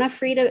you're gonna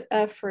feed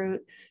a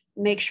fruit,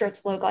 make sure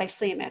it's low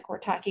glycemic. We're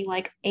talking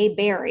like a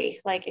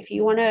berry. Like, if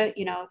you want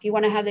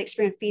to have the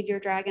experience, feed your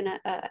dragon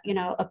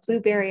a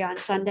blueberry on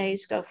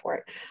Sundays, go for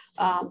it.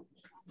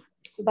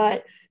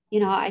 But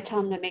I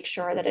tell them to make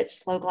sure that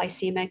it's low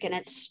glycemic and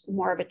it's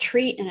more of a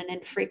treat and an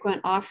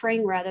infrequent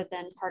offering rather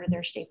than part of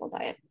their staple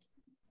diet.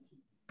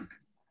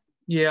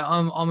 Yeah,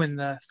 I'm in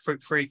the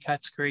fruit-free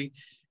category.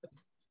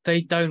 They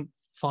don't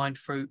find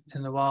fruit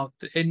in the wild.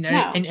 In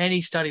No.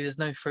 any study, there's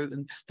no fruit,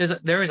 and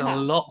there is a No.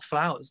 lot of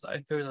flowers though.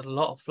 There is a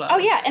lot of flowers. Oh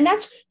yeah, and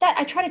that's that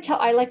I try to tell.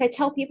 I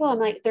tell people, I'm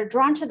like, they're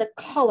drawn to the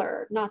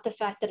color, not the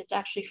fact that it's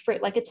actually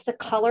fruit. Like it's the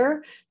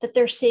color that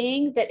they're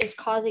seeing that is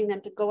causing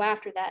them to go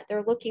after that.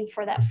 They're looking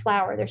for that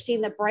flower. They're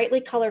seeing the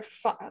brightly colored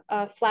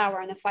flower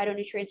and the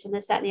phytonutrients and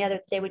this, that, and the other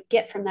that they would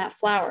get from that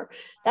flower.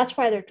 That's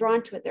why they're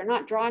drawn to it. They're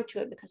not drawn to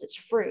it because it's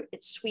fruit.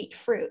 It's sweet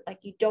fruit. Like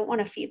you don't want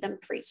to feed them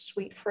free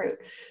sweet fruit.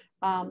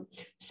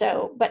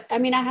 So, but I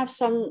mean, I have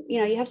some,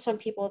 you have some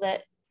people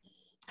that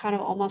kind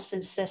of almost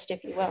insist,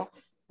 if you will,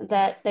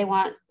 that they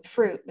want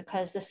fruit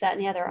because this, that,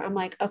 and the other. I'm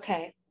like,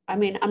 okay. I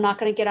mean, I'm not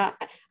going to get out.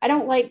 I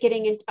don't like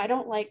I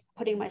don't like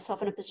putting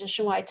myself in a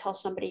position where I tell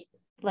somebody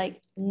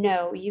like,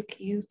 no, you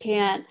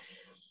can't.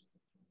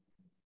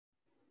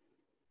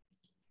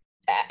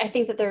 I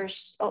think that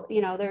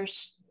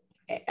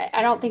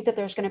I don't think that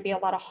there's going to be a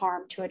lot of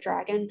harm to a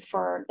dragon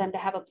for them to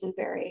have a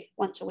blueberry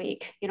once a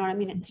week. You know what I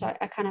mean? And so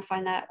I kind of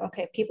find that,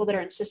 okay, people that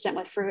are insistent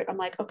with fruit, I'm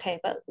like, okay,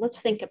 but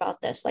let's think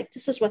about this. Like,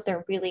 this is what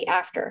they're really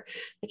after.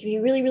 Like, if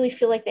you really, really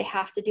feel like they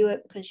have to do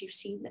it because you've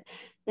seen it,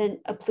 then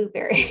a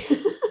blueberry,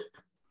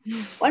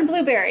 one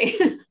blueberry.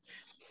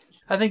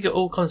 I think it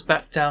all comes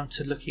back down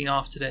to looking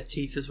after their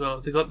teeth as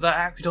well. They've got that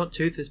aqueduct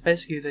tooth. It's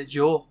basically their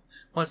jaw.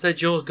 Once their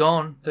jaw's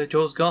gone, their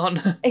jaw's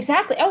gone.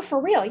 Exactly. Oh,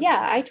 for real.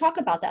 Yeah. I talk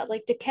about that,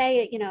 like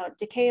decay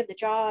of the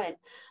jaw.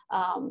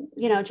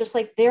 And, just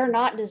like they're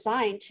not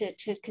designed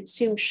to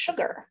consume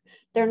sugar.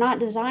 They're not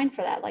designed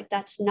for that. Like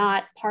that's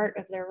not part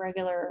of their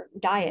regular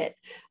diet.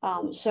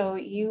 So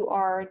you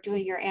are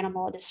doing your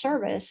animal a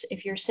disservice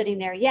if you're sitting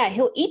there. Yeah,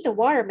 he'll eat the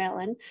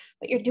watermelon,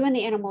 but you're doing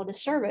the animal a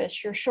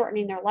disservice. You're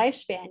shortening their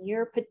lifespan.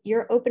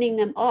 You're opening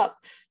them up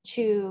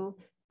to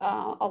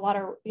a lot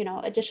of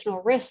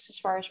additional risks as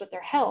far as with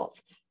their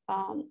health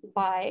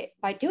by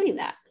doing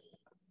that.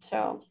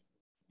 So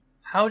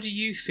how do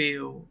you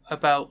feel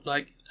about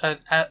like an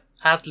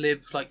ad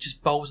lib, like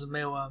just bowls of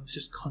mealworms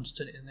just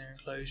constant in their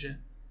enclosure?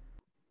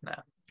 No,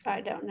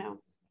 I don't know.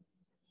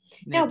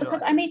 Neither No,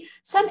 because I mean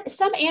some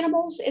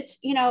animals, it's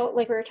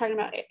like we were talking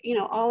about,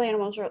 all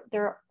animals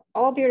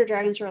all bearded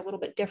dragons are a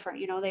little bit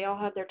different. They all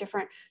have their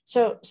different.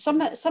 So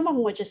some of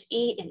them would just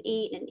eat and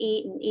eat and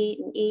eat and eat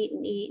and eat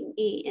and eat and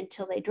eat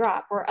until they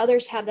drop. Or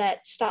others have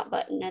that stop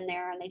button in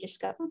there and they just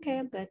go, okay,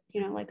 I'm good.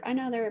 Like I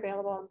know they're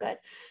available, I'm good.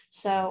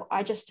 So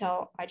I just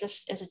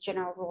as a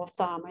general rule of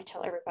thumb, I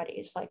tell everybody,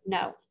 it's like,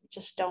 no,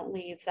 just don't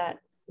leave that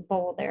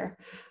bowl there.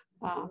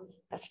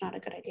 That's not a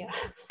good idea.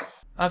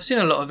 I've seen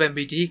a lot of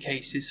MBD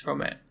cases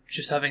from it,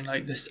 just having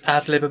like this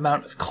ad lib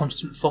amount of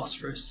constant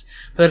phosphorus,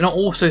 but they're not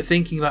also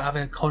thinking about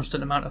having a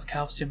constant amount of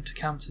calcium to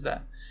counter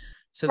that.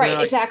 So right,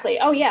 exactly.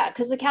 Oh yeah,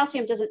 because the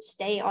calcium doesn't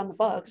stay on the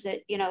bugs.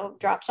 It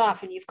drops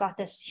off, and you've got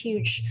this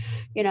huge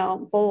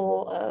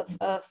bowl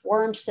of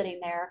worms sitting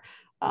there,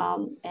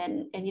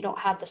 and you don't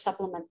have the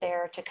supplement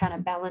there to kind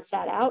of balance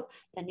that out.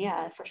 Then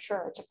yeah, for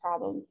sure, it's a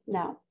problem.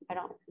 No, I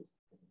don't.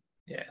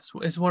 Yeah,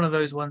 it's one of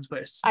those ones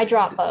where I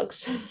drop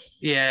bugs.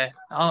 Yeah,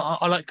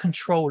 I like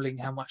controlling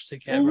how much they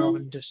get rather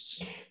than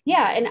just.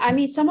 Yeah, and I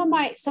mean, some of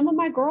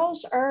my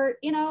girls are,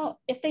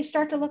 if they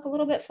start to look a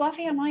little bit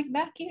fluffy, I'm like,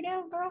 back you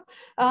down, girl.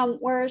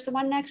 Whereas the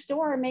one next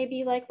door may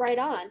be like right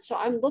on. So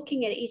I'm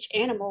looking at each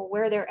animal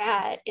where they're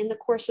at in the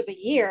course of a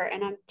year,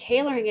 and I'm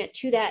tailoring it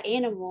to that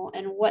animal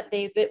and what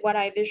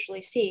I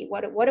visually see.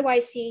 What do I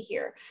see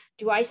here?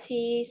 Do I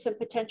see some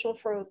potential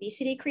for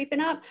obesity creeping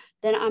up?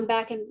 Then I'm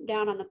backing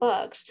down on the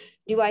bugs.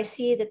 Do I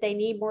see that they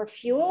need more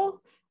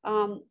fuel?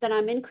 Then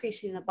I'm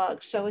increasing the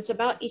bugs. So it's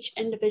about each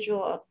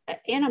individual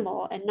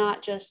animal and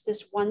not just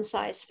this one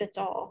size fits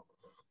all.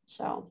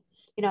 So,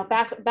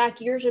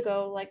 back years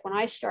ago, like when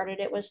I started,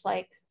 it was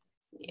like,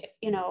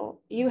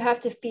 you have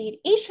to feed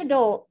each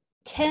adult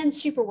 10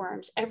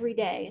 superworms every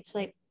day. It's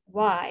like,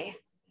 why?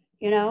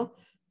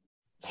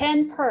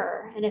 10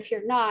 per. And if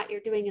you're not,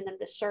 you're doing them a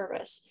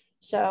disservice.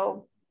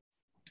 So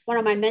one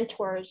of my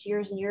mentors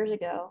years and years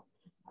ago,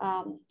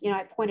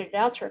 I pointed it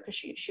out to her because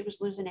she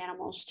was losing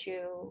animals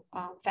to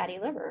fatty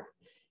liver.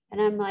 And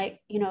I'm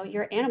like,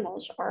 your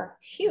animals are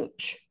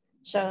huge.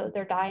 So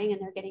they're dying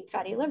and they're getting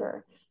fatty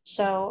liver.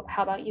 So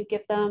how about you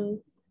give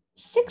them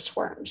 6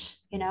 worms,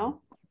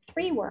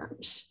 3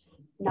 worms,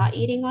 not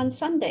eating on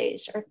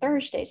Sundays or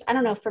Thursdays. I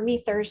don't know. For me,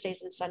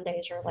 Thursdays and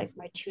Sundays are like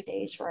my 2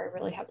 days where I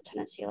really have a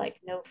tendency,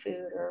 like no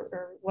food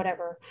or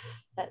whatever.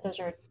 Those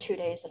are 2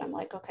 days that I'm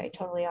like, okay,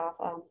 totally off.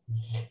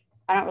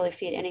 I don't really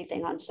feed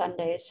anything on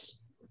Sundays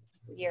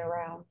year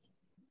round,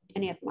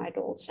 any of my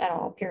adults at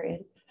all,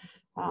 period.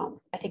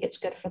 I think it's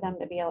good for them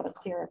to be able to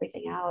clear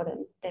everything out,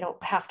 and they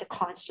don't have to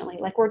constantly,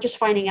 like we're just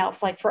finding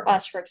out, like for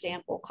us, for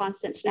example,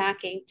 constant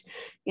snacking,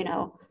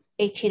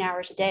 18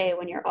 hours a day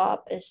when you're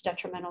up is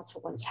detrimental to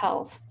one's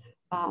health.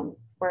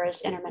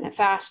 Whereas intermittent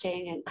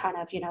fasting and kind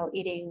of,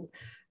 eating,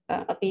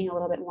 being a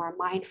little bit more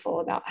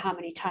mindful about how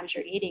many times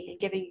you're eating and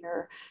giving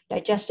your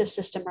digestive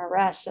system a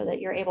rest so that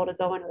you're able to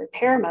go into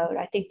repair mode.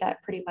 I think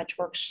that pretty much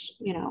works,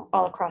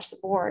 all across the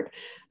board.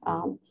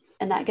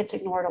 And that gets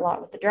ignored a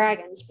lot with the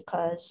dragons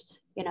because,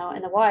 You know,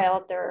 in the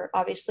wild, they're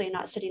obviously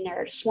not sitting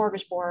there at a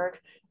smorgasbord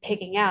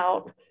pigging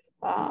out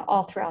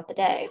all throughout the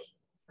day.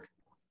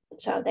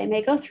 So they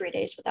may go 3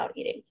 days without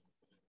eating,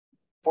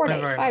 4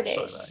 days, 5 days.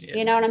 Like that, yeah.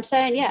 You know what I'm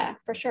saying? Yeah,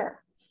 for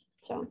sure.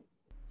 So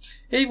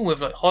even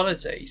with like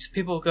holidays,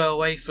 people go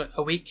away for like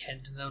a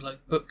weekend and they'll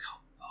like book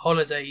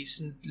holidays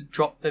and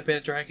drop their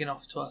bearded dragon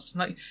off to us. I'm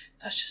like,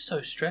 that's just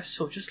so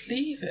stressful. Just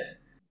leave it.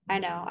 I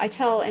know. I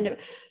tell, and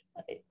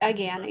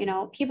again, you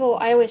know, people,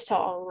 I always tell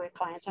all of my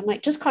clients, I'm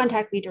like, just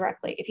contact me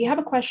directly. If you have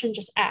a question,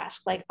 just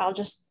ask. Like, I'll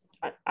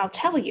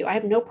tell you. I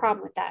have no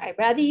problem with that. I'd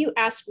rather you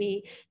ask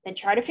me than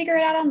try to figure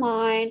it out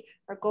online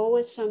or go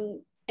with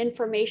some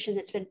information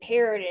that's been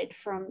parroted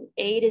from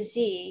A to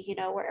Z, you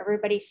know, where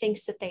everybody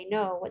thinks that they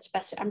know what's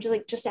best. I'm just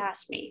like, just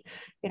ask me,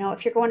 you know,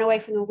 if you're going away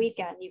from the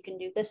weekend, you can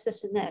do this,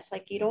 this, and this.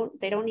 Like, they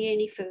don't need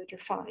any food. You're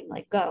fine.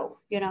 Like, go,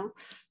 you know,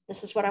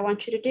 this is what I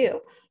want you to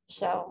do.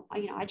 So,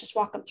 you know, I just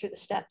walk them through the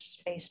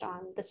steps based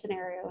on the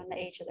scenario and the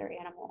age of their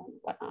animal and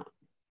whatnot.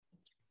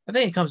 I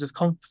think it comes with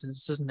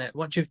confidence, doesn't it?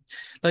 Once you've,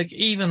 like,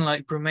 even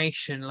like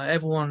brumation, like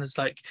everyone is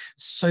like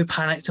so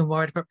panicked and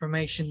worried about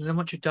brumation, and then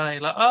once you've done it,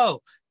 you're like,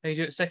 oh, they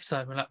do it next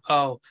time, you're like,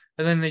 oh,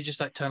 and then they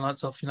just like turn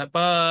lights off, you're like,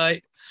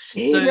 bye.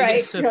 So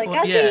right, you're like,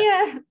 I'll see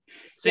ya.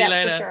 See you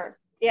later. For sure.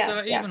 Yeah, so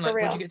like, yeah, even like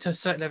real. once you get to a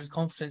certain level of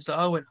confidence,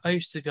 like I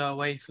used to go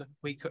away for like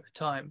a week at a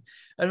time,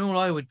 and all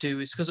I would do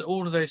is, because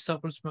all of those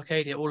supplements from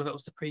Arcadia, all of that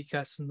was the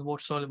precursors and the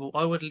water soluble,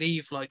 I would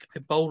leave like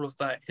a bowl of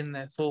that in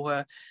there for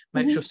her,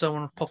 make sure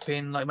someone would pop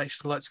in, like make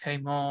sure the lights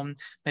came on,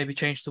 maybe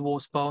change the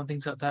water bowl and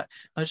things like that.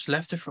 I just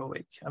left her for a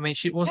week. I mean,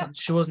 she wasn't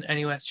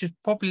anywhere. She was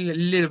probably a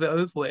little bit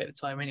overweight at the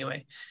time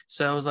anyway,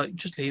 so I was like,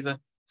 just leave her.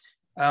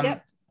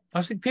 I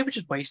was thinking people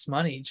just waste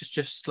money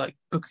just like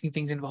booking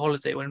things in for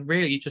holiday when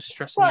really you're just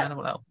stressing the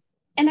animal out.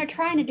 And they're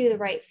trying to do the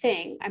right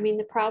thing. I mean,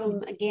 the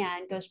problem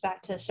again goes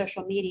back to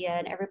social media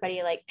and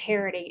everybody like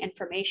parroting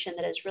information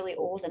that is really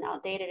old and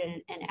outdated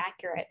and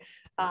accurate.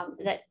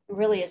 That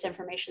really is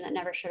information that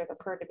never should have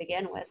occurred to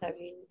begin with. I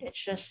mean,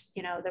 it's just,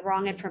 you know, the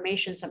wrong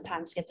information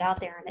sometimes gets out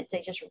there and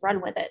they just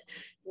run with it.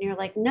 And you're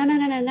like,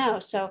 no.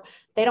 So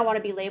they don't want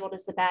to be labeled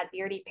as the bad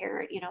beardy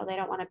parent. You know, they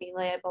don't want to be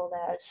labeled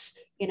as,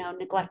 you know,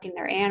 neglecting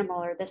their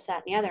animal or this,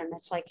 that, and the other. And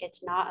it's like,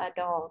 it's not a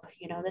dog.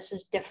 You know, this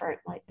is different.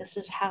 Like, this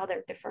is how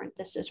they're different.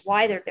 This is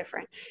why they're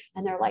different.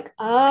 And they're like,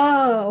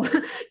 oh,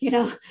 you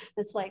know,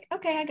 it's like,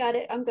 okay, I got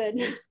it. I'm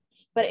good.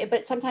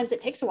 But sometimes it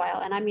takes a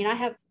while. And I mean, I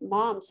have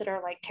moms that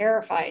are like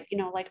terrified, you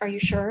know, like, are you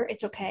sure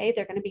it's okay?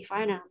 They're going to be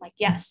fine. And I'm like,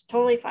 yes,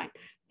 totally fine.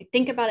 Like,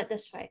 think about it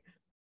this way.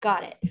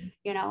 Got it.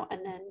 You know,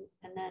 and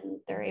then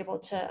they're able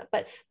to,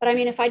 but I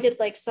mean, if I did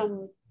like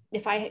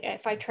if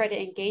I try to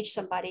engage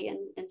somebody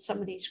in some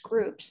of these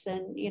groups,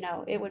 then, you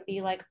know, it would be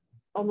like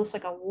almost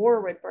like a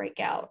war would break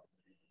out.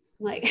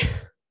 Like,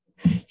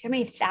 do you know how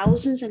many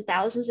thousands and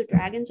thousands of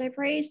dragons I've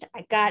raised?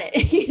 I got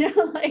it. You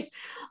know, like,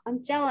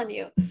 I'm telling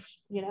you,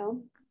 you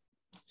know,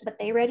 but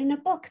they read in a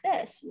book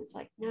this, and it's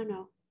like,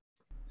 no.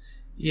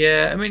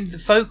 Yeah, I mean, the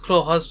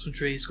folklore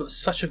husbandry has got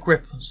such a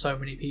grip on so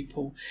many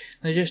people.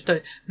 They just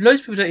don't. Loads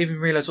of people don't even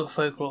realise what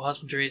folklore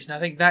husbandry is, and I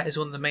think that is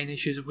one of the main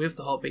issues with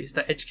the hobby, is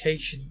that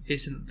education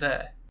isn't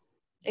there.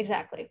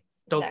 Exactly.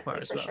 Dogma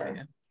as for well. Sure.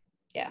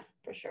 Yeah,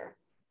 for sure.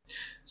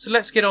 So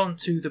let's get on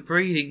to the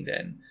breeding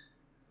then.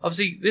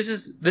 Obviously,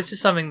 this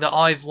is something that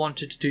I've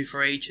wanted to do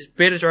for ages.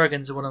 Bearded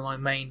dragons are one of my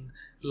main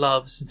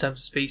loves in terms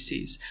of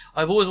species.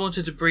 I've always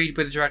wanted to breed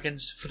bearded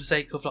dragons for the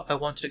sake of, like, I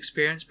wanted to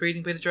experience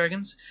breeding bearded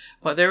dragons.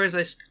 But there's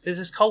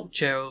this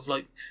culture of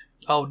like,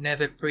 oh,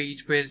 never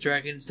breed bearded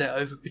dragons, they're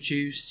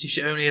overproduced, you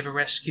should only ever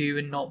rescue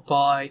and not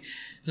buy.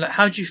 Like,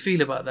 how do you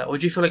feel about that? Or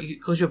do you feel like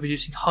because you're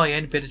producing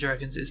high-end bearded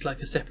dragons, it's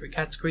like a separate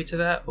category to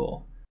that?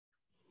 Or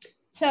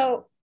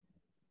so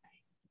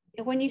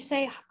when you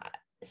say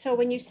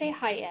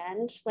high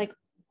end, like,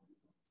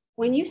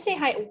 when you say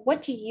high,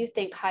 what do you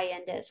think high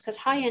end is? Because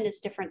high end is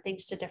different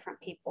things to different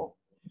people.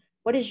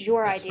 What is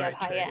your idea of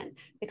high end?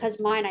 Because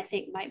mine, I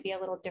think, might be a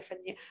little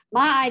different.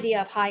 My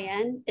idea of high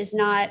end is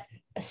not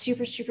a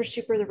super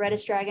the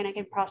reddest dragon I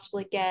can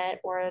possibly get,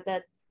 or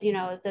the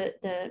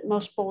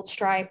most bold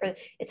stripe, or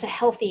it's a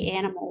healthy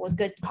animal with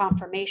good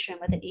conformation,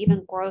 with an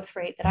even growth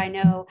rate that I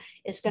know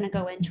is going to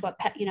go into a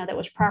pet, you know, that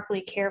was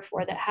properly cared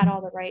for, that had all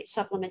the right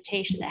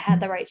supplementation, that had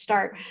the right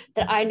start,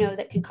 that I know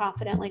that can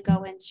confidently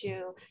go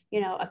into,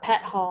 you know, a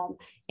pet home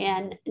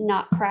and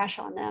not crash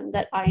on them,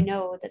 that I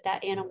know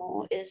that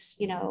animal is,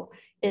 you know,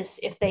 is,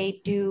 if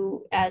they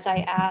do as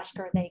I ask,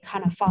 or they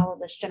kind of follow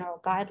this general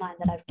guideline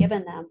that I've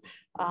given them,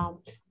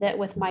 that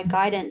with my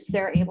guidance,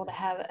 they're able to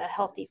have a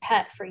healthy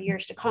pet for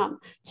years to come.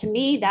 To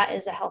me, that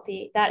is a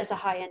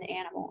high-end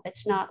animal.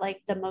 It's not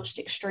like the most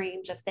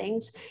extremes of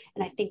things.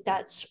 And I think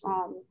that's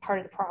part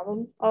of the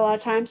problem a lot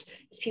of times,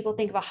 is people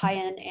think of a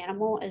high-end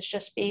animal as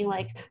just being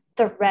like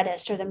the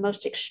reddest or the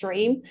most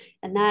extreme.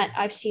 And that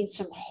I've seen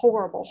some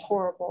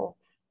horrible,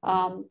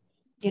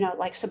 you know,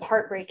 like some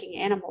heartbreaking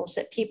animals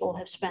that people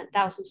have spent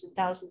thousands and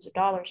thousands of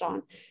dollars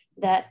on,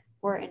 that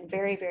were in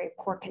very, very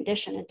poor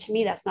condition. And to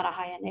me, that's not a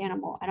high-end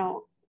animal.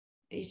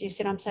 You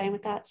see what I'm saying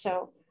with that?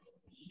 So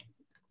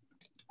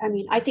I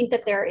mean, I think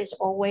that there is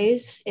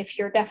always, if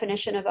your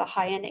definition of a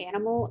high-end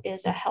animal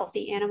is a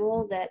healthy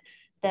animal that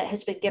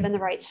has been given the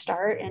right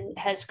start and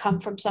has come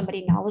from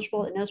somebody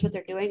knowledgeable that knows what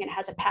they're doing and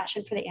has a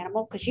passion for the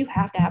animal, because you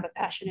have to have a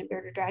passion in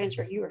bearded dragons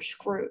or you are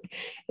screwed.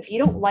 If you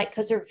don't like,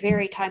 because they're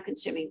very time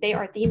consuming, they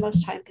are the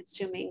most time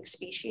consuming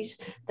species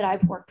that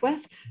I've worked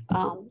with.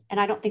 And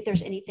I don't think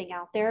there's anything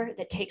out there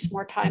that takes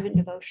more time and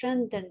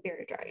devotion than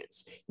bearded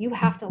dragons. You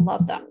have to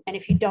love them. And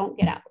if you don't,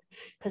 get out,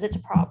 because it's a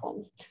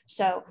problem.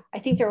 So I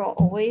think there will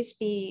always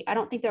be, I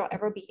don't think there will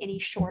ever be any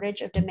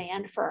shortage of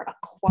demand for a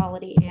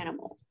quality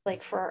animal,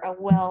 like for a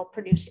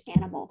well-produced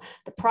animal.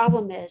 The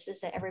problem is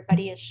that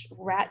everybody is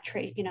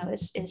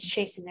is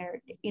chasing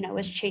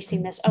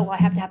chasing this. Oh, well, I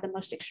have to have the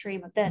most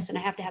extreme of this and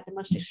I have to have the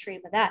most extreme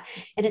of that.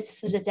 And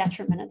it's to the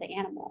detriment of the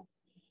animal.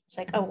 It's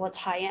like, oh, well, it's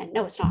high end.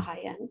 No, it's not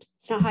high end.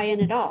 It's not high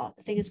end at all.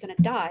 The thing is going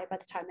to die by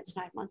the time it's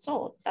 9 months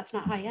old. That's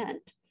not high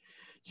end.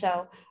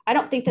 So I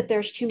don't think that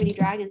there's too many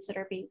dragons that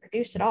are being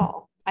produced at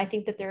all. I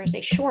think that there is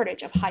a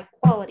shortage of high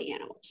quality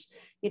animals.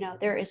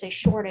 There is a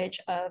shortage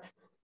of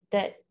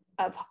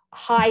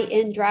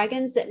high-end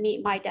dragons that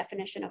meet my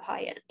definition of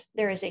high-end.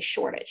 There is a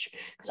shortage,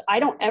 because I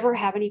don't ever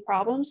have any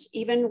problems,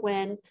 even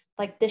when,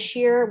 like this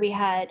year, we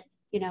had,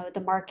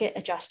 the market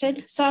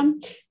adjusted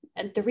some.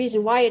 And the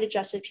reason why it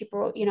adjusted,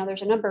 people,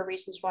 there's a number of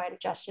reasons why it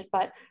adjusted,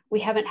 but we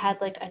haven't had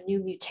like a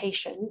new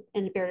mutation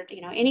in the bearded,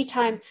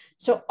 anytime.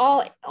 So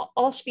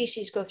all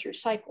species go through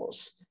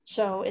cycles.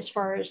 So as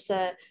far as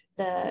the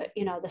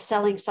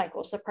selling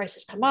cycles, the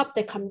prices come up,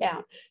 they come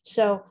down.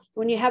 So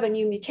when you have a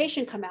new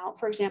mutation come out,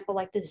 for example,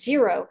 like the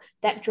 0,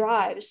 that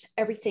drives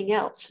everything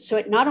else. So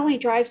it not only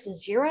drives the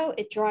 0,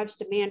 it drives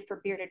demand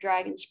for bearded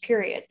dragons,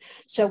 period.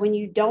 So when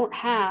you don't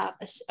have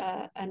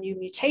a new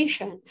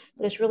mutation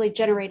that is really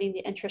generating the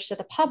interest of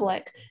the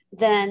public,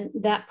 then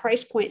that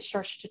price point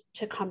starts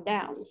to come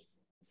down.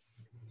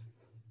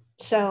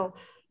 So,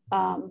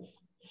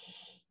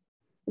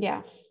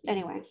 yeah,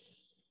 anyway.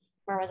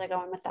 Where was I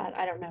going with that?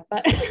 I don't know,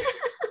 but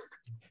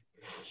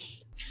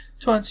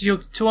to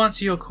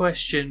answer your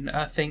question,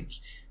 I think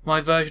my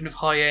version of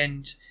high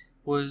end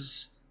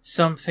was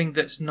something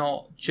that's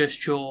not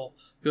just your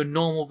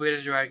normal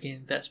bearded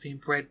dragon that's been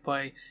bred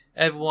by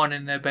everyone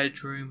in their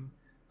bedroom,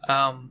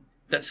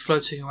 that's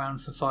floating around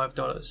for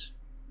 $5.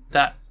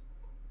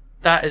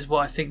 That is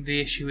what I think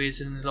the issue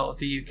is in a lot of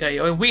the UK. I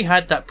mean, we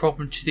had that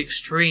problem to the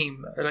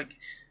extreme, like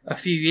a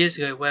few years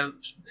ago, where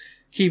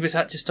keepers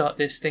had to start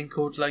this thing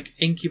called like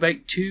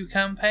incubate 2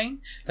 campaign,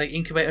 like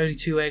incubate only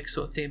 2 eggs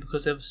sort of thing,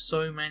 because there were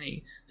so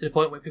many, to the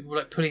point where people were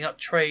like putting up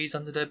trays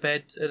under their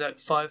bed at like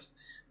five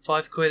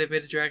quid a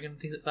bearded dragon,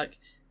 things like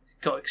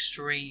got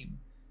extreme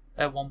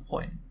at one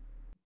point.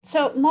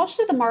 So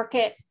most of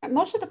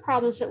the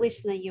problems, at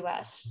least in the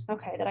US,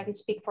 okay, that I can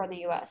speak for in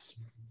the US,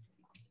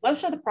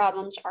 most of the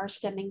problems are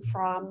stemming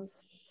from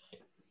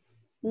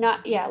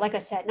like I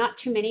said, not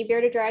too many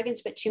bearded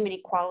dragons, but too many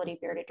quality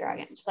bearded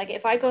dragons. Like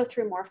if I go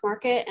through Morph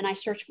Market and I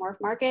search Morph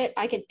Market,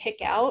 I can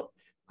pick out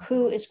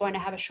who is going to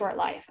have a short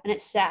life. And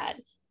it's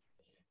sad.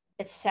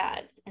 It's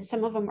sad. And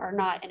some of them are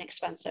not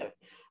inexpensive.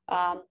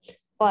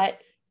 But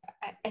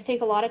I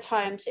think a lot of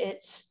times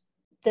it's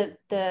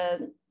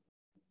the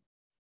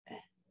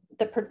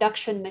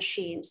production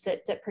machines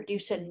that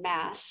produce in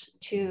mass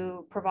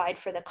to provide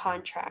for the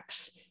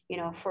contracts,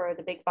 for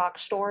the big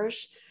box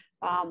stores.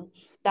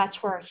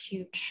 That's where a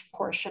huge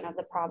portion of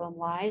the problem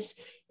lies,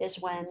 is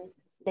when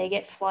they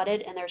get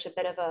flooded and there's a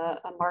bit of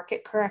a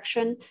market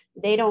correction.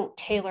 They don't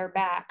tailor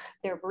back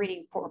their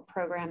breeding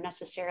program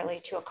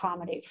necessarily to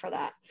accommodate for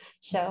that.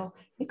 So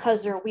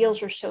because their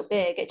wheels are so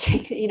big, it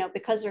takes,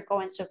 because they're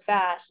going so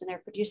fast and they're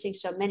producing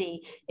so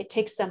many, it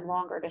takes them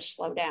longer to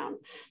slow down.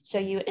 So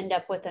you end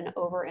up with an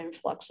over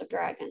influx of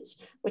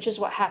dragons, which is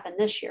what happened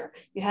this year.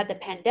 You had the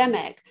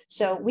pandemic.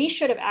 So we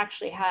should have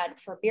actually had,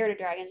 for bearded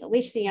dragons, at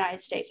least in the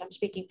United States, I'm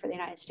speaking for the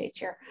United States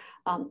here.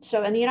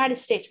 So in the United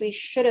States, we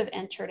should have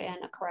entered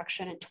in a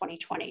correction in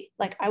 2020.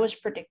 Like I was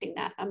predicting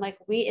that. I'm like,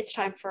 it's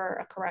time for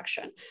a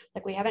correction.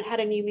 Like we haven't had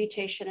a new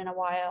mutation in a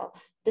while.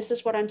 This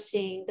is what I'm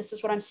seeing. This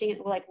is what I'm seeing.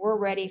 Like we're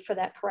ready for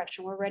that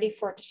correction. We're ready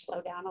for it to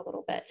slow down a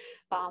little bit.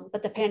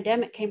 But the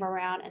pandemic came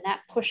around and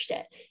that pushed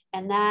it.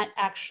 And that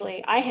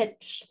actually, I had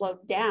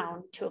slowed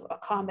down to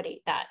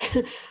accommodate that.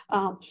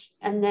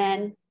 And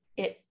then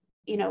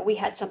we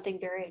had something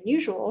very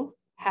unusual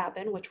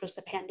happen, which was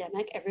the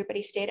pandemic.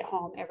 Everybody stayed at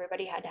home.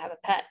 Everybody had to have a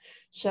pet.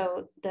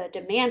 So the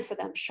demand for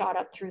them shot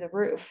up through the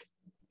roof.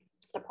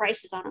 The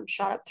prices on them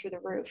shot up through the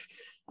roof.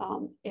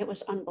 It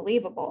was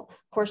unbelievable.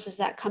 Of course, as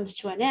that comes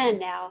to an end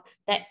now,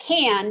 that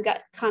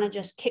got kind of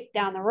just kicked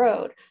down the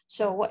road.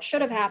 So what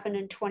should have happened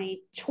in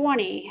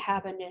 2020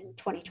 happened in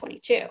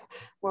 2022,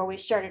 where we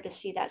started to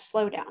see that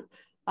slowdown.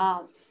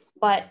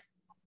 But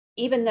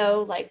even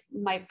though like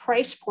my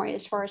price point,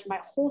 as far as my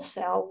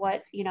wholesale,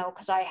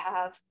 because I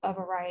have a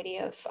variety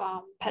of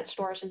pet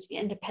stores and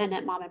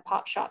independent mom and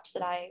pop shops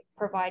that I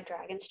provide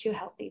dragons to,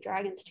 healthy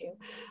dragons to,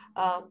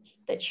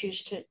 that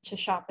choose to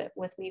shop it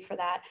with me for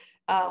that.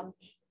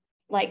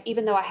 Like,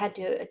 even though I had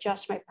to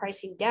adjust my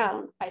pricing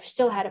down, I've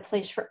still had a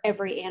place for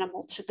every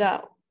animal to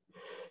go.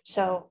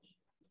 So,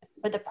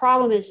 but the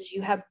problem is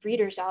you have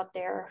breeders out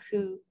there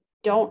who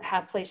don't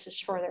have places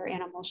for their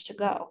animals to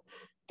go.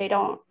 They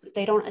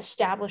don't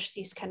establish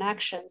these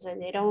connections,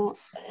 and they don't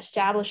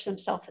establish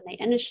themselves in the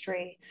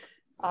industry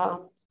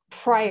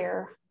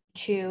prior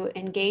to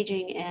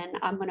engaging in,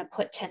 I'm going to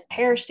put 10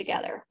 pairs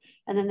together.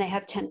 And then they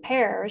have 10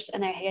 pairs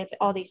and they have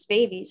all these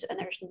babies and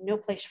there's no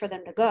place for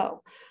them to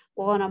go.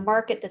 Well, in a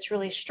market that's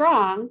really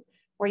strong,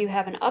 where you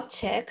have an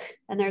uptick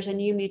and there's a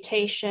new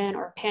mutation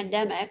or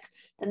pandemic,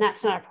 then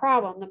that's not a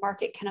problem. The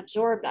market can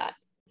absorb that.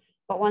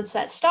 But once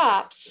that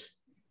stops,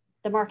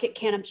 the market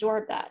can't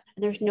absorb that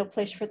and there's no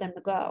place for them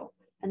to go.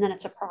 And then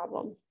it's a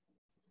problem.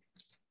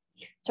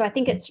 So I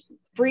think it's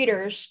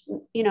breeders,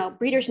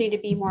 breeders need to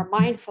be more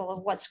mindful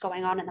of what's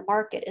going on in the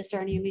market. Is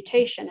there a new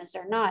mutation? Is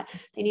there not?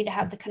 They need to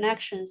have the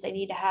connections. They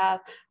need to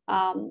have,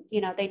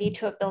 they need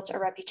to have built a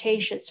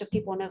reputation so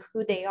people know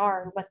who they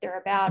are and what they're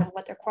about and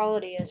what their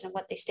quality is and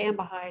what they stand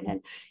behind.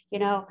 And,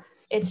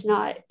 it's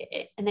not,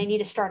 and they need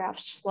to start off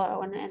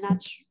slow. And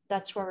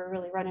that's where we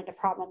really run into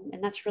problem.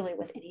 And that's really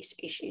with any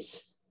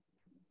species.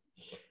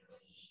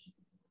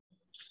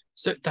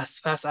 So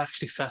that's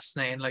actually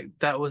fascinating. Like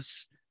that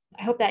was,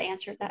 I hope that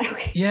answered that.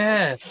 Okay.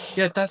 Yeah,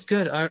 that's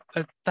good.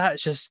 That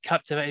just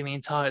captivated me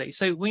entirely.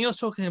 So when you're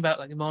talking about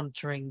like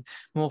monitoring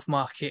morph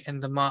market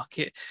and the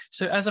market,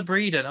 so as a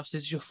breeder, and obviously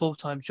this is your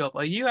full-time job,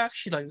 are you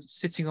actually like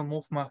sitting on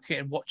morph market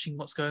and watching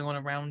what's going on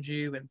around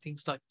you and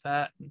things like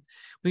that? And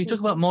when you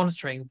talk about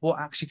monitoring, what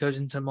actually goes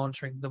into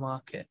monitoring the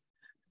market?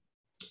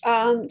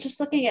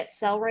 Just looking at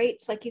sell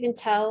rates, like you can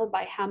tell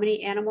by how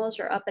many animals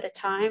are up at a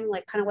time,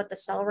 like kind of what the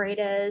sell rate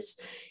is.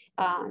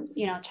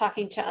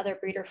 Talking to other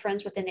breeder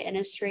friends within the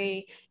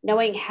industry,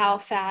 knowing how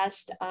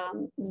fast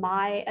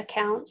my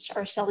accounts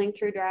are selling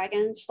through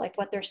dragons, like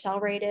what their sell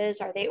rate is.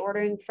 Are they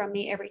ordering from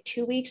me every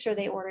 2 weeks? Or are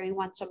they ordering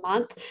once a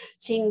month?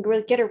 So you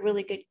can get a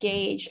really good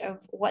gauge of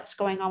what's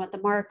going on with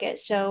the market.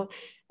 So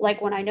like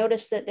when I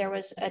noticed that there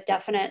was a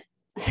definite,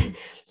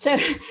 so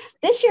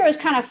this year was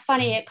kind of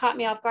funny. It caught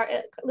me off guard.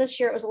 This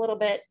year it was a little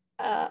bit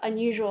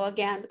unusual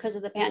again because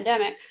of the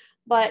pandemic,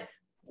 but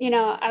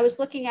I was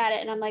looking at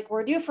it and I'm like,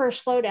 we're due for a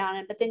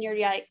slowdown. But then you're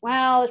like,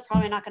 well, it's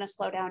probably not going to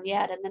slow down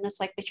yet. And then it's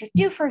like, but you're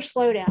due for a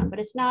slowdown, but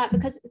it's not,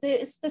 because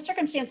the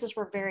circumstances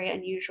were very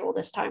unusual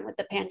this time with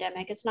the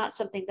pandemic. It's not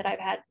something that I've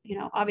had,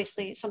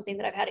 obviously something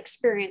that I've had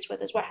experience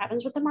with is what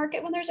happens with the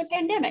market when there's a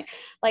pandemic.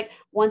 Like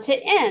once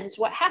it ends,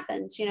 what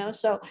happens,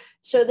 so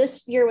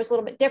this year was a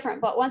little bit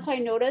different. But once I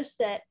noticed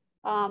that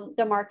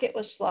the market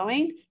was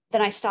slowing,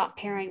 then I stopped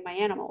pairing my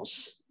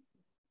animals.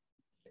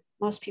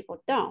 Most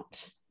people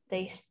don't.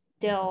 They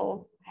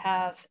still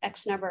have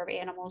X number of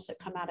animals that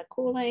come out of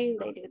cooling.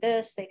 They do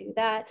this, they do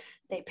that.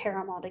 They pair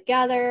them all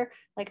together.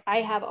 Like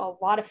I have a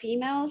lot of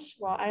females.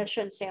 Well, I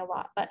shouldn't say a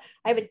lot, but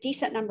I have a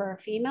decent number of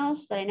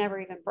females that I never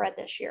even bred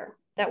this year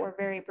that were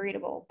very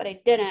breedable, but I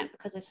didn't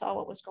because I saw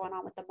what was going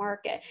on with the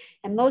market.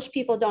 And most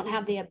people don't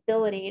have the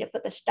ability to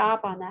put the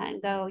stop on that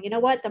and go, you know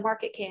what, the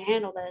market can't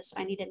handle this.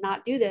 I need to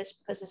not do this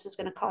because this is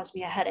going to cause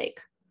me a headache.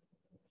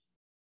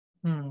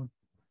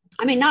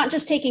 I mean, not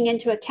just taking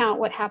into account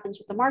what happens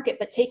with the market,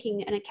 but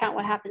taking into account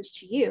what happens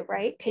to you,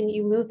 right? Can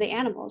you move the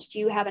animals? Do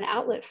you have an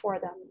outlet for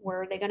them?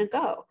 Where are they going to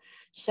go?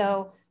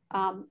 So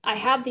I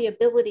have the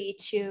ability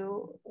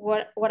to,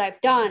 what I've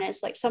done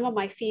is like some of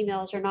my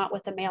females are not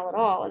with a male at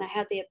all. And I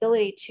have the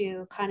ability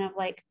to kind of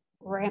like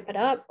ramp it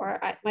up, or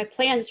my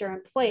plans are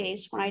in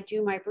place when I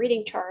do my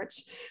breeding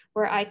charts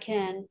where I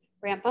can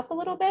ramp up a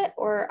little bit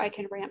or I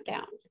can ramp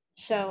down.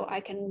 So I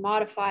can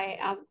modify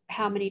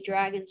how many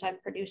dragons I'm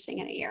producing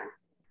in a year.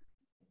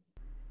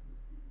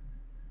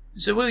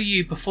 So will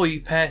you, before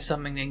you pair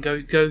something, then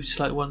go to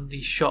like one of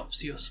these shops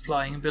that you're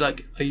supplying and be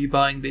like, are you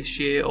buying this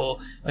year, or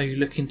are you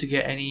looking to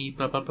get any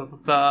blah blah blah blah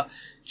blah?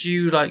 Do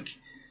you like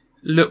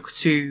look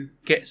to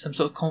get some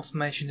sort of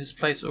confirmation in this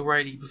place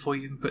already before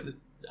you even put the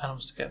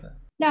animals together?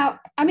 Now,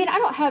 I mean, I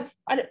don't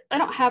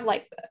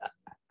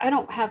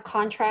have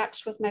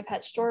contracts with my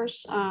pet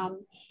stores,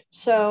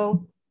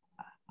 so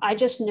I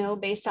just know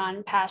based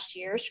on past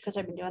years, because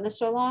I've been doing this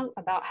so long,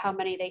 about how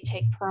many they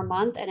take per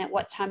month and at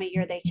what time of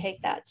year they take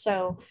that.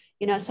 So,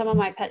 some of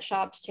my pet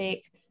shops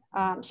take,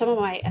 some of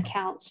my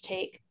accounts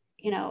take,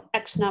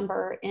 X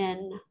number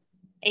in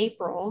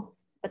April,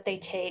 but they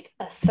take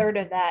a third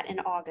of that in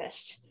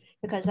August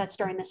because that's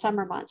during the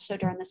summer months. So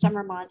during the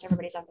summer months,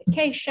 everybody's on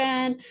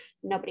vacation.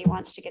 Nobody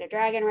wants to get a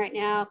dragon right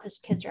now because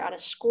kids are out of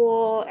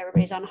school.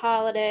 Everybody's on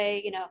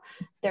holiday,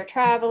 they're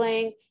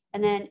traveling.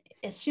 And then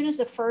as soon as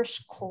the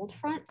first cold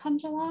front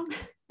comes along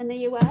in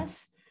the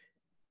US,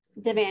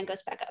 demand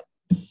goes back up.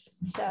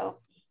 So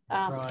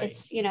right.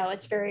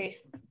 It's very,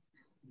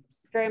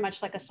 very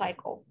much like a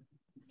cycle.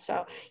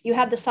 So you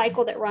have the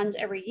cycle that runs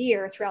every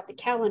year throughout the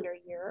calendar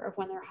year of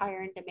when they're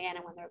higher in demand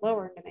and when they're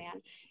lower in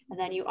demand. And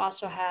then you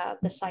also have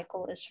the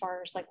cycle as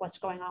far as like what's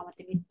going on with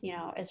the,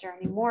 is there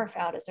any morph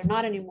out? Is there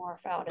not any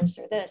morph out? Is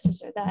there this? Is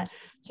there that?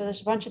 So there's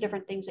a bunch of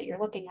different things that you're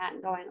looking at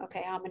and going,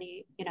 okay, how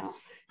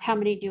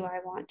many do I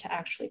want to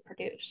actually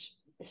produce?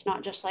 It's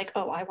not just like,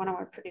 oh, I want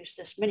to produce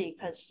this many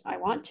because I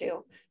want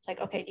to. It's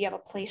like, okay, do you have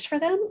a place for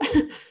them?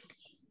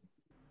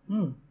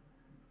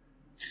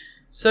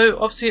 So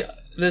obviously,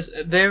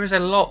 there is a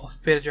lot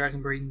of bearded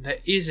dragon breeding that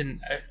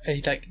isn't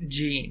a like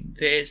gene.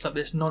 It's like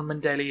this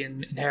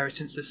non-Mendelian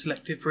inheritance, this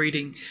selective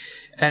breeding,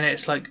 and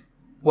it's like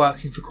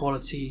working for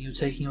quality. And you're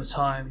taking your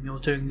time, and you're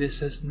doing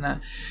this, and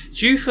that.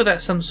 Do you feel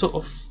that some sort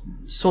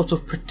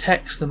of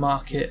protects the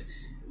market,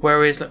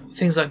 whereas like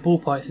things like ball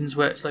pythons,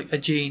 where it's like a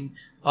gene,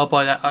 I'll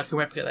buy that, I can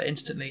replicate that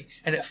instantly,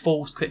 and it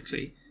falls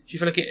quickly. Do you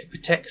feel like it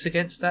protects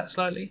against that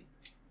slightly?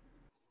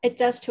 It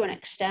does to an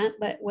extent,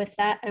 but with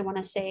that, I want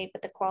to say,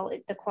 but the quality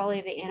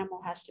of the animal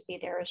has to be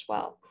there as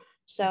well.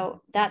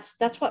 So that's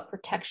what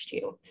protects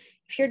you.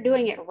 If you're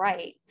doing it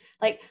right,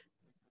 like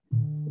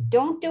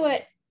don't do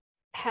it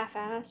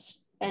half-ass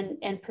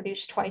and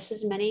produce twice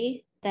as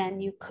many than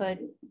you could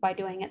by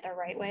doing it the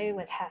right way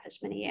with half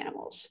as many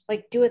animals.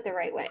 Like do it the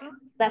right way.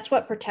 That's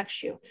what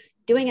protects you.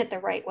 Doing it the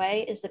right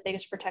way is the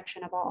biggest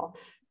protection of all.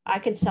 I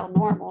can sell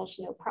normals,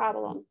 no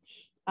problem.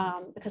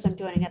 Because I'm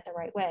doing it the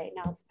right way.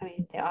 Now, I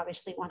mean, they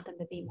obviously want them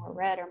to be more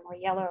red or more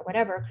yellow or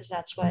whatever, because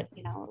that's what,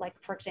 like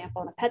for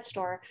example, in a pet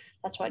store,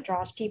 that's what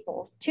draws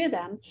people to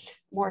them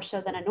more so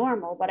than a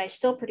normal, but I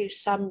still produce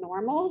some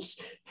normals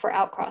for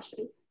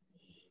outcrossing.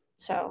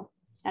 So,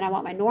 and I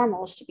want my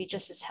normals to be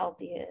just as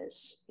healthy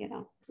as,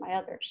 my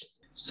others.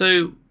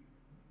 So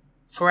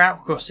for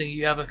outcrossing,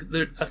 you have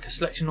a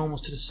selection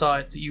normals to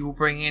decide that you will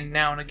bring in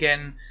now and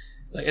again,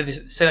 like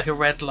say like a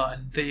red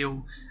line that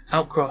you'll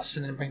outcross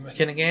and then bring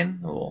back in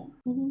again, or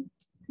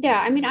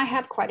yeah, I mean, I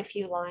have quite a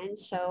few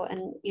lines, so,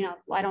 and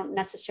I don't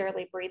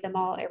necessarily breed them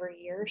all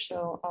every year,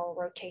 so I'll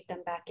rotate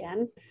them back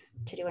in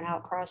to do an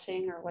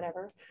outcrossing or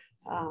whatever.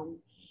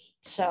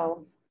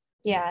 So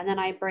yeah, and then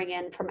I bring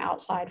in from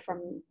outside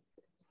from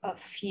a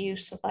few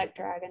select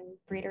dragon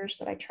breeders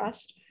that I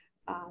trust.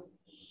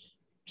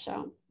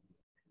 So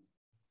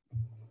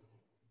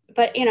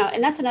but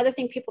and that's another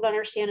thing people don't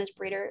understand is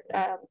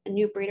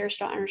new breeders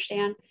don't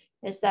understand,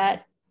 is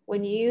that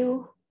when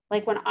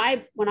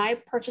I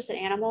purchase an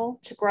animal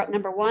to grow up,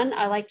 number one,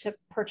 I like to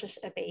purchase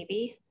a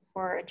baby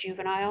or a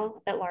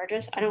juvenile at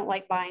largest. I don't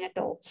like buying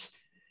adults.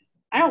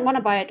 I don't want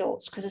to buy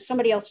adults because it's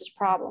somebody else's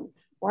problem.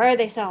 Why are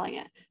they selling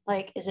it?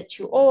 Like, is it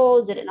too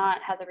old? Did it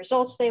not have the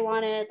results they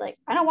wanted? Like,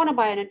 I don't want to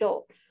buy an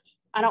adult.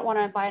 I don't want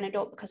to buy an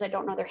adult because I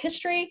don't know their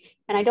history.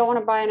 And I don't want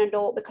to buy an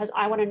adult because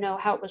I want to know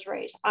how it was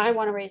raised. I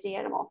want to raise the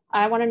animal.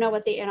 I want to know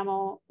what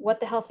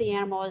the healthy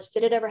animal is.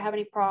 Did it ever have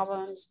any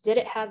problems? Did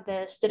it have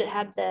this? Did it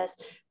have this?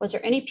 Was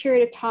there any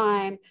period of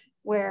time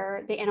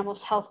where the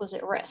animal's health was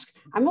at risk?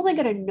 I'm only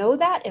going to know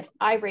that if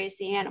I raise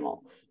the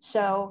animal.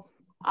 So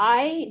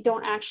I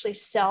don't actually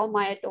sell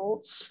my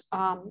adults,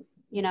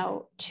 you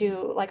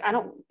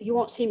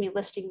won't see me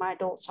listing my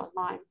adults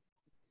online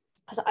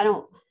because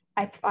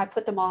I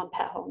put them all in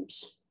pet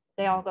homes.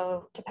 They all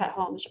go to pet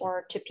homes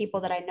or to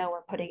people that I know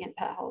are putting in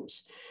pet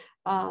homes,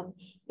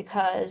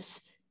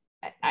 because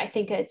I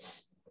think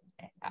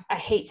I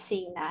hate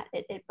seeing that.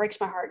 It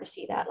breaks my heart to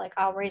see that. Like,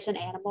 I'll raise an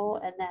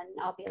animal and then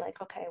I'll be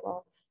like, okay,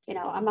 well,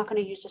 I'm not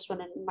going to use this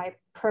one in my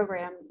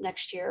program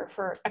next year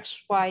for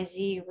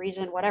XYZ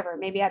reason, whatever.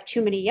 Maybe I have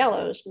too many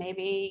yellows.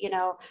 Maybe,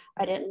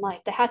 I didn't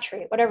like the hatch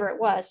rate, whatever it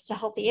was. It's a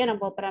healthy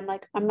animal, but I'm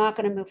like, I'm not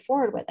going to move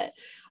forward with it.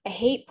 I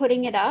hate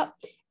putting it up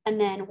and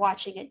then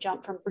watching it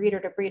jump from breeder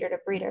to breeder to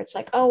breeder. It's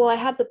like, oh, well, I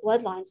have the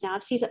bloodlines now.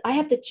 I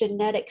have the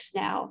genetics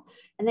now.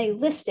 And they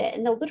list it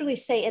and they'll literally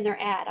say in their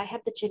ad, I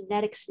have the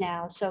genetics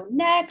now. So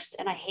next,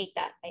 and I hate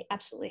that. I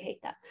absolutely hate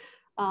that.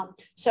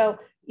 So,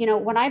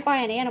 when I buy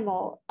an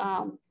animal,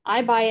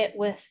 I buy it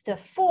with the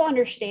full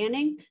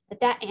understanding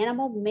that that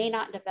animal may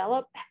not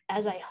develop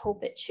as I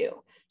hope it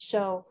to.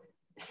 So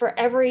for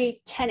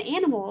every 10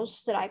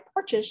 animals that I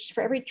purchase,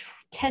 for every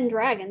 10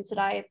 dragons that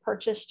I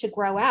purchase to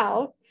grow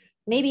out,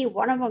 maybe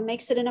one of them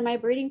makes it into my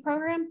breeding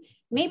program,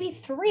 maybe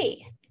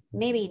 3,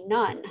 maybe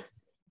none.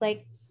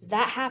 Like,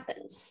 that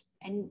happens.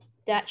 And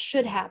that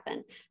should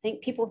happen. I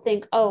think people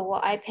think, oh,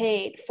 well, I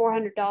paid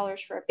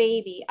 $400 for a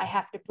baby, I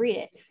have to breed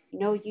it.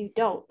 No, you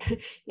don't.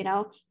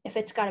 If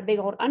it's got a big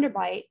old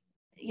underbite,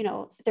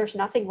 there's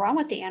nothing wrong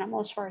with the animal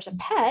as far as a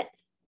pet.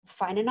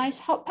 Find a nice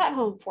pet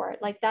home for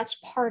it. Like, that's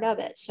part of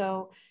it.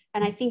 So,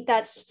 and I think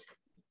that's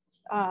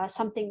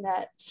something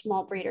that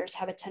small breeders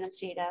have a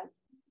tendency to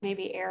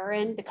maybe err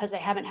in because they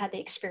haven't had the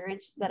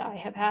experience that I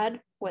have had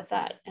with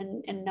that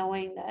and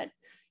knowing that,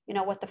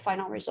 what the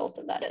final result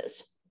of that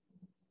is.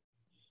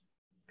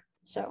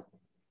 So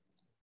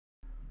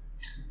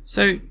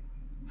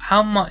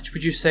how much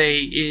would you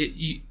say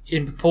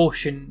in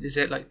proportion is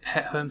it like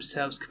pet home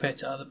sales compared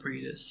to other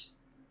breeders?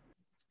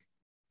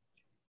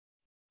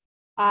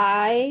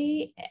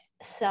 I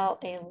sell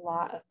a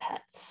lot of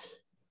pets,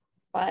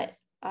 but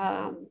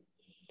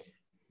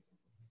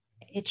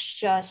it's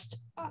just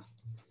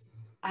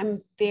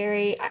I'm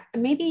very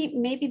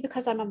maybe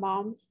because I'm a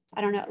mom.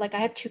 I don't know. Like, I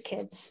have 2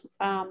 kids.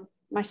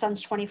 My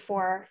son's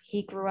 24.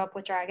 He grew up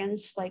with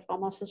dragons like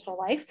almost his whole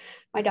life.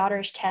 My daughter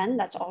is 10.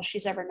 That's all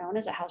she's ever known,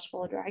 is a house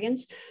full of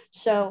dragons.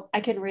 So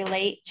I can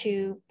relate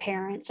to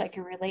parents. I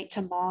can relate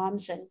to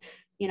moms. And,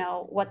 you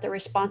know, what the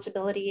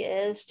responsibility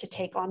is to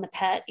take on the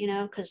pet, you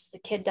know, because the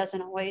kid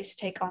doesn't always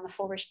take on the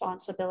full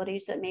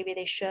responsibilities that maybe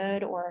they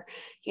should. Or,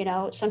 you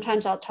know,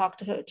 sometimes I'll talk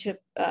to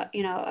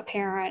you know, a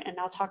parent, and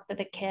I'll talk to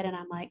the kid, and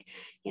I'm like,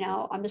 you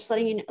know, I'm just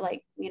letting you know,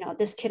 like, you know,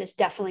 this kid is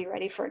definitely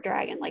ready for a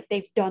dragon. Like,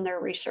 they've done their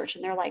research,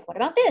 and they're like, what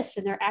about this?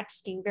 And they're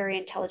asking very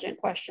intelligent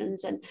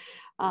questions. And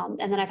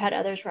then I've had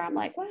others where I'm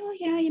like, well,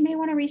 you know, you may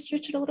want to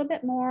research it a little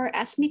bit more,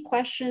 ask me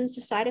questions,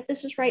 decide if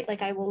this is right.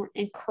 Like, I won't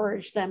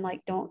encourage them,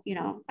 like, don't, you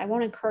know, I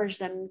won't encourage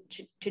them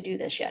to do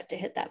this yet, to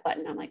hit that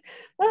button. I'm like,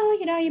 well,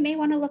 you know, you may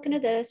want to look into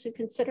this and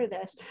consider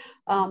this.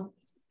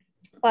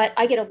 But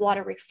I get a lot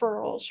of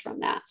referrals from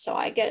that. So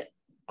I get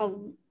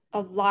a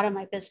lot of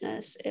my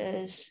business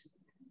is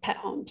pet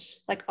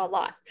homes, like a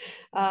lot.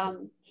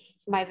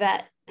 My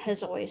vet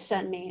has always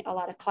sent me a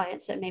lot of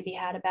clients that maybe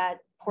had a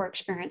poor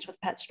experience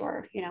with pet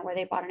store, you know, where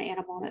they bought an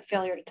animal and it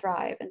failure to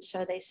thrive. And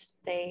so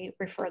they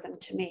refer them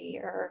to me,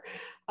 or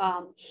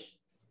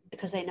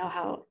because they know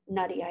how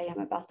nutty I am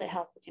about the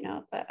health, you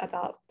know,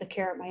 about the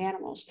care of my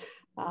animals.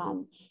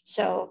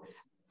 So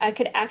I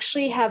could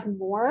actually have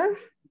more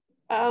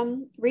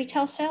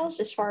retail sales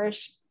as far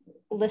as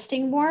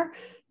listing more,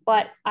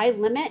 but I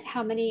limit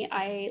how many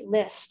I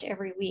list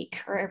every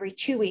week or every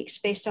 2 weeks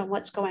based on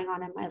what's going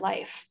on in my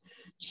life.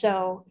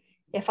 So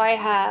if I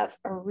have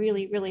a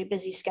really, really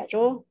busy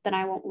schedule, then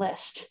I won't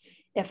list.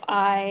 If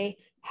I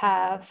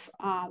have,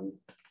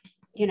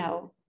 you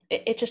know,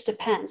 it just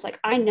depends. Like,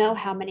 I know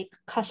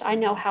I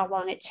know how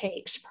long it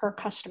takes per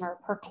customer,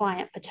 per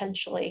client,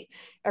 potentially,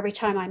 every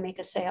time I make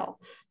a sale.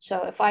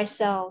 So if I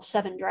sell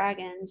 7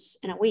 dragons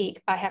in a week,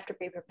 I have to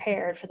be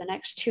prepared for the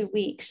next 2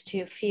 weeks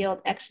to field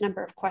X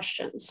number of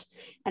questions.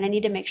 And I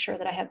need to make sure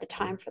that I have the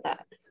time for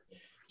that.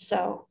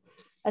 So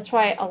that's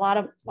why a lot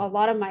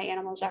of my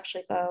animals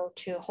actually go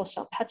to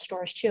wholesale pet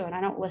stores too. And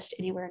I don't list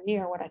anywhere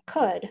near what I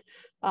could,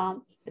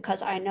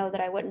 because I know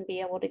that I wouldn't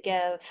be able to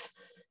give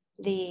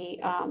the,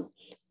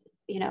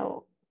 you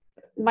know,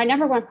 my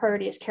number one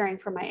priority is caring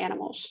for my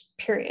animals,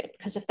 period.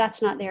 Because if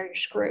that's not there, you're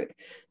screwed.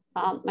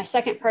 My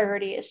second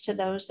priority is to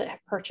those that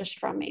have purchased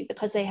from me,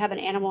 because they have an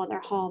animal in their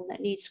home that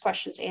needs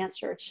questions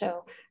answered.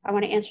 So I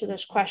want to answer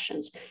those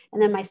questions.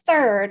 And then my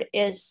third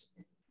is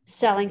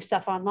selling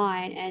stuff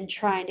online and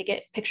trying to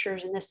get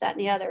pictures and this, that, and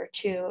the other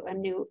to a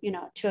new, you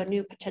know, to a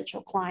new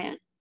potential client.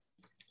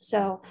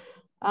 So,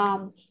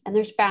 and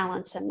there's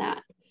balance in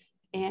that.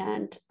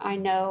 And I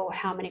know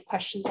how many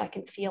questions I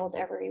can field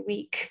every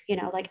week, you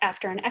know, like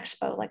after an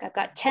expo, like I've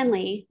got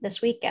Tenley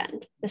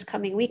this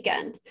coming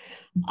weekend.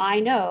 I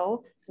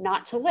know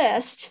not to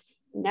list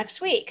next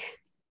week,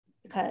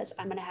 because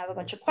I'm going to have a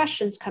bunch of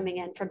questions coming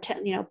in from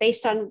you know,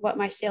 based on what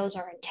my sales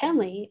are in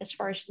Tenley, as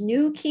far as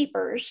new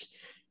keepers,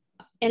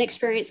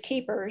 inexperienced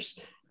keepers.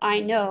 I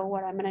know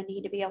what I'm going to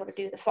need to be able to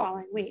do the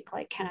following week.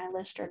 Like, can I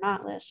list or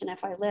not list? And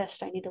if I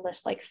list, I need to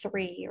list like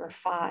 3 or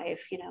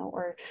 5, you know,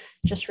 or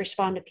just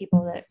respond to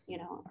people that, you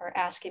know, are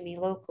asking me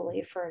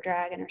locally for a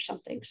dragon or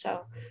something.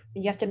 So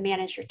you have to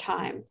manage your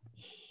time.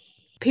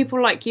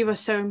 People like you are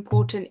so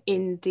important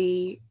in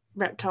the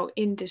reptile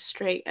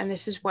industry, and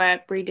this is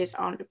where breeders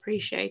aren't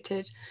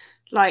appreciated.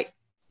 Like,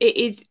 it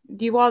is,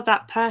 you are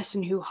that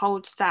person who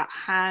holds that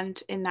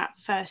hand in that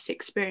first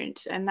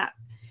experience, and that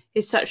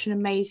is such an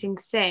amazing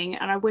thing.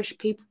 And I wish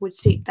people would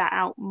seek that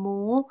out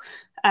more,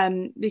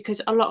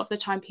 because a lot of the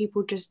time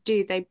people just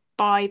they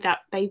buy that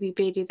baby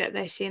beardie that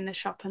they see in the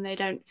shop, and they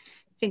don't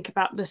think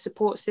about the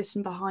support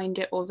system behind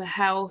it or the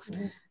health.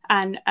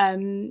 Mm-hmm.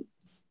 And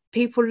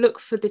people look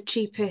for the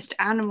cheapest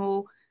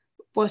animal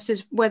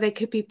versus where they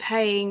could be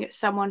paying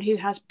someone who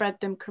has bred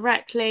them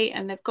correctly,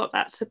 and they've got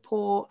that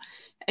support,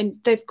 and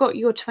they've got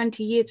your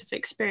 20 years of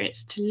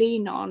experience to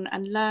lean on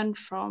and learn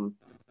from.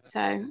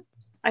 So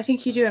I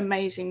think you do an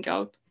amazing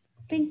job.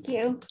 Thank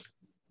you.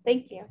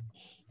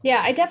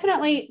 Yeah, I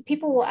definitely,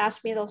 people will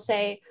ask me, they'll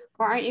say,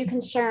 well, aren't you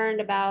concerned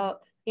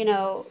about, you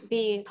know,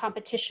 being in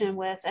competition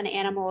with an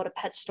animal at a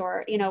pet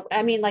store? You know,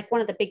 I mean, like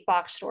one of the big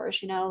box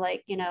stores, you know,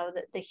 like, you know,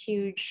 the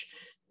huge,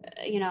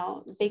 you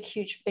know,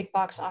 huge big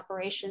box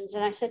operations.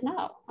 And I said,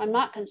 no, I'm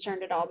not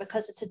concerned at all,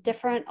 because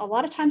a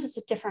lot of times it's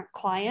a different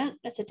client.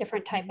 It's a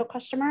different type of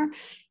customer.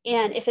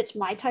 And if it's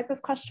my type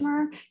of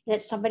customer and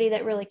it's somebody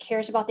that really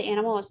cares about the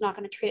animal, is not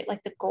going to treat it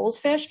like the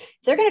goldfish.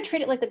 If they're going to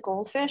treat it like the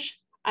goldfish,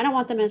 I don't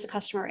want them as a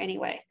customer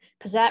anyway,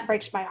 because that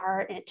breaks my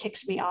heart and it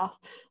ticks me off.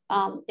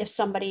 If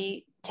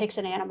somebody takes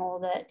an animal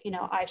that, you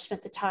know, I've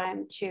spent the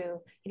time to,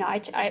 you know,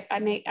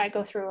 I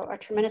go through a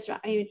tremendous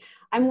amount. I mean,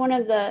 I'm one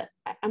of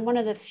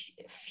the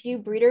few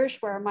breeders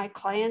where my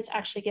clients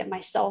actually get my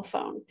cell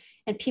phone,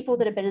 and people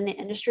that have been in the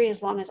industry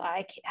as long as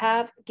I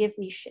have give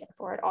me shit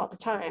for it all the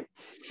time.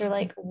 They're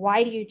like,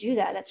 why do you do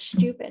that? That's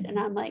stupid. And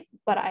I'm like,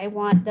 but I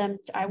want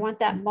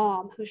that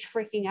mom who's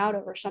freaking out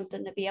over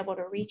something to be able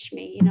to reach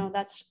me. You know,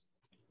 that's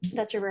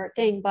a rare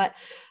thing, but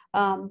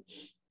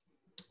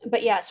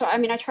yeah, so I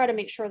mean, I try to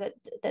make sure that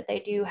they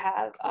do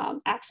have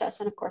access.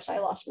 And of course, I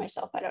lost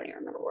myself. I don't even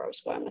remember where I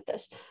was going with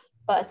this,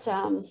 but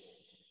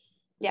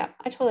yeah,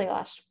 I totally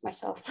lost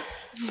myself.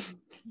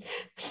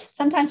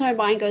 Sometimes my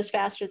mind goes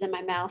faster than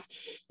my mouth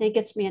and it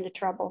gets me into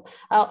trouble.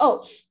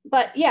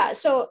 But yeah,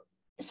 so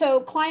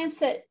clients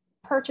that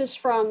purchase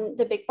from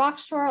the big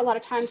box store, a lot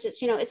of times it's,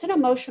 it's an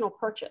emotional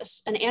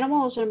purchase. An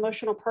animal is an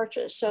emotional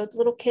purchase. So the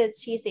little kid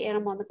sees the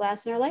animal in the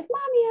glass and they're like,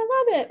 Mommy, I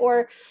love it.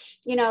 Or,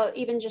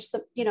 even just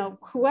the,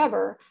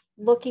 whoever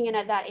looking in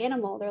at that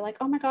animal, they're like,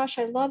 oh my gosh,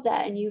 I love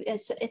that. And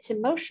it's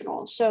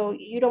emotional. So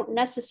you don't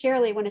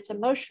necessarily, when it's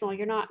emotional,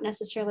 you're not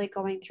necessarily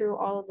going through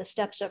all of the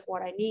steps of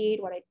what I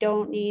need, what I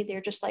don't need. They're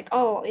just like,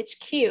 oh, it's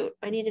cute,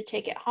 I need to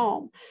take it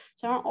home.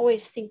 So I don't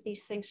always think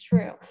these things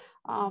through.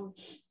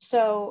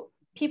 So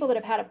people that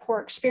have had a poor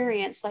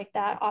experience like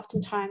that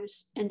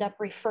oftentimes end up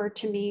referred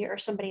to me or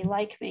somebody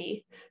like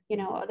me.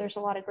 There's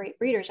a lot of great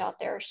breeders out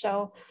there.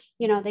 So,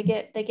 they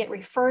get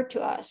referred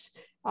to us,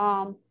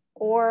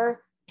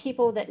 or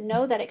people that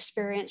know that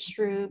experience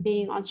through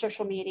being on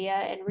social media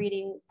and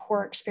reading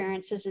poor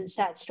experiences and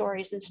sad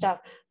stories and stuff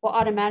will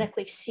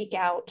automatically seek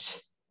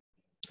out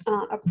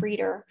a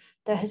breeder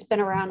that has been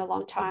around a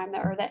long time,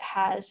 or that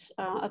has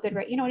a good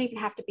rate. You don't even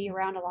have to be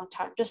around a long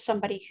time, just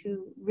somebody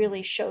who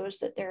really shows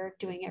that they're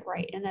doing it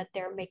right and that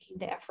they're making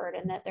the effort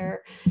and that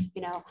they're,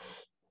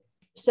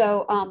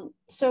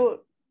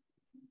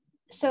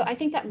 so I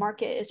think that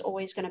market is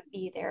always going to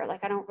be there.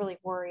 Like, I don't really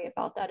worry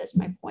about that, is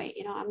my point.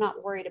 I'm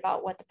not worried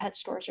about what the pet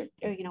stores are,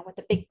 what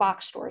the big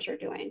box stores are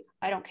doing.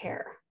 I don't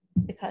care,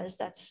 because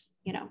that's,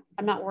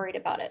 I'm not worried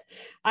about it.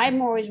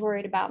 I'm always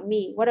worried about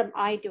me. What am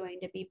I doing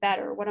to be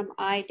better? What am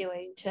I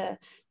doing to,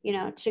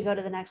 to go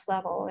to the next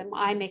level? Am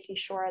I making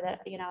sure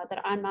that,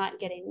 that I'm not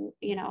getting,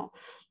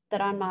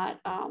 that I'm not,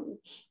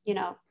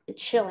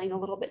 chilling a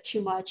little bit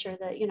too much, or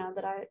that,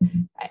 that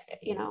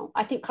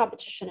I think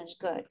competition is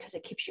good because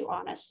it keeps you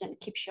honest and it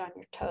keeps you on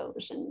your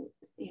toes. And,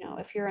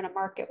 if you're in a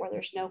market where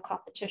there's no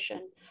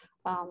competition,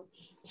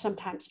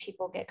 sometimes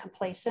people get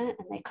complacent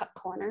and they cut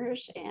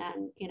corners,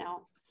 and,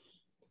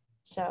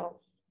 so.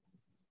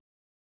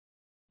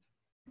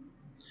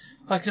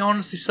 I can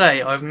honestly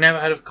say I've never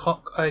had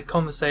a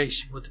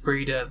conversation with a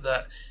breeder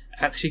that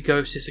actually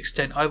goes to this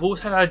extent. I've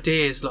always had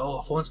ideas like,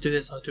 if I want to do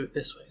this, I'll do it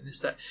this way and this,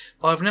 that.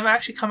 But I've never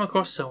actually come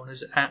across someone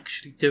who's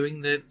actually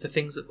doing the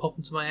things that pop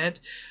into my head.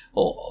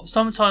 Or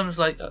sometimes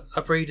like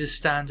a breeder's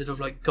standard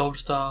of like gold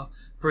star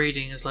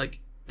breeding is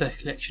like the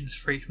collection is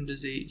free from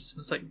disease.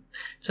 It's like,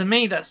 to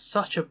me, that's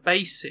such a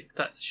basic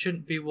that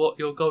shouldn't be what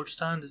your gold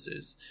standards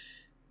is.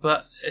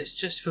 But it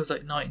just feels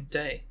like night and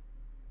day.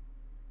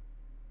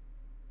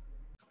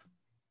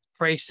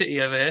 Prey City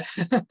over here.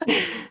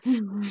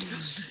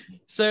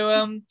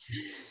 So,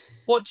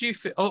 what do you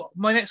feel? Oh,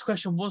 my next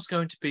question was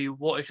going to be,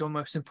 what is your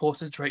most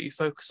important trait you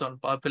focus on?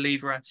 But I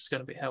believe your answer is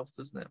going to be health,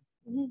 isn't it?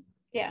 Mm-hmm.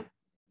 Yeah.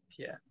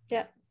 Yeah.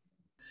 Yeah.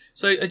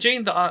 So a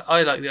gene that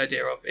I like the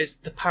idea of is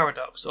the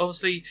paradox.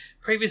 Obviously,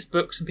 previous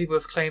books and people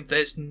have claimed that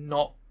it's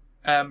not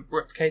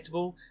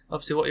replicatable.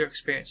 Obviously, what your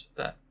experience with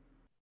that?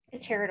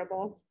 It's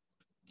heritable.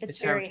 It's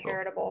very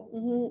heritable.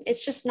 Mm-hmm.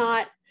 It's just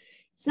not.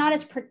 It's not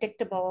as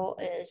predictable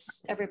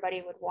as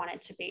everybody would want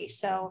it to be.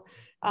 So,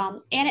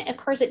 and it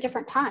occurs at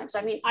different times.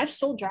 I mean, I've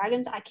sold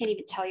dragons. I can't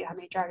even tell you how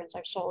many dragons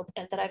I've sold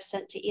and that I've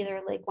sent to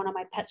either like one of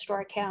my pet store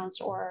accounts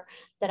or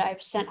that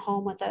I've sent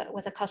home with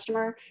a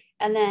customer.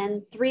 And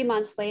then 3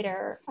 months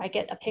later, I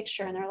get a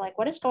picture and they're like,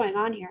 what is going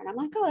on here? And I'm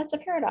like, oh, that's a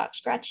paradox.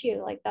 Scratch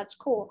you. Like, that's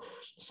cool.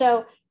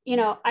 So,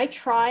 I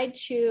tried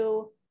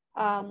to,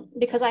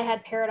 because I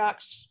had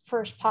paradox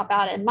first pop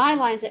out in my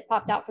lines. It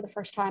popped out for the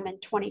first time in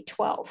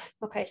 2012.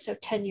 Okay, so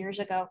 10 years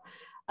ago.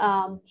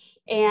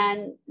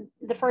 And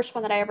the first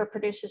one that I ever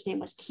produced, his name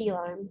was Key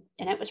Lime,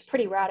 and it was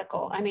pretty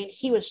radical. I mean,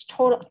 he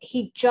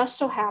just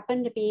so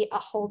happened to be a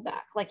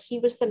holdback. Like, he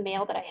was the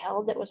male that I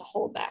held that was a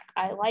holdback.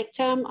 I liked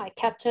him. I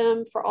kept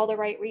him for all the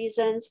right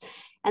reasons.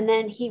 And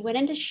then he went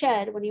into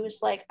shed when he was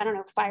like, I don't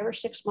know, 5 or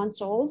 6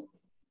 months old.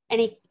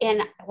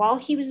 And while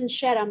he was in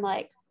shed, I'm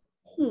like,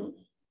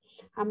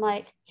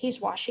 he's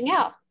washing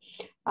out.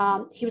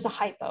 He was a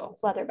hypo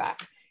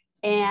leatherback.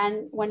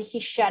 And when he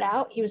shed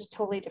out, he was a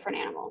totally different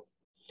animal.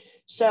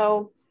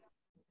 So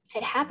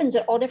it happens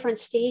at all different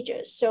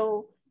stages.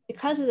 So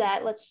because of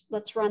that,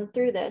 let's run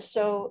through this.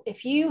 So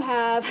if you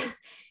have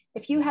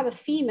a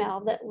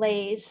female that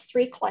lays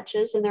 3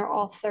 clutches and they're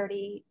all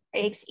 30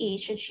 eggs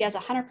each, and she has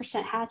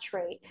 100% hatch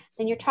rate,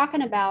 then you're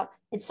talking about,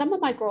 and some of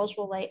my girls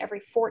will lay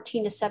every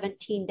 14 to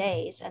 17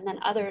 days, and then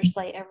others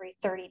lay every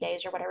 30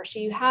 days or whatever. So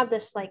you have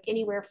this like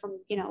anywhere from,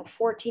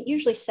 14,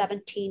 usually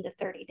 17 to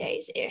 30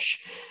 days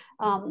ish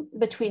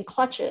between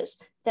clutches.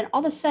 Then all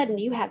of a sudden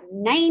you have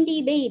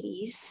 90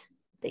 babies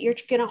that you're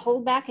going to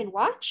hold back and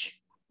watch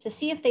to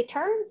see if they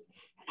turn.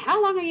 And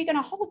how long are you going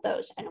to hold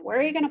those? And where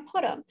are you going to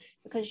put them?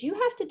 Because you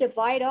have to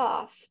divide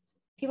off.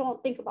 People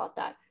don't think about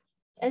that.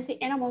 As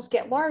the animals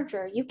get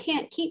larger, you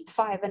can't keep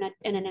 5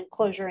 in an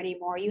enclosure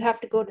anymore. You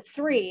have to go to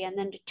 3 and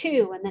then to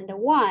 2 and then to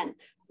 1.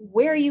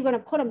 Where are you going to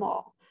put them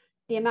all?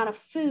 The amount of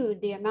food,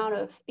 the amount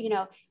of,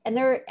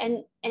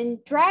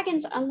 and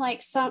dragons,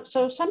 unlike some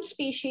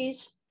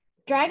species,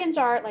 dragons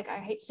are like, I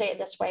hate to say it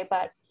this way,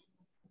 but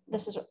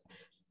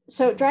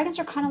so dragons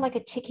are kind of like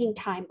a ticking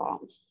time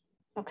bomb.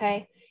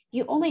 Okay.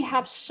 you only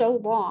have so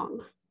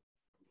long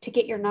to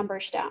get your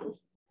numbers down.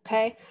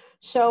 Okay.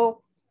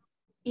 So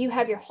you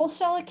have your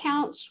wholesale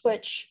accounts,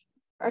 which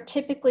are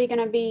typically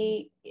going to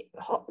be,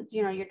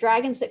 you know, your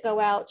dragons that go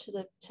out to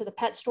the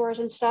pet stores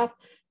and stuff.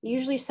 You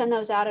usually send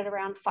those out at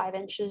around 5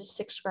 inches,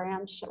 6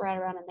 grams, right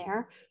around in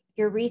there.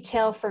 Your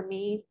retail for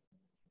me,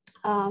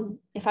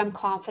 if I'm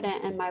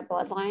confident in my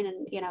bloodline,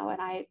 and you know,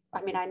 and I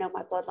mean I know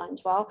my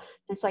bloodlines well,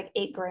 it's like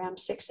 8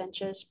 grams, 6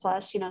 inches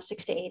plus, you know,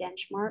 6 to 8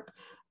 inch mark.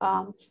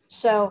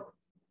 So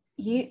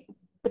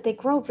but they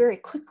grow very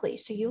quickly,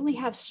 so you only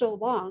have so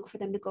long for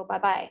them to go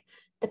bye-bye.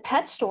 The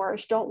pet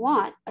stores don't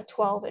want a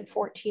 12 and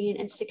 14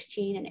 and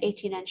 16 and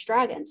 18 inch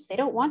dragons. They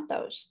don't want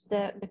those,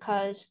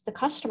 because the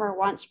customer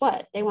wants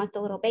what? They want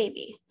the little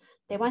baby.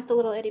 They want the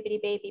little itty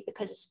bitty baby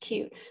because it's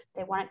cute.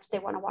 They want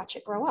to watch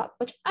it grow up,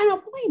 which I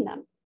don't blame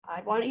them.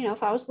 I'd want, you know,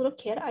 if I was a little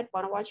kid, I'd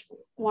want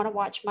to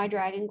watch my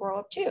dragon grow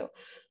up too.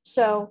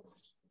 So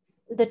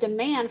the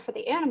demand for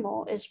the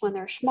animal is when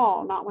they're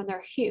small, not when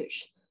they're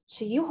huge.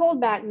 So you hold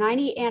back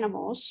 90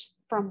 animals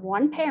from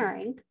one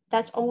pairing.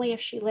 That's only if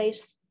she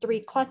lays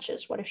 3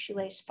 clutches. What if she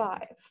lays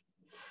 5?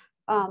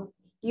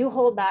 You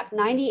hold back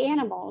 90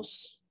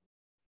 animals,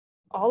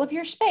 all of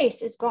your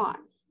space is gone.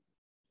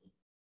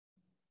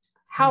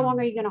 How long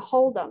are you going to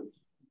hold them?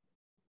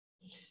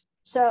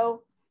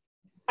 So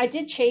I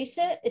did chase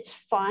it. It's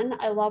fun.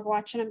 I love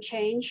watching them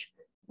change.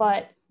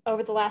 But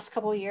over the last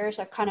couple of years,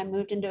 I've kind of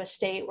moved into a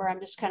state where I'm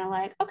just kind of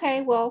like,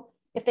 okay, well,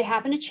 if they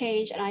happen to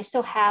change and I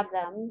still have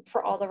them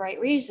for all the right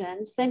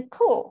reasons, then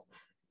cool.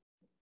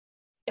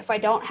 If I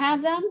don't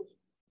have them,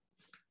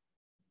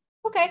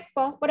 okay,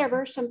 well,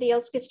 whatever. Somebody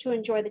else gets to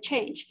enjoy the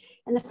change.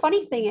 And the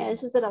funny thing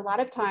is that a lot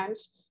of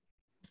times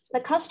the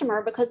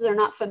customer, because they're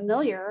not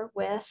familiar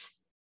with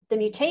the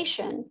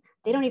mutation,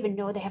 they don't even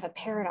know they have a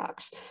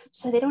paradox.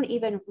 So they don't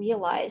even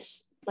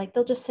realize, like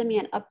they'll just send me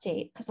an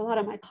update, because a lot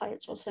of my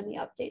clients will send me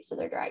updates of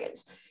their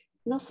dragons.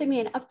 And they'll send me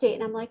an update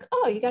and I'm like,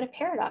 oh, you got a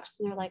paradox.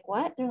 And they're like,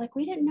 what? They're like,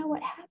 we didn't know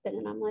what happened.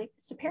 And I'm like,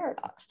 it's a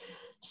paradox.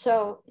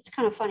 So it's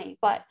kind of funny.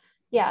 But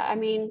yeah, I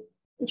mean,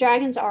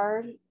 dragons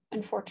are,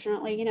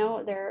 unfortunately, you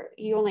know,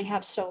 you only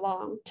have so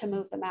long to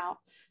move them out,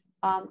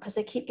 because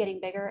they keep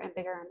getting bigger and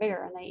bigger and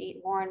bigger, and they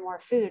eat more and more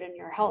food, and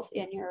your health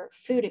and your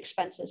food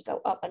expenses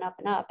go up and up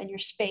and up, and your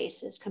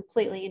space is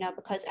completely, you know,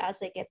 because as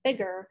they get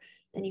bigger,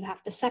 then you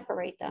have to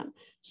separate them.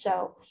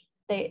 So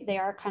they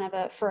are kind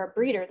of for a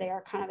breeder, they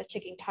are kind of a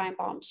ticking time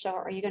bomb. So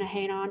are you going to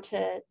hang on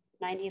to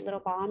 90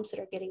 little bombs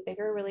that are getting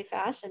bigger really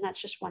fast, and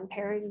that's just one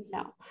pairing?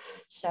 No.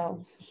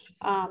 So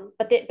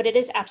but it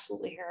is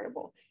absolutely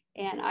heritable.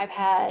 And I've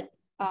had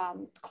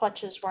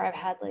clutches where I've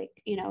had, like,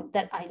 you know,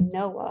 that I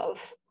know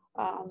of,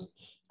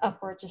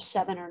 upwards of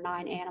 7 or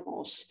 9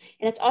 animals.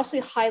 And it's also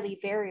highly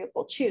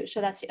variable too.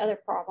 So that's the other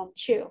problem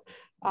too.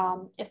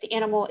 If the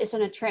animal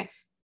isn't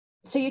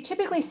so you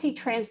typically see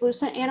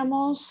translucent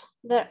animals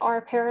that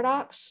are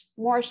paradox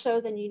more so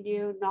than you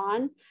do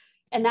non.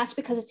 And that's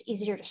because it's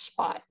easier to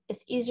spot.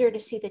 It's easier to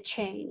see the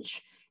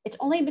change. It's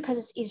only because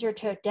it's easier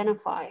to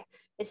identify.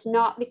 It's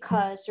not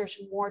because there's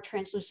more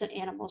translucent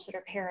animals that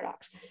are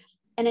paradox.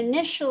 And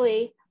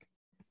initially,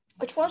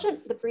 which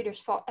wasn't the breeder's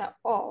fault at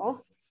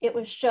all, it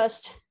was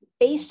just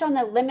based on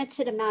the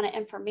limited amount of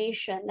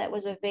information that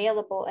was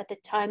available at the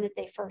time that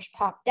they first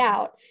popped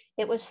out.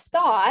 It was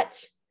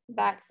thought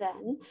back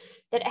then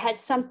that it had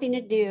something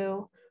to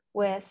do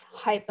with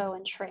hypo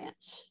and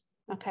trans.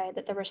 Okay,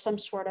 that there was some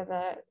sort of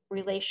a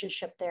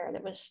relationship there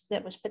that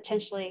was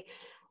potentially.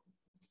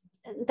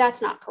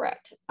 That's not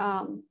correct,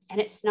 and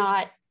it's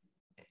not.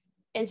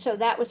 And so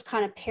that was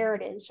kind of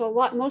parroted. So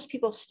most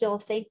people still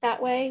think that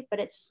way,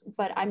 but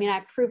I mean,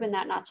 I've proven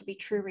that not to be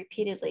true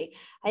repeatedly.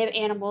 I have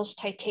animals,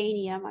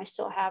 Titanium, I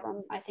still have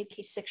him. I think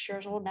he's 6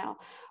 years old now.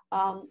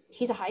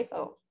 He's a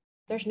hypo.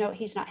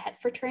 He's not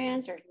het for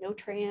trans, there's no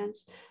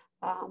trans.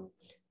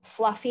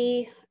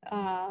 Fluffy,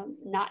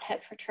 not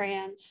het for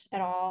trans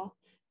at all.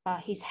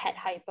 He's het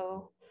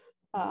hypo.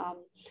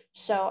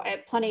 So I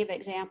have plenty of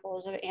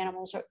examples of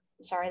animals.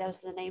 Sorry,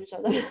 those are the names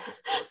of them.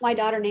 My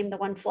daughter named the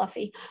one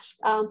Fluffy.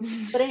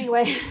 But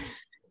anyway,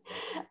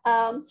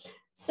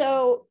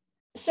 so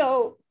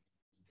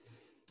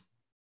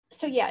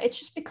yeah, it's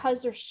just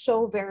because they're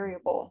so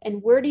variable.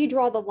 And where do you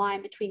draw the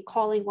line between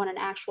calling one an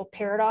actual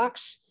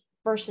paradox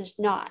versus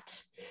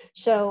not?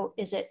 So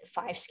is it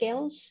 5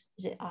 scales?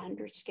 Is it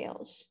 100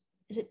 scales?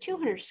 Is it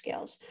 200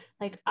 scales?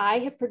 Like I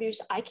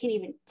can't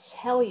even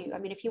tell you. I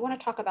mean, if you want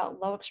to talk about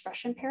low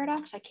expression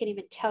paradox, I can't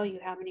even tell you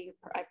how many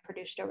I've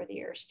produced over the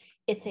years.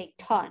 It's a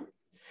ton.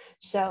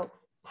 So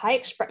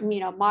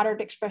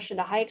moderate expression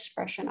to high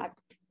expression, I've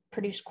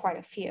produced quite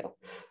a few.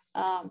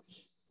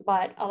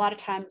 But a lot of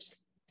times,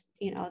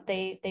 you know,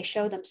 they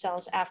show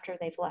themselves after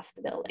they've left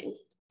the building.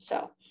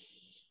 So.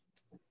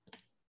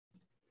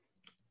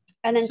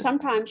 And then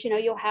sometimes, you know,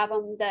 you'll have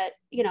them that,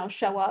 you know,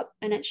 show up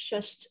and it's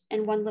just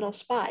in one little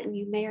spot, and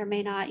you may or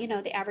may not, you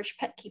know, the average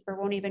pet keeper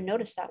won't even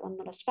notice that one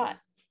little spot.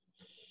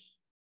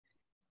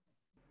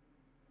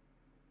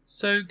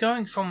 So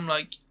going from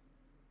like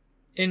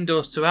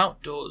indoors to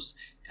outdoors,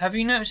 have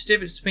you noticed a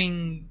difference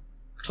between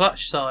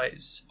clutch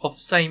size of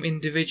the same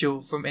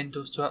individual from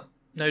indoors to out?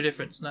 No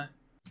difference, no?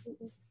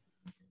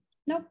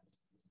 Nope.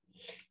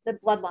 The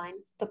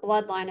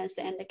bloodline is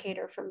the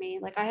indicator for me.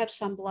 Like I have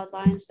some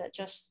bloodlines that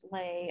just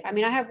lay, I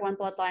mean, I have one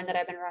bloodline that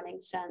I've been running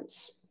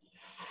since,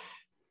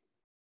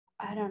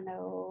 I don't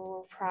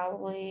know,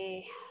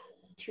 probably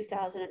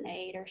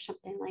 2008 or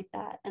something like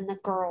that. And the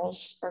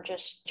girls are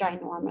just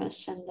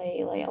ginormous and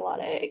they lay a lot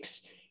of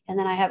eggs. And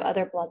then I have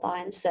other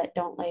bloodlines that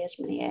don't lay as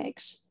many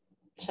eggs.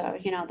 So,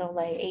 you know, they'll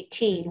lay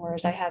 18,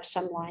 whereas I have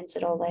some lines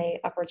that'll lay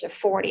upwards of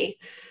 40.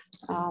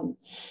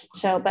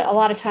 But a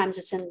lot of times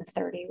it's in the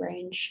 30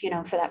 range, you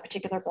know, for that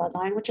particular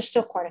bloodline, which is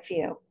still quite a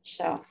few.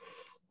 So,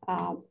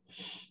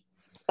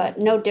 but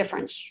no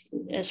difference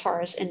as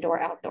far as indoor,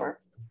 outdoor.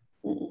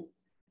 Mm-mm.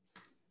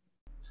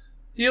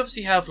 You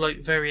obviously have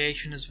like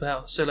variation as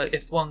well. So like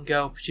if one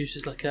girl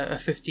produces like a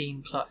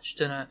 15 clutch,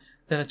 then a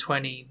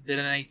 20, then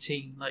an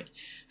 18, like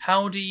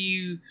how do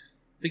you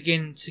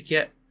begin to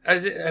get,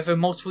 as it over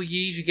multiple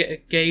years you get a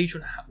gauge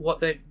on what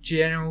their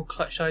general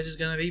clutch size is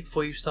going to be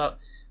before you start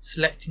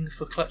selecting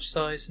for clutch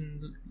size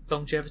and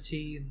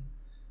longevity? And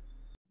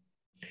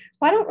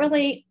well,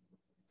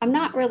 I'm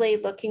not really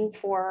looking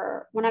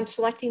for, when I'm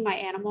selecting my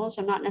animals,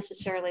 I'm not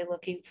necessarily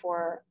looking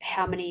for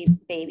how many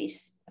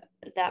babies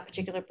that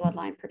particular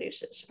bloodline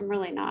produces. I'm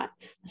really not.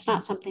 It's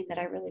not something that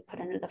I really put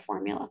into the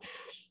formula.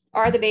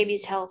 Are the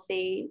babies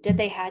healthy? Did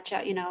they hatch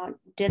out? You know,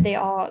 did they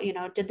all, you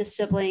know, did the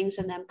siblings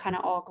and them kind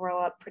of all grow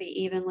up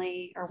pretty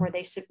evenly, or were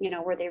they, you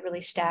know, were they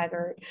really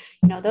staggered?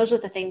 You know, those are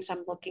the things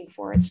I'm looking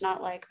for. It's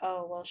not like,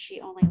 oh, well,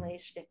 she only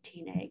lays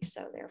 15 eggs,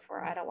 so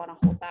therefore I don't want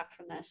to hold back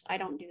from this. I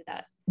don't do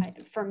that.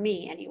 For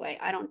me anyway,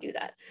 I don't do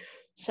that.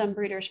 Some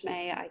breeders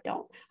may, I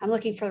don't. I'm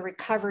looking for the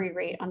recovery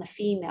rate on the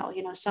female.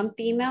 You know, some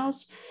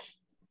females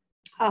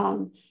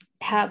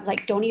have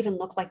like, don't even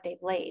look like they've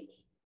laid.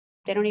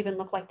 They don't even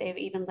look like they've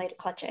even laid a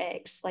clutch of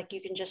eggs. Like you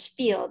can just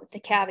feel that the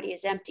cavity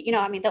is empty. You know,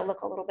 I mean, they'll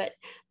look a little bit,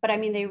 but I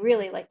mean, they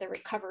really like the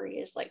recovery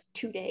is like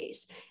 2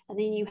 days. And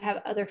then you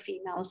have other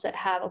females that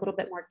have a little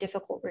bit more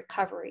difficult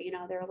recovery. You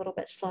know, they're a little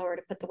bit slower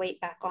to put the weight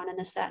back on and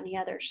this, that, and the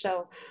other.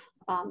 So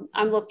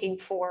I'm looking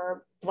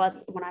for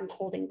blood when I'm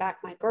holding back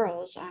my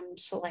girls. I'm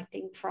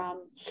selecting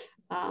from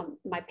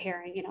my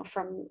pairing, you know,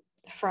 from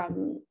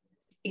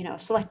you know,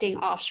 selecting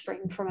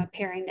offspring from a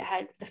pairing that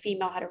had, the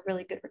female had a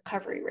really good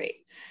recovery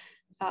rate.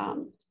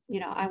 You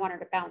know, I want her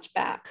to bounce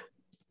back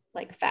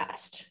like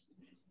fast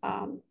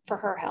for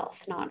her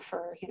health, not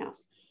for, you know,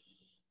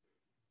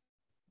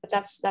 but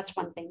that's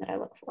one thing that I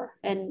look for.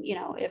 And, you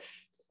know,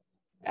 if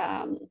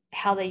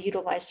how they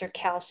utilize their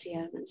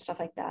calcium and stuff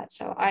like that.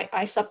 So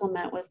I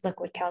supplement with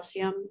liquid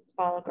calcium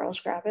while a girl's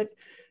gravid,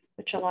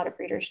 which a lot of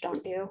breeders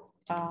don't do.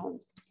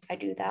 I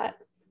do that.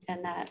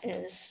 And that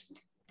is,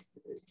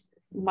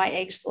 my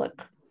eggs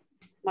look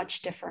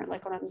much different.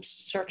 Like when I'm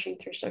searching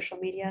through social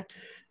media,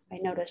 I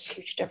notice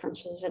huge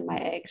differences in my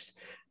eggs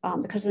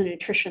because of the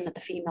nutrition that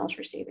the female is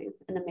receiving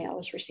and the male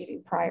is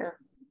receiving prior.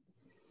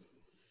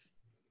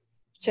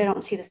 So I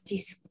don't see this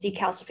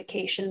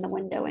decalcification in the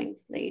windowing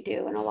that you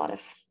do in a lot of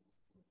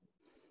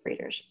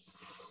breeders.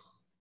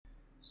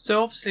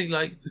 so obviously,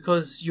 like,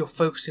 because you're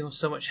focusing on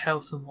so much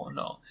health and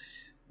whatnot,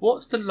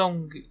 what's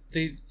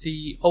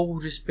the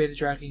oldest bearded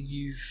dragon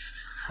you've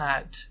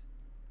had?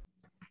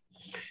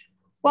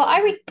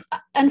 Well,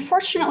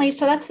 unfortunately,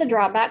 so that's the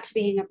drawback to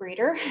being a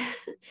breeder,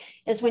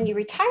 is when you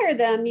retire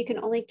them, you can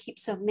only keep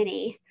so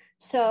many.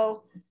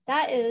 So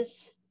that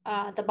is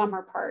the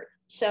bummer part.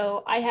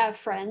 So I have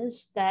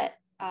friends that,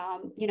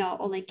 you know,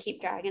 only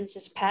keep dragons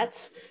as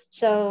pets.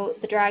 So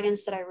the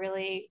dragons that I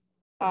really,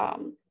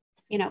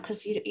 you know,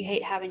 because you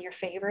hate having your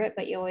favorite,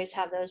 but you always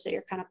have those that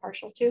you're kind of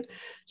partial to.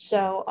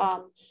 So,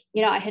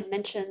 you know, I had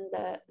mentioned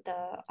the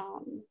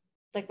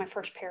like my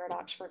first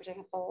paradox, for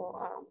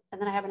example.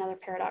 And then I have another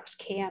paradox,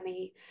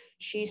 Cami.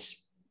 She's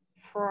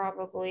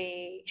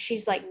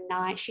like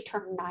 9. She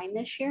turned 9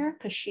 this year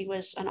because she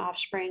was an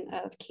offspring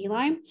of key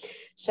lime.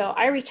 So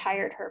I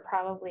retired her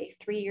probably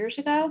 3 years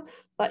ago,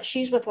 but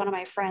she's with one of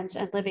my friends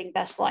and living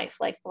best life,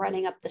 like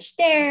running up the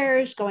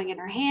stairs, going in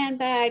her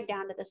handbag,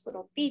 down to this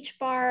little beach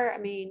bar. I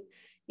mean,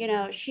 you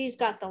know, she's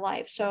got the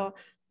life. So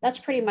that's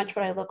pretty much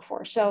what I look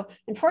for. So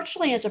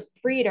unfortunately, as a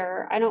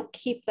breeder, I don't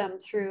keep them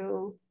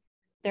through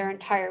their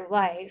entire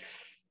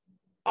life,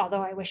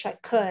 although I wish I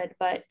could,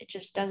 but it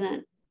just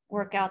doesn't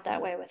work out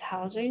that way with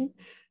housing.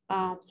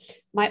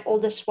 My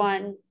oldest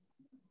one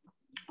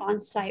on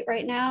site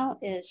right now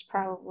is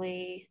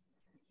probably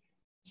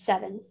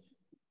 7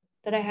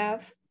 that I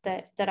have,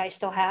 that I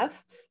still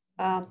have.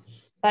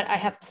 But I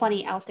have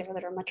plenty out there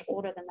that are much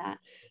older than that.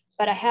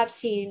 But I have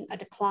seen a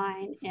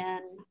decline in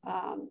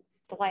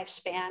the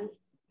lifespan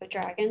of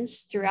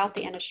dragons throughout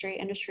the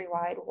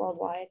industry-wide,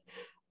 worldwide,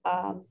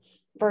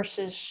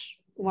 versus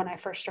when I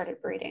first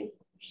started breeding.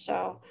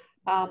 So,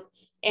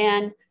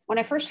 and when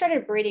I first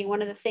started breeding,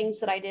 one of the things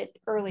that I did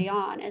early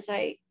on is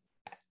I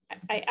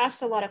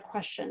asked a lot of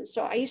questions.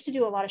 So I used to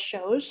do a lot of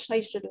shows. I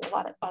used to do a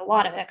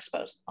lot of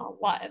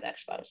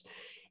expos.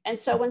 And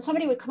so when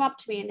somebody would come up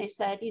to me and they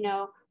said, you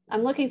know,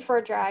 I'm looking for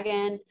a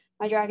dragon.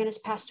 My dragon has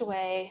passed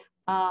away.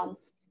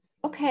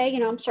 okay, you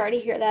know, I'm sorry to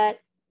hear that.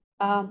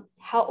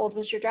 How old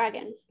was your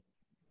dragon?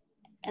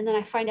 And then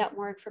I find out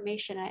more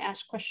information. I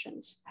ask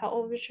questions. How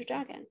old was your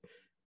dragon?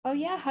 Oh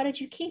yeah, how did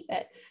you keep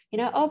it? You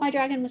know, oh, my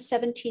dragon was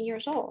 17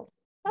 years old.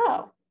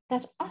 Oh,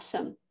 that's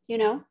awesome. You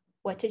know,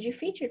 what did you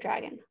feed your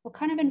dragon? What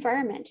kind of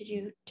environment did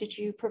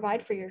you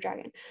provide for your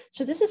dragon?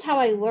 So this is how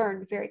I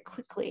learned very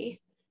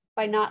quickly,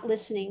 by not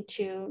listening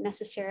to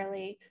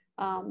necessarily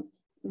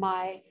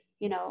my,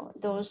 you know,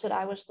 those that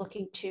I was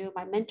looking to,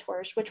 my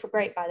mentors, which were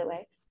great, by the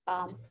way.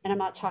 And I'm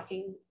not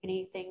talking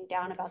anything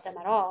down about them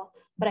at all,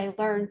 but I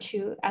learned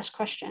to ask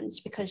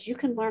questions, because you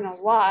can learn a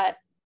lot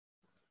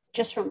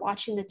just from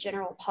watching the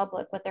general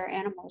public with their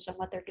animals and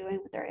what they're doing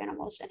with their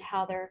animals and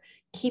how they're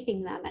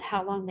keeping them and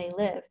how long they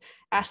live.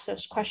 Ask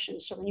those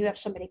questions. So when you have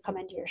somebody come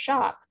into your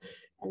shop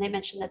and they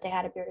mention that they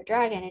had a bearded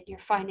dragon and you're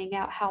finding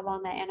out how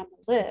long that animal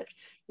lived,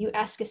 you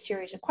ask a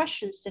series of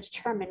questions to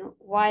determine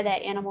why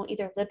that animal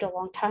either lived a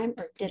long time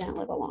or didn't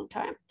live a long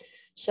time.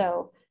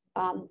 So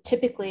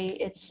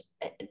typically it's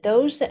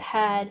those that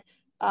had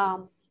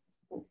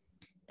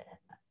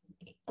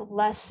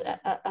less,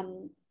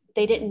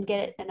 they didn't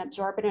get an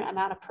absorbent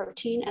amount of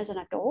protein as an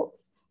adult,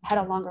 had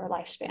a longer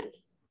lifespan.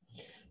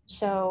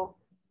 So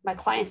my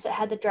clients that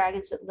had the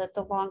dragons that lived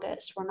the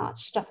longest were not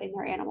stuffing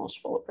their animals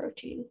full of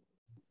protein.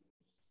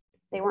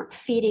 They weren't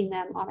feeding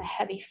them on a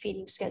heavy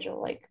feeding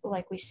schedule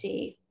like we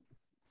see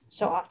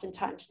so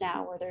oftentimes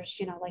now, where there's,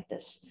 you know, like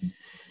this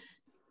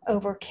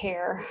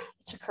overcare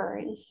that's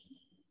occurring.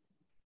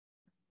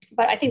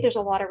 But I think there's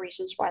a lot of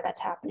reasons why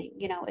that's happening.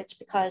 You know, it's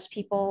because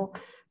people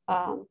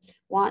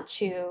want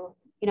to,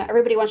 you know,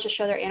 everybody wants to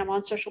show their animal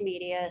on social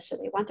media. So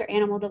they want their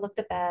animal to look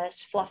the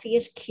best. Fluffy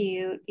is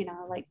cute, you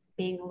know, like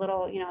being a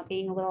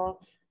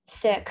little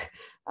thick,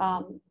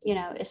 you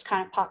know, is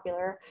kind of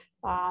popular.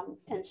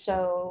 And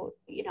so,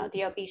 you know,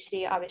 the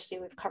obesity, obviously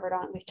we've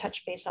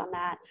touched base on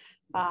that.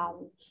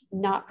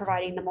 Not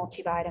providing the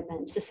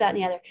multivitamins, this, that, and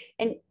the other.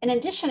 And in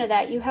addition to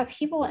that, you have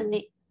people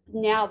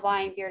now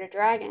buying bearded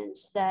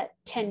dragons that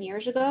 10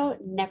 years ago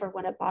never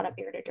would have bought a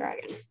bearded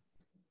dragon.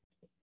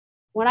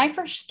 When I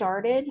first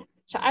started,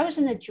 so I was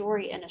in the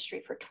jewelry industry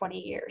for 20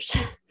 years.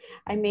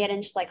 I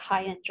managed like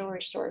high-end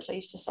jewelry stores. I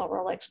used to sell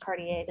Rolex,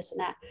 Cartier, this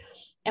and that.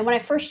 And when I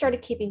first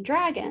started keeping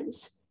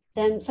dragons,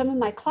 then some of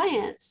my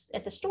clients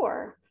at the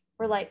store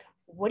were like,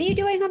 what are you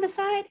doing on the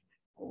side?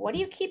 What are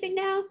you keeping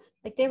now?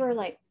 Like, they were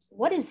like,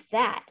 what is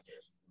that?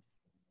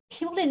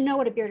 People didn't know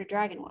what a bearded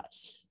dragon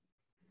was.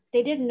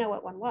 They didn't know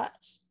what one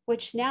was,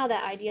 which now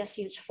that idea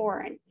seems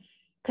foreign.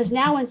 Because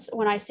now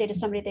when I say to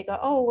somebody, they go,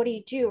 oh, what do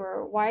you do?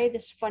 Or why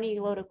this funny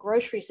load of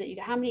groceries that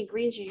how many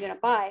greens are you going to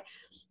buy?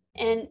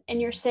 And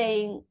you're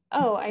saying,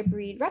 oh, I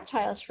breed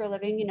reptiles for a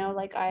living, you know,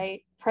 like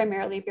I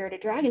primarily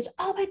bearded dragons.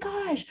 Oh my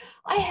gosh,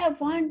 I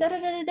have one, da da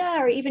da da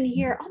da. Or even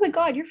here, oh my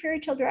God, you're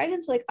fairytale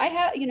dragons. Like I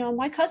have, you know,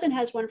 my cousin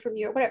has one from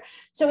you or whatever.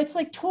 So it's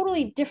like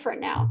totally different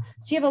now.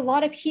 So you have a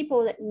lot of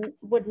people that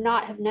would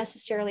not have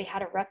necessarily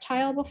had a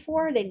reptile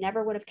before. They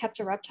never would have kept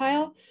a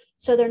reptile.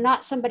 So they're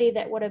not somebody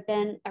that would have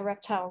been a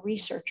reptile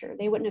researcher.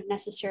 They wouldn't have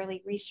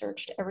necessarily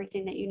researched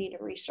everything that you need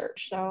to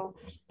research. So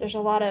there's a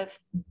lot of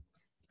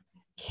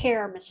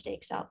care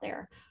mistakes out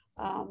there.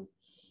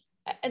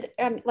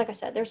 Like I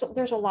said, there's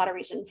a lot of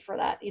reason for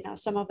that. You know,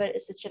 some of it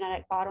is the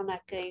genetic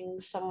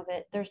bottlenecking. Some of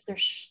it,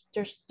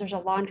 there's a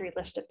laundry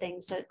list of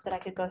things that I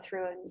could go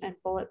through and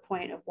bullet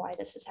point of why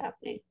this is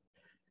happening,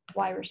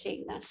 why we're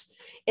seeing this.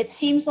 It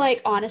seems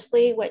like,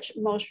 honestly, which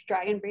most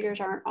dragon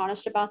breeders aren't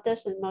honest about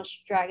this, and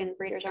most dragon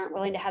breeders aren't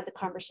willing to have the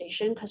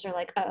conversation because they're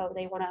like, oh,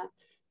 they want to,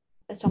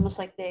 it's almost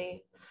like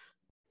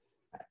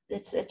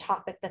it's a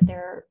topic that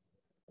they're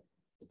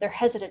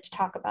hesitant to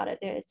talk about it.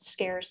 It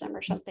scares them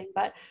or something.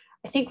 But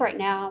I think right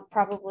now,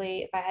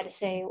 probably if I had to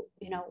say,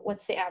 you know,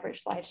 what's the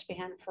average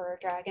lifespan for a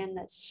dragon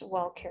that's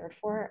well cared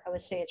for, I would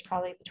say it's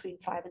probably between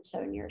 5 and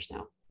 7 years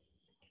now.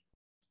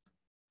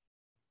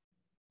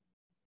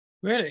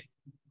 Really?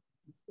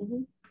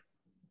 Mm-hmm.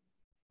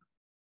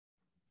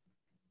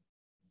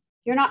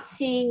 You're not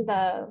seeing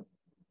the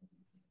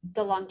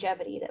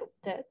longevity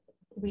that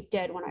we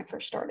did when I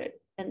first started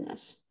in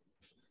this.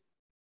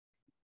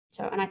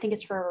 So, and I think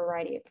it's for a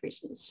variety of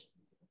reasons.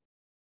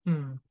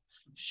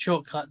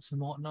 Shortcuts and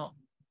whatnot.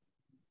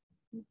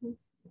 Mm-hmm.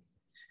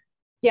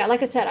 Yeah,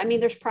 like I said, I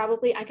mean,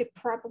 I could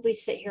probably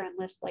sit here and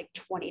list like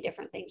 20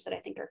 different things that I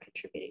think are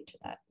contributing to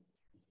that.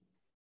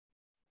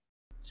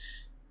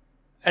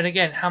 And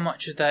again, how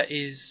much of that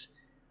is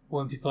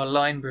when people are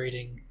line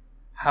breeding,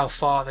 how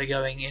far they're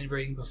going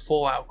inbreeding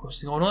before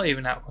outcrossing, or not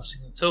even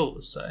outcrossing at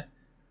all. So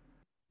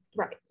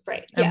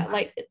Right. Yeah,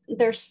 like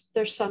there's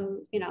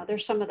some, you know,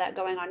 there's some of that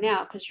going on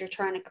now because you're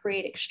trying to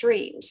create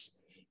extremes.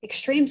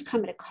 Extremes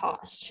come at a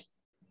cost.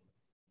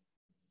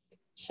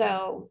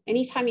 So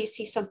anytime you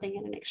see something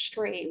in an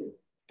extreme,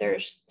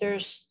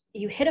 there's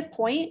you hit a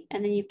point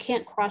and then you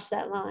can't cross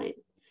that line.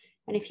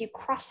 And if you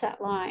cross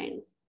that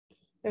line,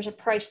 there's a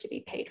price to be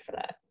paid for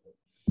that.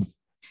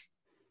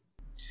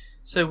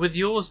 So with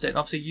yours then,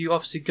 you're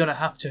obviously going to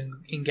have to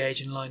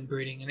engage in line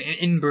breeding and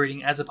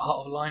inbreeding as a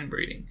part of line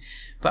breeding.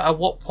 But at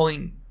what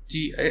point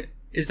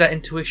is that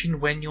intuition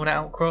when you want to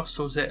outcross,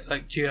 or is it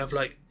like, do you have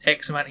like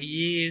X amount of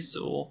years,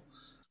 or?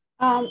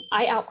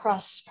 I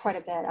outcross quite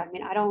a bit. I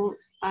mean,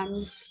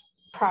 I'm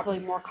probably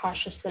more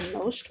cautious than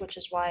most, which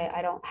is why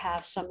I don't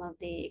have some of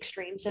the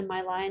extremes in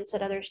my lines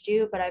that others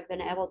do, but I've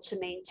been able to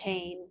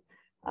maintain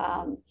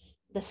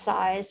the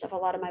size of a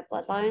lot of my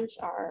bloodlines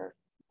are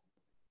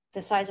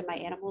the size of my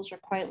animals are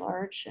quite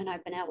large, and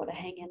I've been able to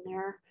hang in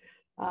there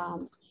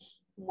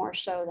more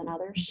so than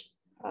others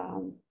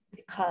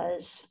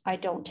because I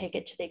don't take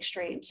it to the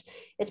extremes.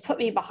 It's put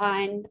me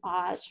behind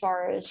as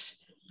far as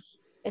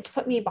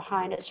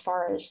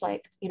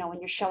like, you know, when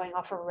you're showing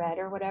off a red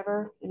or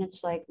whatever, and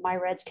it's like my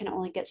reds can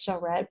only get so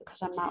red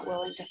because I'm not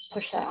willing to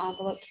push that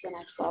envelope to the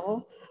next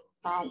level.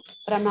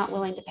 But I'm not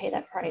willing to pay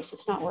that price.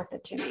 It's not worth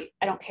it to me.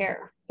 I don't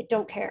care.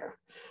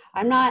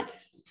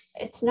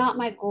 It's not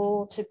my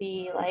goal to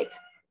be like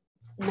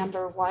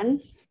number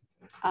one.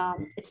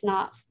 It's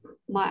not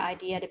my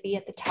idea to be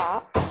at the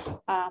top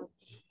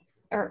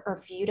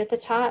or viewed at the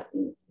top.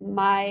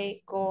 My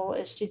goal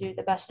is to do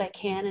the best I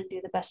can and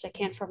do the best I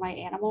can for my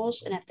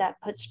animals. And if that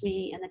puts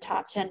me in the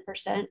top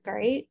 10%,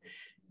 great.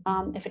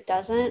 If it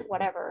doesn't,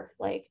 whatever,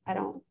 like, I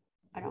don't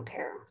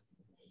care.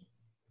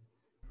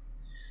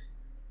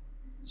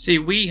 See,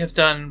 we have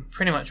done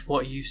pretty much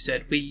what you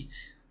said.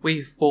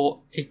 We've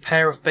bought a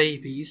pair of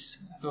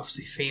babies,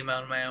 obviously female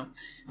and male,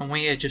 and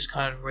we are just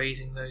kind of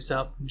raising those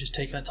up and just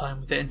taking our time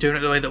with it and doing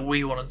it the way that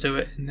we want to do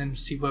it, and then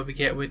see where we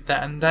get with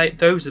that. And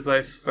those are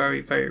both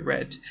very, very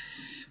red.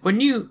 When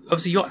you're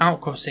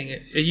outcrossing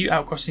it, are you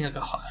outcrossing like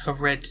a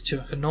red to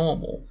like a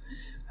normal?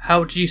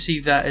 How do you see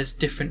that as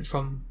different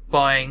from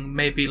buying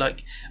maybe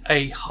like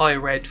a high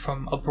red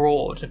from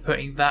abroad and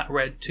putting that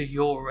red to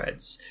your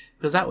reds?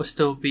 Because that would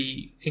still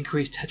be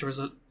increased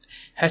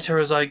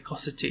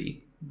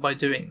heterozygosity by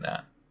doing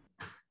that.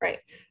 Right.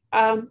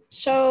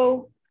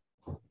 So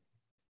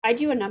I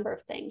do a number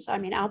of things. I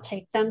mean, I'll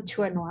take them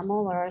to a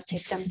normal, or I'll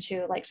take them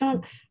to like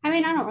some, I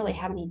mean, I don't really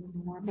have any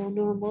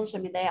normals. I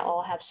mean, they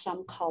all have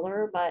some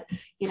color, but,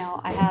 you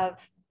know, I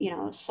have, you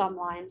know, some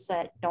lines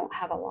that don't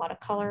have a lot of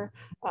color,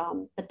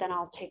 but then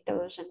I'll take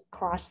those and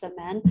cross them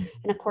in.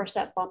 And of course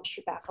that bumps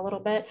you back a little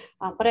bit.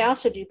 But I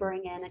also do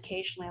bring in,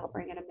 occasionally I'll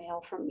bring in a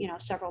male from, you know,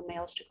 several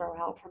males to grow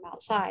out from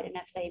outside. And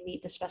if they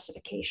meet the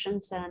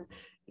specifications, then,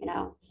 you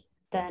know,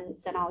 then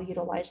I'll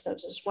utilize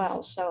those as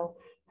well. So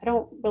I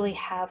don't really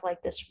have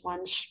like this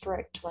one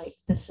strict, like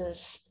this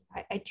is,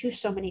 I do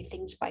so many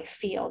things by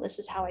feel. This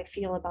is how I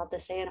feel about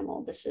this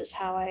animal. This is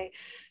how I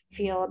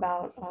feel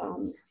about,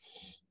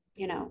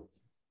 you know,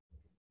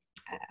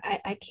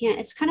 I can't,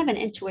 it's kind of an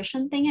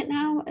intuition thing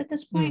at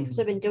this point, because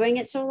I've been doing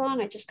it so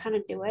long. I just kind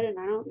of do it, and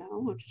I don't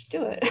know, I'll just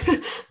do it.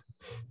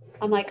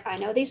 I'm like, I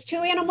know these two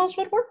animals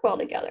would work well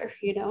together,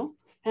 you know,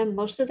 and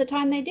most of the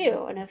time they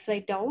do. And if they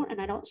don't, and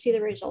I don't see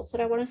the results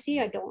that I want to see,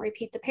 I don't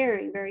repeat the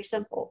pairing. Very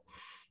simple.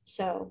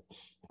 So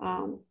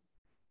I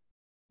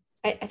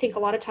think a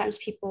lot of times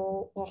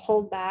people will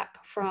hold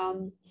back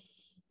from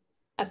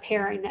a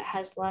pairing that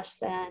has less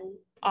than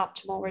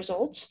optimal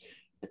results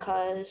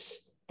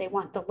because they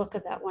want the look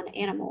of that one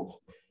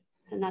animal.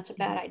 And that's a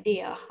bad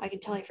idea. I can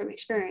tell you from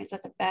experience,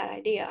 that's a bad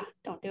idea.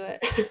 Don't do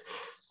it.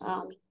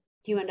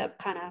 You end up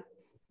kind of,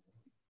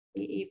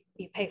 you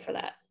pay for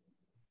that.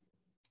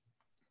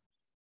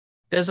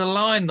 There's a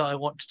line that I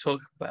want to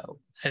talk about,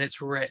 and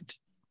it's red.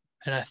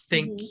 And I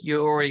think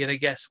you're already going to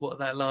guess what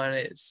that line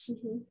is.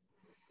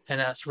 And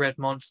that's Red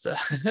Monster.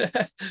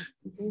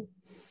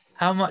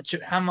 How much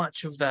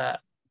of that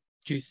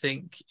do you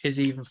think is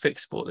even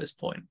fixable at this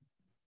point?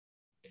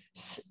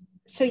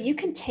 So you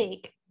can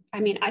take, I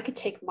mean, I could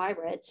take my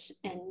reds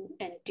and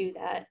do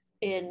that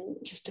in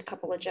just a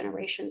couple of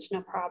generations,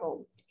 no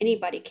problem.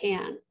 Anybody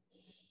can.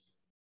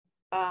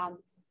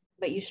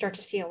 But you start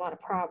to see a lot of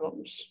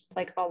problems,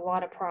 like a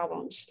lot of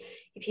problems.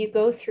 If you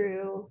go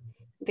through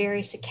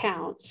various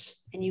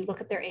accounts and you look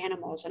at their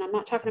animals, and I'm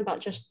not talking about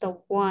just the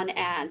one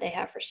ad they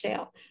have for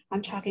sale.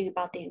 I'm talking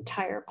about the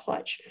entire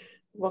clutch.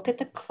 Look at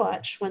the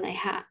clutch when they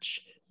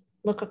hatch.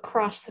 Look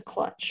across the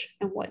clutch,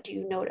 and what do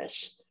you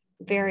notice?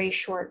 Very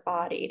short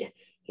bodied,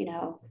 you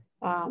know,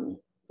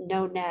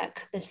 no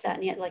neck, this, that,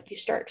 and yet, like you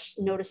start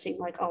noticing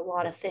like a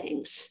lot of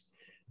things.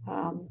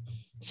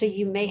 So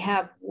you may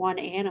have one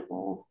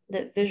animal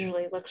that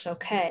visually looks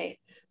okay,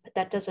 but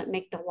that doesn't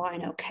make the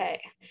line okay.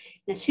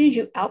 And as soon as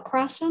you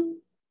outcross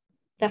them,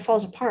 that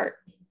falls apart.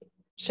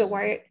 So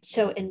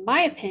in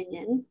my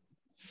opinion,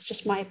 it's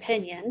just my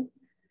opinion,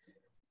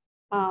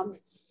 I'm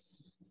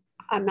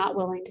not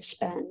willing to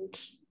spend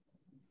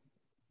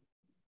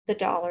the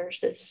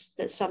dollars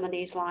that some of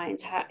these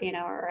lines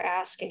are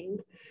asking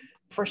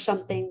for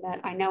something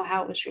that I know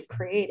how it was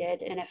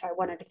created. And if I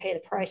wanted to pay the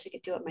price, I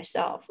could do it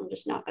myself. I'm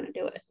just not going to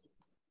do it.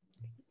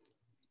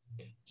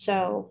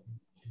 So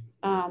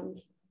I'm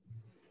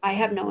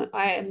not going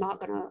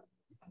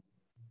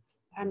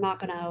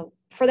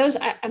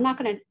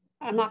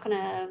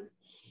to,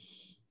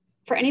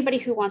 for anybody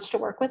who wants to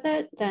work with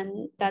it,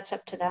 then that's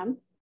up to them.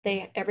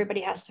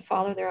 Everybody has to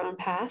follow their own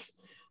path.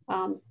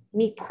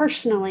 Me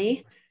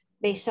personally,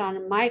 based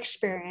on my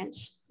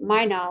experience,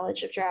 my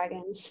knowledge of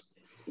dragons,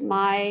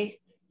 my,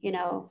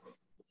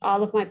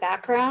 all of my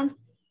background,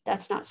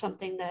 that's not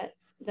something that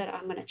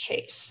I'm going to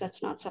chase.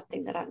 That's not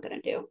something that I'm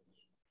going to do.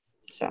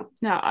 So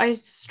no, I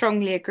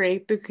strongly agree,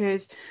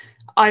 because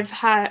I've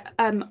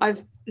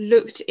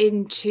looked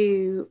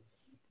into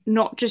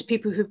not just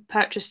people who've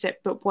purchased it,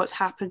 but what's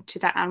happened to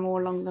that animal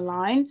along the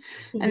line.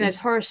 mm-hmm. And there's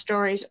horror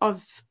stories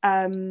of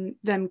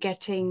them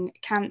getting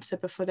cancer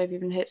before they've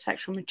even hit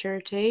sexual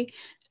maturity.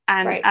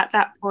 And right. at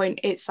that point,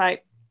 it's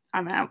like,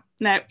 I'm out.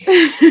 No.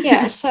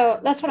 Yeah, so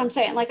that's what I'm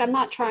saying. Like, I'm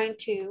not trying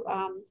to,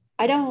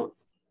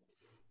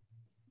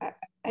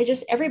 I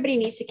just, everybody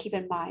needs to keep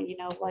in mind,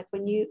 like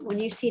when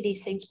you see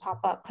these things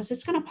pop up, because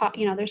it's going to pop,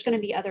 there's going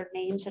to be other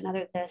names and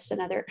other this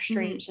and other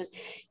extremes. Mm-hmm. And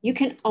you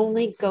can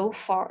only go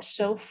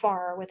so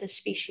far with a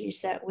species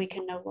that we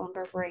can no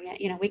longer bring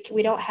it.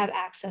 We don't have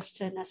access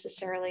to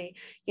necessarily,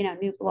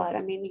 new blood.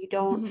 I mean, you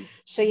don't, mm-hmm.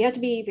 So you have to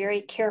be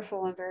very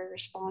careful and very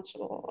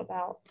responsible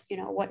about,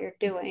 what you're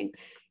doing.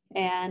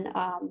 And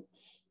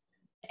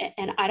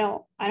I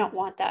don't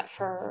want that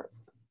for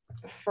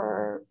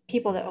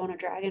people that own a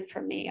dragon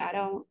from me. I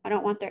don't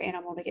want their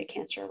animal to get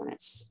cancer when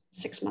it's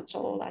 6 months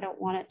old. I don't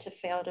want it to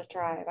fail to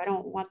thrive. I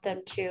don't want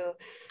them to,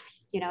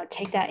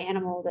 take that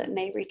animal that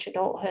may reach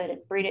adulthood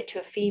and breed it to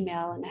a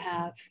female and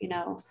have,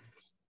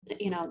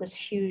 this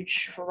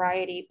huge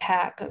variety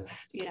pack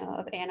of,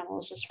 of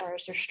animals as far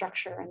as their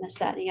structure and this,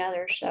 that, and the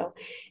other. So,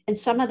 and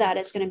some of that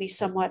is going to be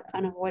somewhat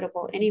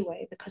unavoidable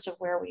anyway, because of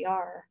where we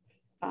are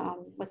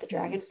with the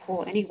dragon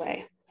pool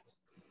anyway.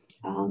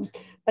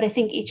 But I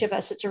think each of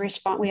us,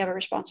 we have a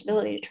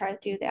responsibility to try to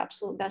do the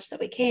absolute best that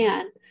we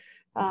can,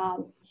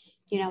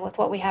 with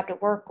what we have to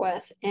work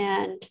with,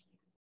 and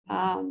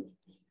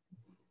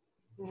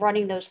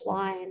running those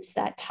lines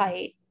that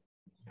tight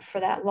for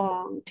that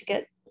long to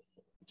get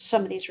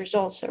some of these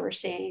results that we're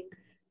seeing.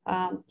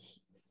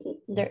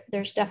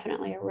 There's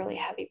definitely a really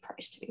heavy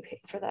price to be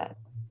paid for that.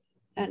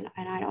 And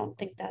I don't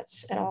think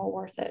that's at all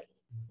worth it.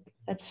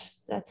 That's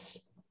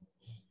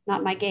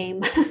not my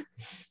game.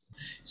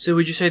 So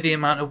would you say the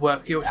amount of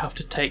work it would have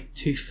to take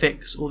to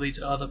fix all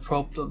these other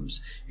problems,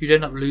 you'd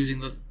end up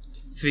losing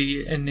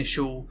the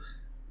initial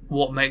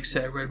what makes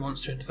it a red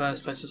monster in the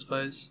first place, I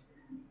suppose?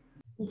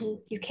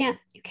 Mm-hmm. You can't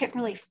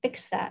really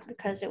fix that,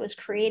 because it was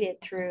created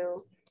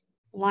through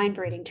line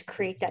breeding to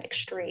create that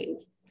extreme.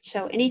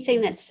 So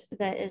anything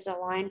that is a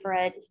line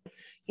bred,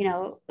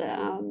 you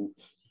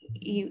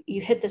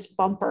hit this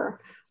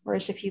bumper,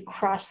 whereas if you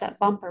cross that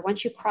bumper,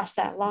 once you cross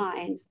that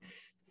line,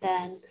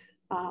 then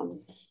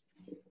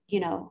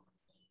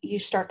you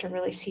start to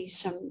really see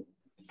some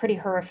pretty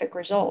horrific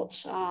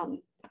results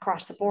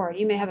across the board.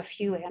 You may have a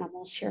few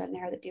animals here and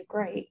there that do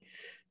great,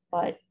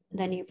 but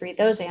then you breed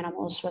those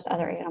animals with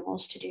other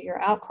animals to do your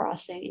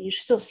outcrossing, and you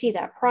still see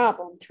that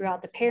problem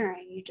throughout the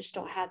pairing. You just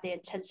don't have the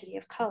intensity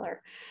of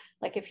color.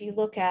 Like if you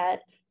look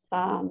at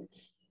the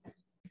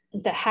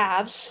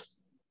halves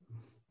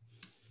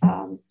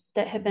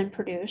that have been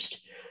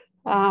produced,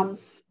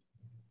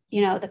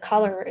 the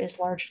color is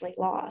largely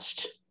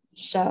lost.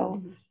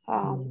 So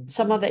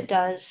some of it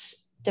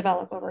does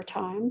develop over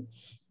time,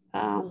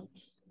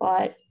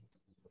 but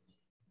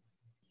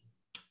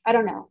I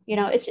don't know.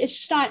 It's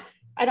just not.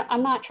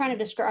 I'm not trying to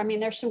describe. I mean,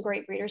 there's some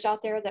great breeders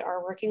out there that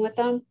are working with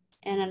them,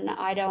 and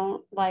I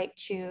don't like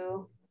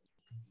to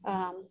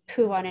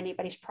poo on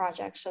anybody's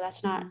project. So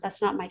that's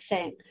not my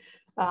thing.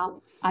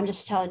 I'm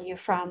just telling you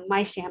from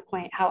my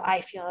standpoint how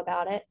I feel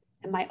about it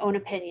and my own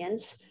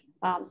opinions.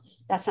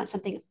 That's not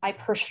something I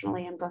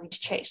personally am going to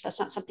chase. That's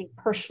not something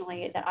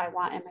personally that I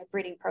want in my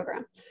breeding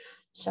program.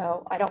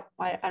 So I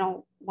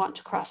don't want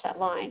to cross that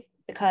line,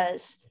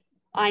 because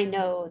I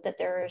know that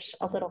there's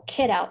a little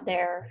kid out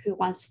there who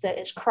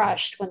is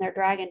crushed when their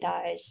dragon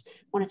dies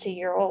when it's a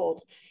year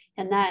old.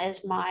 And that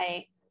is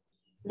my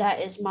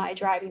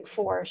driving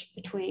force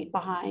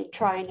behind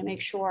trying to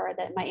make sure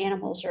that my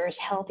animals are as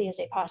healthy as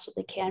they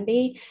possibly can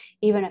be,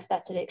 even if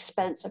that's at the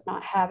expense of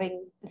not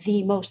having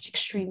the most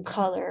extreme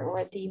color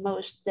or the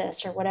most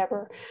this or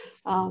whatever.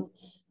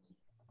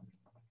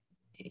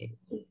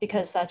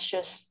 Because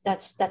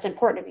that's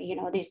important to me.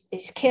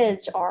 These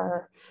kids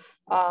are,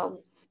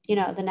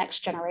 the next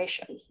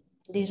generation.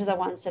 These are the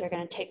ones that are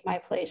going to take my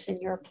place and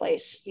your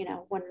place,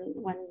 when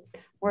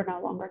we're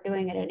no longer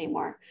doing it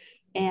anymore.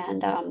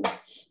 And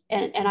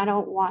I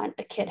don't want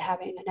a kid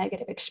having a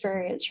negative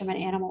experience from an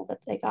animal that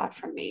they got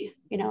from me.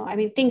 I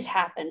mean, things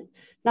happen.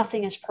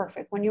 Nothing is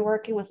perfect. When you're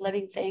working with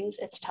living things,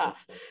 it's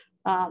tough.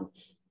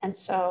 And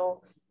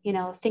so,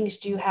 things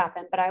do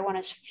happen, but I want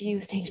as few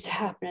things to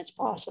happen as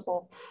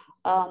possible.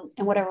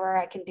 And whatever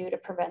I can do to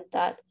prevent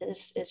that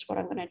is what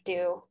I'm going to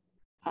do.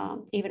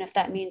 Even if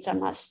that means I'm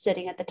not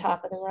sitting at the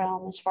top of the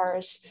realm as far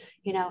as,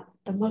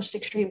 the most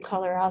extreme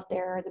color out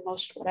there, or the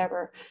most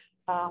whatever.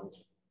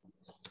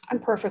 I'm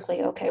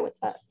perfectly okay with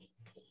that.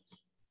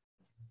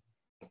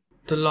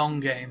 The long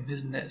game,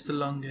 isn't it? It's the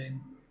long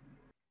game.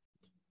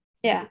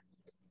 Yeah.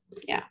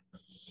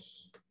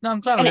 No,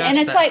 I'm glad. And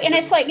it's like,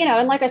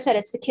 and like I said,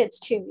 it's the kids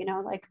too.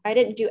 Like I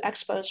didn't do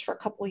expos for a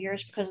couple of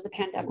years because of the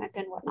pandemic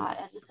and whatnot.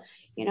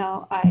 And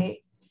I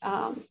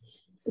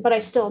but I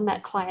still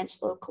met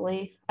clients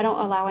locally. I don't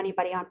allow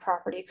anybody on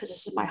property because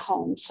this is my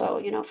home. So,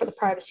 you know, for the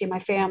privacy of my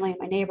family and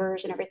my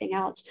neighbors and everything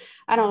else,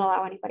 I don't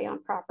allow anybody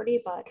on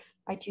property, but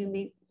I do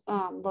meet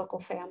local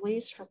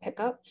families for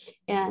pickup.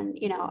 And,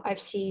 you know, I've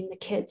seen the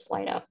kids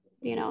light up,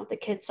 you know, the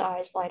kids'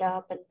 eyes light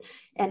up,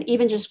 and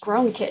even just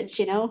grown kids,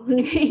 you know,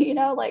 you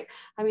know, like,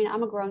 I mean,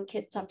 I'm a grown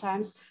kid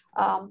sometimes.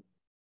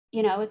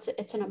 You know,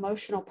 it's an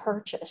emotional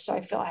purchase. So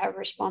I feel I have a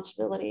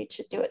responsibility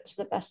to do it to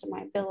the best of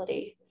my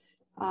ability.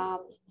 I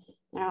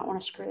don't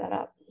want to screw that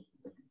up.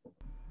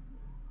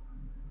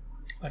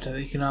 I don't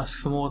think you can ask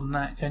for more than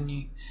that, can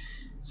you?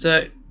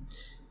 So,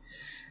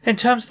 in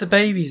terms of the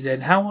babies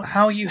then, how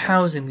are you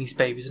housing these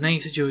babies? I know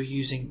you said you were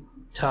using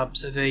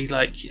tubs. Are they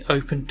like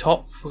open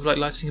top with like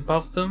lighting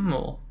above them,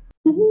 or?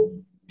 Mm-hmm.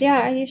 Yeah,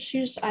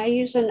 I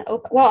use an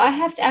open, well, I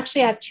have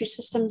two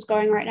systems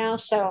going right now.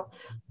 So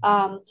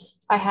I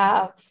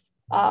have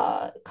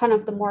kind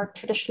of the more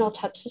traditional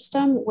tub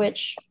system,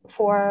 which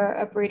for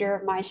a breeder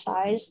of my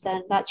size,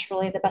 then that's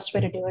really the best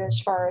way to do it as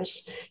far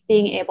as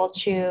being able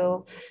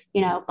to,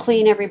 you know,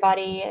 clean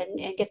everybody and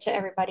get to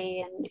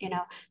everybody. And, you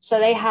know, so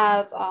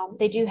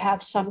they do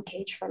have some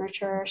cage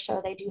furniture.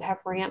 So they do have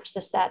ramps,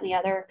 this, that, and the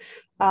other,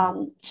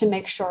 to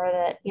make sure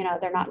that, you know,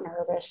 they're not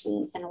nervous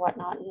and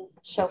whatnot and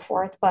so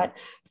forth. But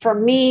for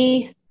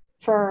me,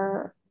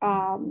 you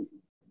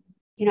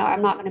know,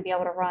 I'm not going to be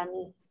able to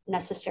run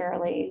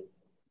necessarily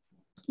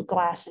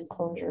glass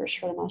enclosures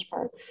for the most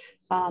part.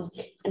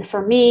 And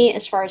for me,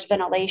 as far as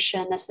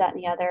ventilation, this, that,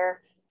 and the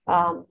other,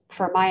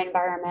 for my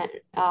environment,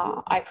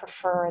 I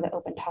prefer the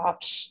open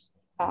tops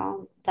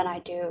than I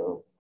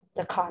do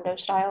the condo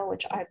style,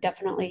 which I've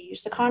definitely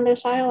used the condo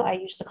style. I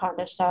used the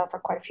condo style for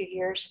quite a few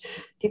years.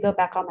 If you go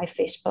back on my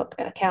Facebook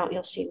account,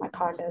 you'll see my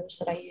condos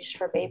that I used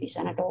for babies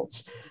and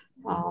adults.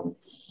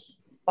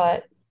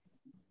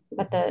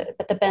 But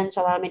the bins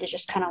allow me to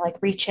just kind of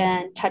like reach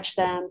in, touch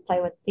them,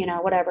 play with, you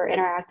know, whatever,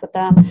 interact with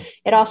them.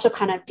 It also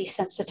kind of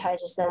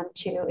desensitizes them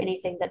to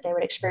anything that they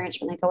would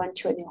experience when they go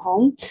into a new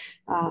home,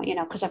 you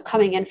know, because I'm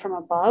coming in from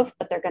above,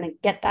 but they're going to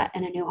get that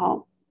in a new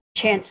home.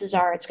 Chances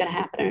are it's going to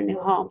happen in a new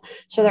home.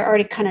 So they're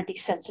already kind of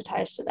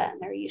desensitized to that and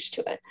they're used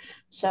to it.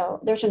 So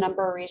there's a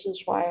number of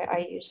reasons why I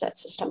use that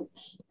system.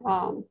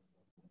 But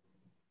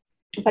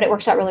it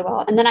works out really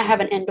well. And then I have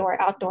an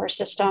indoor-outdoor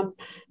system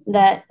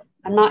that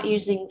I'm not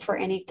using for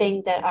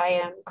anything that I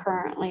am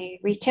currently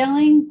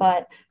retailing,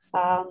 but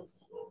I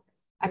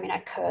mean, I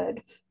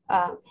could,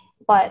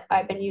 but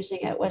I've been using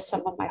it with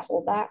some of my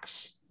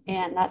holdbacks,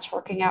 and that's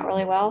working out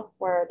really well,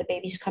 where the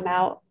babies come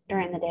out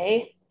during the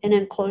day in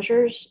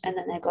enclosures, and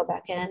then they go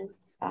back in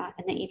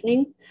the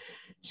evening.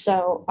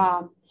 So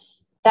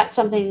that's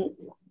something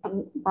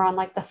we're on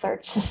like the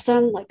third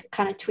system, like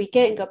kind of tweak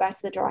it and go back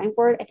to the drawing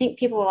board. I think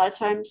people a lot of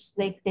times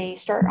they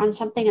start on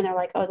something and they're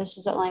like, oh, this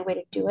is the only way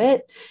to do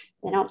it.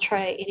 They don't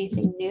try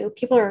anything new.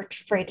 People are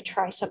afraid to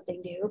try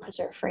something new because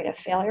they're afraid of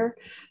failure,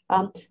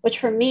 which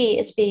for me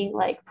is being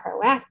like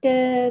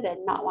proactive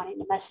and not wanting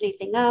to mess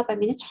anything up. I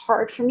mean, it's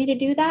hard for me to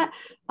do that,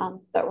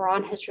 but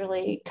Ron has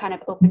really kind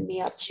of opened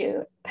me up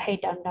to, hey,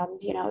 dum-dum,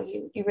 you know,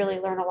 you really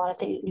learn a lot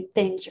of new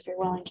things if you're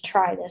willing to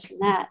try this and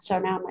that. So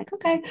now I'm like,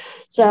 okay.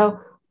 So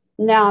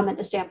now I'm at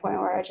the standpoint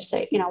where I just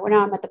say, you know,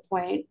 now I'm at the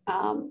point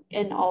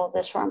in all of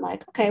this where I'm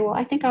like, okay, well,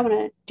 I think I want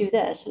to do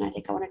this and I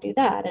think I want to do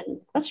that.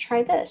 And let's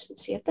try this and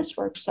see if this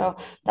works. So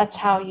that's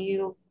how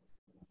you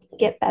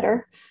get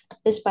better,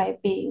 is by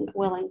being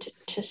willing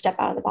to step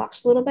out of the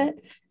box a little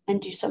bit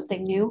and do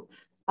something new.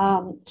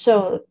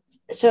 So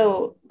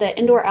the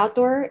indoor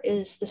outdoor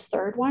is this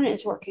third one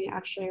is working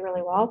actually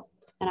really well.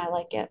 And I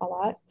like it a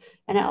lot.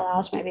 And it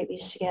allows my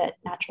babies to get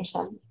natural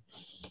sun.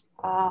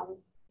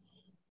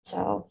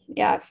 So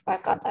yeah,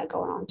 I've got that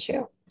going on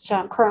too. So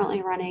I'm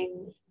currently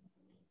running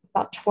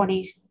about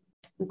 20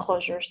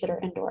 enclosures that are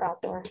indoor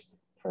outdoor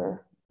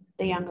for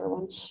the younger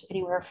ones,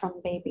 anywhere from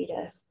baby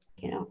to,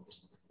 you know,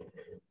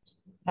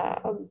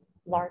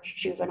 large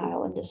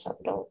juvenile into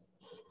subadult.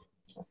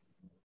 So.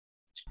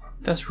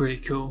 That's really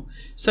cool.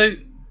 So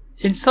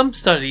in some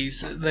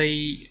studies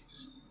they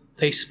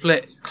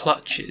split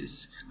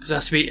clutches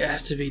because it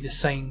has to be the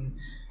same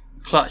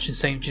clutch and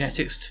same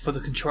genetics for the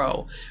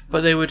control,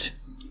 but they would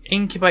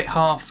incubate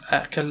half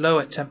at a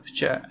lower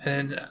temperature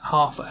and then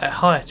half at a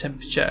higher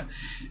temperature.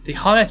 The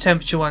higher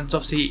temperature ones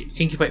obviously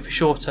incubate for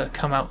shorter,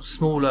 come out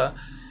smaller,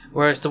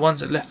 whereas the ones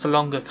that left for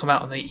longer come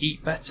out and they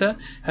eat better.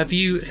 Have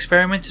you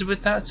experimented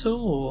with that at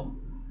all?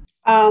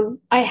 Or?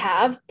 I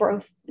have,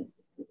 both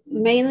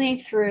mainly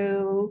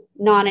through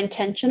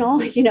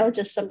non-intentional, you know,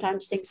 just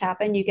sometimes things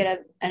happen. You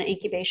get an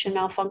incubation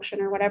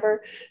malfunction or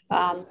whatever.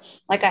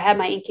 Like I had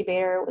my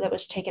incubator that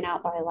was taken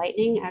out by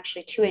lightning,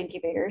 actually 2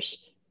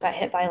 incubators got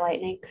hit by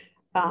lightning,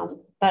 but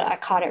I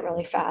caught it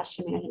really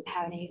fast. I mean, I didn't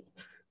have any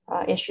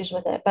issues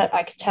with it, but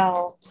I could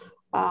tell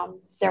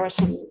there was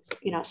some,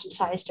 you know, some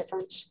size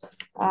difference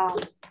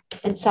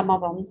in some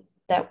of them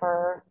that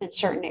were in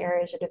certain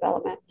areas of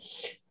development,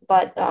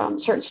 but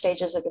certain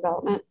stages of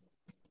development.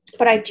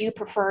 but I do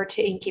prefer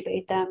to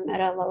incubate them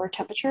at a lower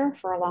temperature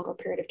for a longer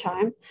period of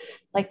time.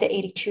 Like the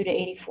 82 to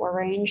 84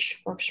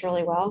 range works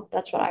really well.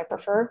 That's what I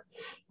prefer.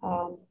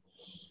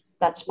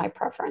 That's my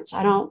preference.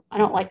 I don't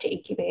like to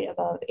incubate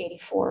above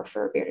 84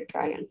 for a bearded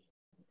dragon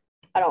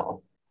at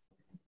all,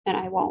 and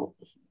I won't.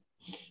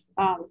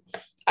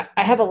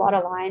 I have a lot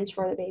of lines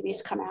where the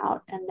babies come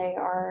out and they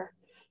are,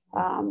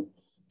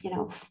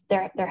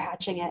 they're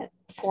hatching at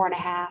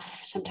 4.5,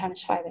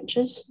 sometimes 5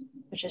 inches,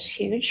 which is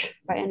huge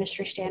by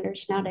industry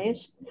standards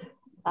nowadays.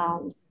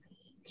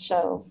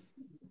 So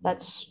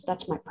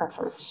that's my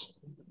preference,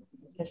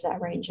 is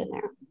that range in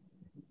there.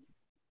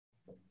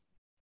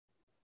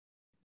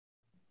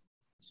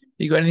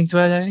 You got anything to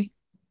add, Annie?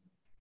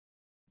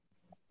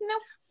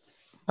 Nope.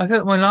 I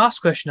think my last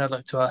question I'd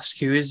like to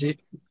ask you is,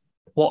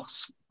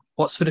 what's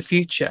for the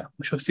future?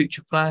 What's your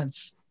future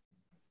plans?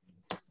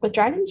 With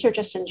dragons or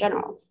just in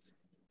general?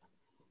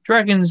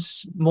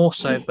 Dragons more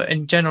so, but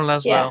in general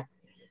as well.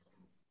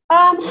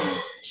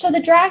 So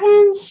the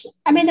dragons,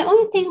 I mean, the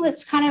only thing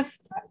that's kind of,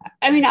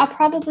 I mean, I'll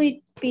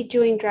probably be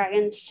doing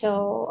dragons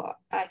till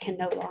I can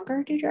no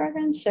longer do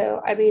dragons.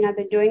 So, I mean, I've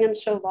been doing them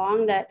so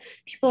long that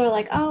people are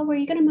like, oh, were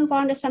you going to move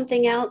on to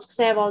something else? Because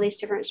I have all these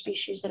different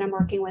species that I'm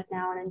working with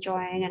now and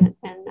enjoying,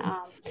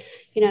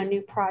 and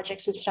new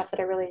projects and stuff that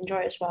I really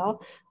enjoy as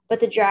well. But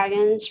the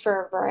dragons,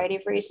 for a variety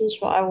of reasons,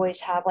 will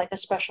always have like a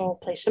special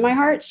place in my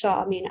heart. So,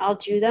 I mean, I'll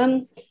do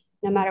them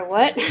no matter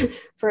what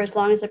for as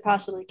long as I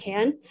possibly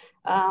can.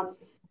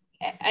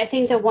 I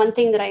think the one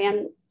thing that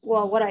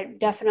what I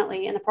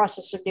definitely in the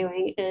process of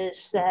doing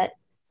is that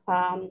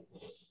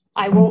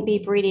I won't be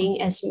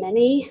breeding as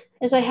many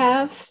as I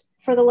have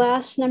for the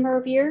last number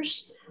of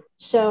years.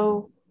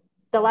 So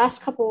the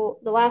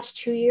last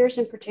 2 years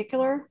in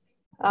particular,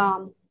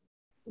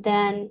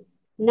 then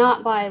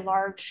not by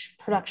large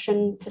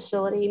production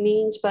facility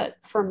means, but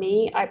for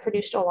me, I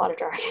produced a lot of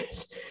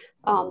dragons,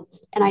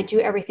 and I do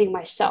everything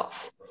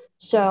myself.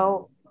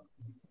 So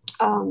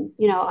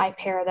I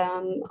pair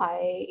them.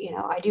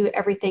 I do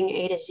everything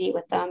A to Z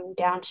with them,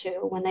 down to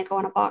when they go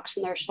in a box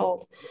and they're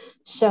sold.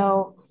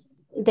 So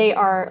they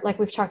are, like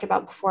we've talked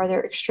about before,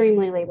 they're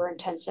extremely labor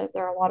intensive.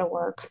 They're a lot of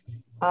work.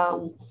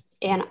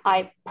 And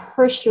I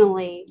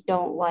personally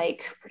don't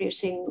like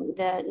producing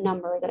the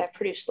number that I've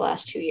produced the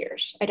last 2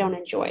 years. I don't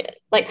enjoy it.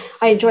 Like,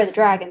 I enjoy the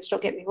dragons,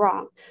 don't get me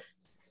wrong.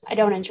 I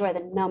don't enjoy the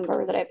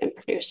number that I've been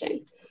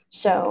producing.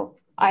 So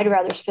I'd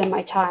rather spend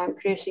my time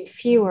producing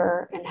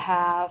fewer and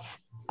have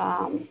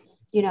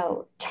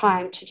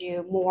time to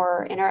do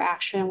more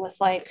interaction with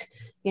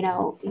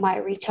my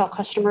retail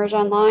customers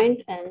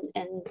online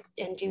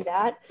and do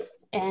that,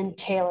 and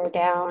tailor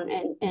down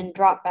and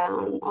drop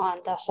down on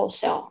the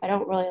wholesale. I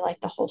don't really like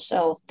the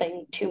wholesale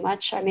thing too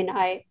much. I mean,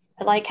 I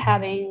like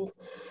having,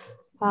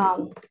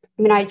 I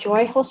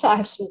enjoy wholesale. I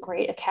have some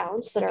great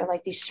accounts that are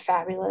like these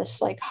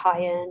fabulous, like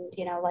high end,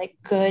 like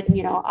good,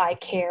 eye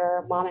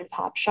care, mom and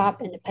pop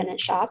shop, independent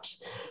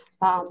shops.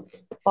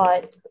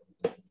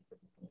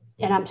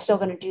 And I'm still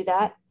going to do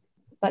that,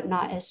 but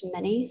not as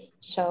many.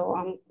 So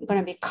I'm going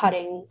to be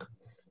cutting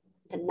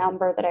the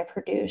number that I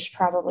produce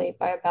probably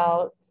by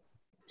about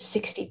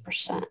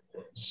 60%.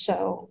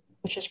 So,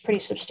 which is pretty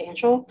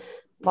substantial,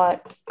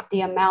 but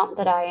the amount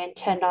that I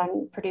intend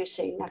on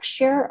producing next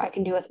year, I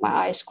can do with my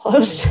eyes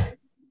closed.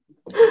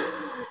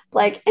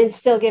 And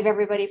still give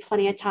everybody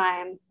plenty of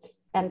time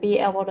and be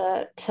able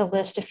to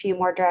list a few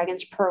more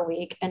dragons per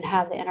week and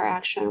have the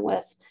interaction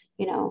with,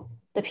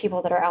 the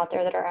people that are out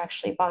there that are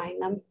actually buying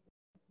them.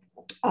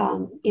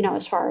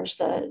 As far as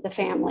the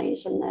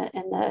families and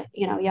the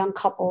young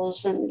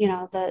couples and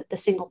the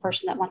single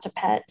person that wants a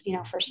pet,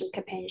 for some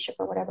companionship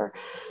or whatever.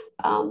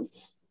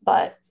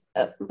 But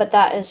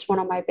that is one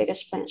of my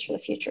biggest plans for the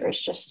future,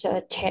 is just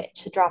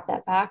to drop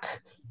that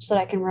back so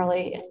that I can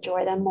really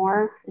enjoy them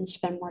more and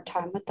spend more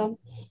time with them.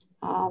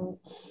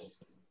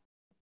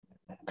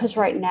 Because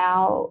right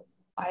now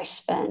I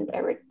spend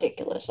a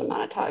ridiculous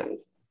amount of time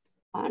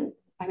on.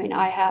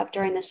 I have,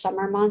 during the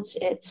summer months,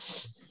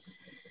 it's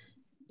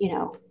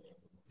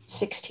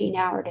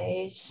 16-hour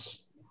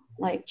days,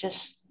 like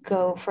just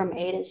go from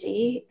A to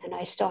Z. And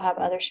I still have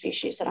other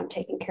species that I'm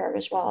taking care of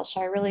as well.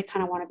 So I really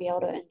kind of want to be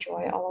able to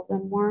enjoy all of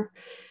them more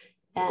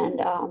and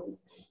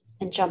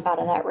jump out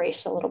of that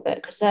race a little bit.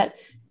 Because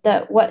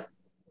what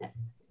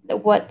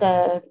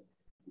the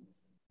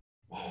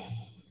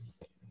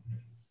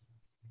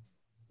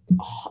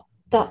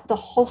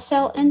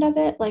wholesale end of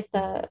it, like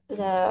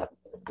the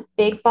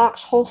big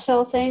box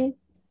wholesale thing,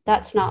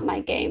 that's not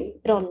my game.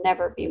 It'll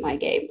never be my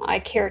game. I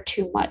care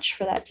too much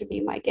for that to be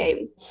my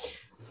game.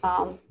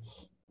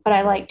 But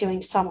I like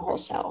doing some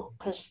wholesale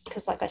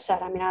because like I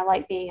said, I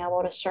like being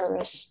able to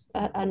service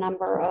a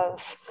number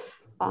of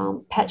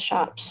pet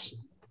shops,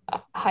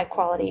 high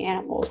quality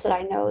animals that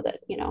I know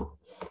that,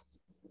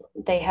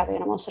 they have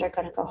animals that are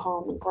going to go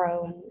home and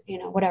grow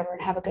and, whatever,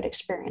 and have a good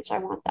experience. I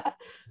want that,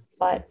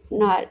 but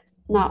not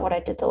what I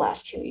did the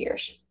last 2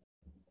 years.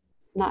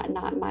 Not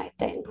my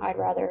thing. I'd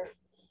rather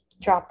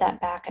drop that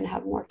back and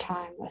have more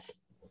time with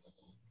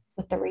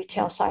the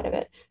retail side of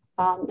it.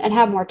 and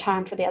have more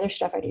time for the other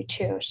stuff I do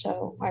too.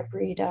 So I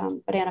breed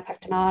banana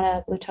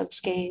pectinata, blue tongue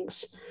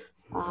skinks.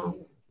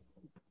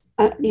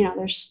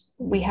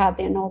 We have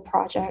the Anole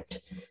project,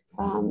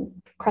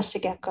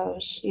 crested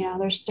geckos.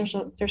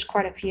 There's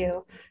quite a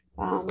few.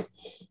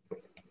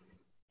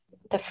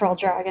 The frill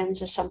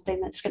dragons is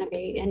something that's going to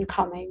be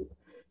incoming.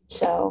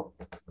 So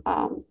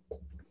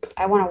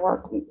I want to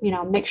work,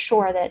 make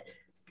sure that,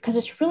 because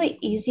it's really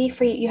easy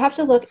for you. You have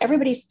to look,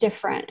 everybody's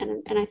different.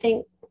 And I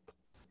think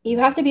you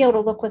have to be able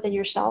to look within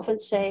yourself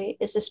and say,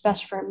 is this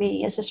best for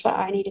me? Is this what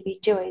I need to be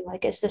doing?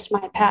 Like, is this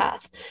my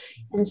path?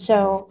 And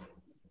so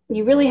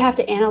you really have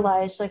to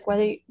analyze, like,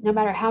 whether, no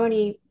matter how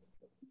many,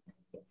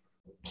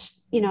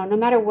 no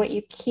matter what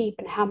you keep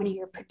and how many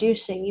you're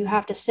producing, you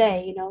have to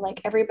say,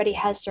 like, everybody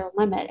has their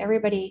limit.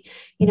 Everybody,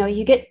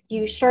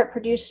 you start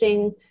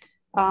producing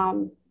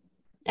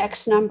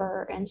X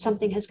number and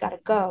something has got to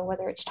go,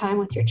 whether it's time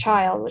with your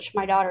child, which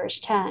my daughter is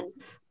 10,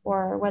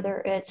 or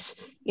whether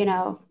it's,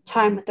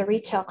 time with the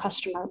retail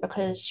customer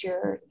because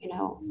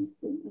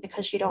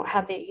because you don't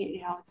have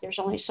there's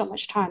only so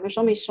much time. There's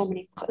only so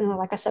many,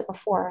 like I said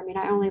before,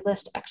 I only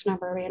list X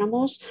number of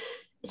animals.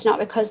 It's not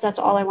because that's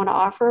all I want to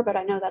offer, but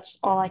I know that's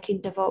all I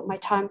can devote my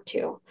time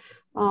to.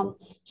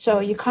 So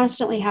you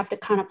constantly have to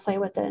kind of play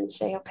with it and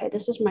say, okay,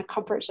 this is my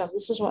comfort zone.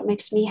 This is what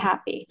makes me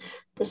happy.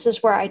 This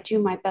is where I do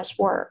my best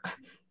work.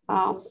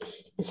 And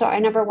so I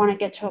never want to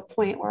get to a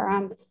point where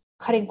I'm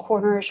cutting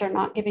corners or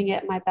not giving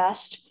it my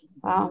best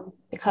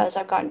because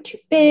I've gotten too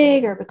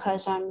big or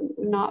because I'm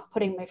not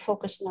putting my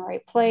focus in the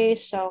right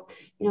place. So,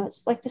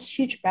 it's like this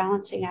huge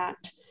balancing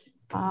act.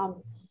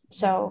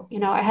 So,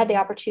 I had the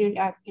opportunity,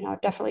 I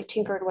definitely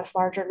tinkered with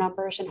larger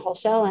numbers in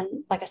wholesale.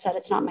 And like I said,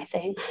 it's not my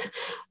thing.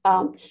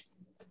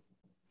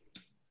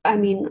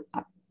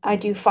 I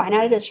do fine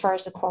at it as far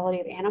as the quality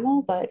of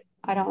animal, but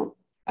I don't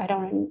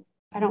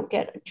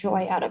get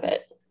joy out of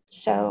it.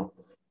 So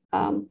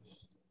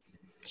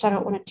I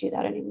don't want to do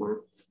that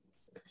anymore.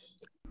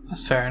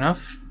 That's fair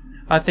enough.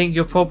 I think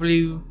you're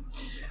probably,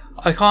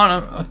 I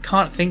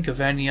can't think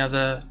of any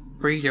other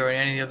breeder or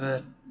any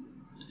other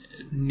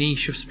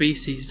niche of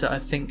species that I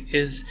think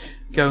is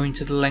going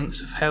to the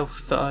lengths of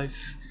health that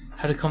I've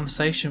had a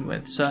conversation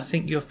with. So I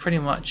think you're pretty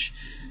much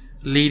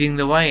leading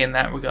the way in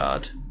that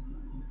regard.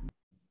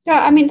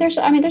 Yeah, there's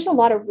a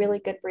lot of really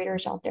good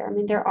breeders out there.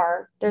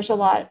 There's a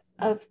lot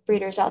of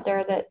breeders out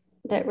there that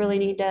really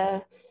need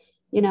to,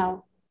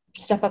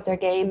 step up their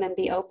game and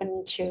be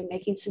open to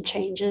making some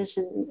changes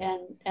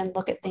and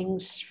look at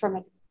things from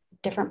a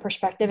different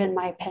perspective, in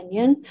my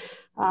opinion.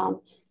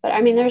 But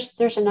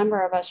there's a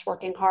number of us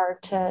working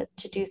hard to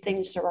do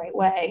things the right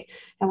way.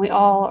 And we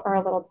all are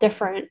a little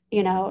different,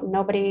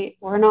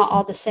 we're not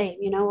all the same,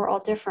 we're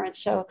all different.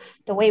 So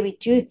the way we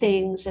do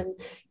things and,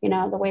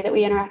 the way that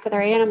we interact with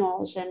our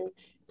animals and,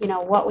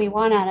 what we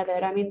want out of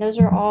it. Those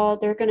are all,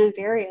 they're going to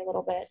vary a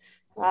little bit.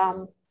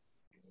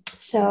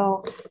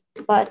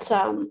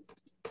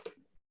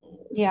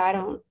 Yeah, I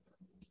don't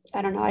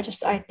know. I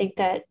think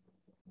that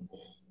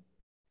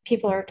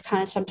people are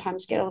kind of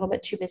sometimes get a little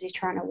bit too busy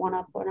trying to one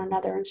up one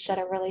another instead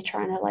of really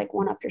trying to like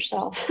one up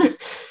yourself.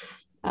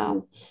 Yeah,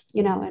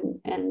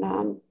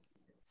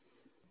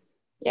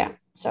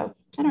 so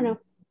I don't know.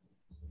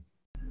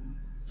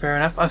 Fair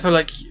enough. I feel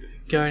like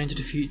going into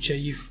the future,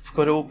 you've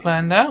got it all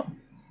planned out.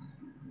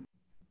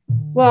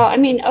 Well,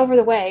 over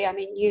the way,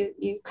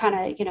 you kind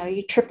of,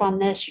 you trip on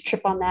this, you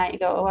trip on that, you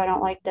go, oh, I don't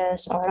like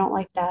this. Oh, I don't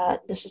like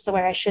that. This is the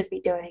way I should be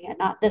doing it,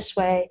 not this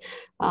way.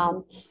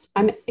 I'm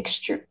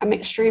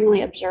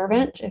extremely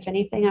observant. If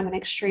anything, I'm an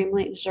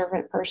extremely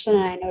observant person,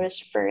 and I notice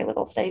very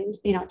little things,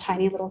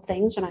 tiny little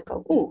things, and I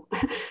go, ooh,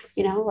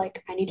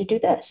 like I need to do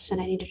this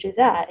and I need to do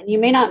that. And you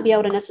may not be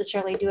able to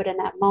necessarily do it in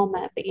that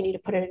moment, but you need to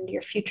put it into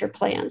your future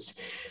plans.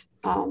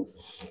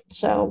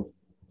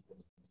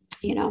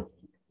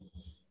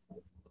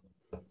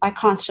 I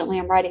constantly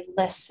am writing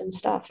lists and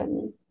stuff,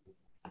 and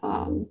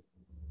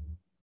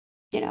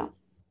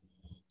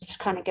just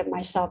kind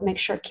of make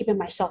sure keeping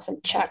myself in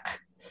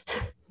check.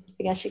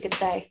 I guess you could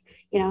say,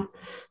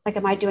 like,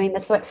 am I doing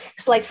this?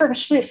 It's like for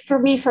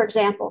me, for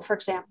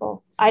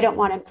example, I don't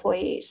want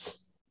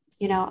employees.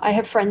 I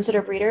have friends that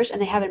are breeders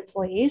and they have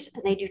employees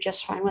and they do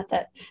just fine with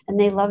it and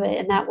they love it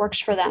and that works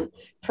for them.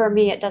 For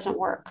me, it doesn't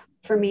work.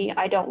 For me,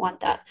 I don't want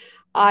that.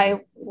 I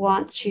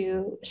want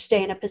to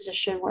stay in a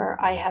position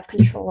where I have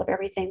control of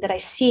everything, that I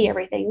see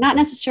everything. Not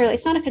necessarily,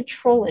 it's not a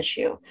control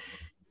issue.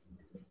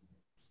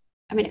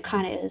 It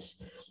kind of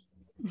is.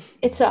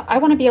 I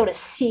want to be able to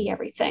see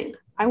everything.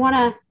 I want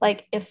to,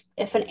 like,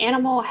 if an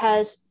animal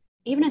has,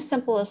 even as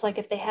simple as like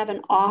if they have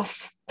an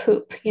off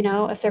poop,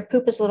 if their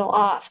poop is a little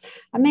off,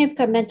 I may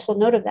put a mental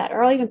note of that,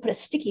 or I'll even put a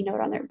sticky note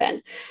on their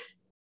bin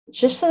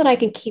just so that I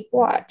can keep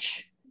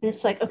watch. And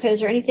it's like, okay, is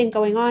there anything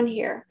going on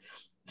here?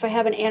 If I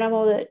have an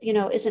animal that,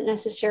 isn't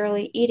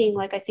necessarily eating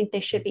like I think they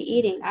should be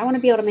eating, I want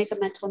to be able to make a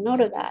mental note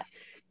of that.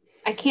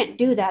 I can't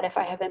do that if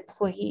I have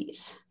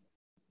employees.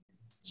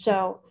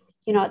 So,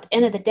 at the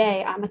end of the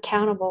day, I'm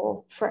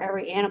accountable for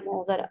every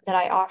animal that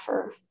I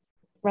offer,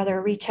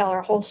 whether retail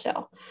or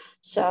wholesale.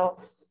 So,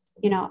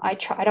 I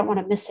don't want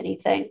to miss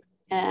anything.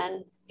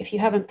 And if you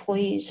have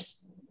employees,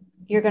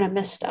 you're going to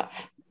miss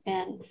stuff.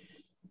 And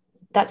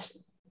that's,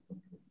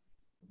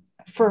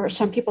 for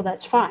some people,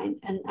 that's fine.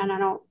 And I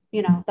don't,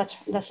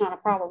 that's not a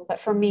problem. But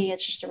for me,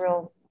 it's just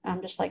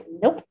I'm just like,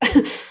 nope.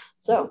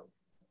 So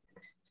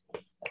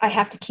I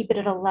have to keep it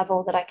at a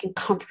level that I can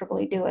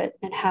comfortably do it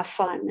and have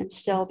fun and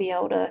still be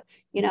able to,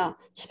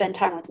 spend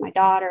time with my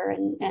daughter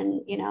and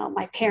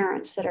my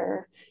parents that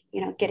are,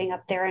 getting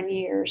up there in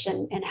years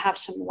and have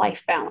some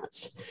life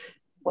balance,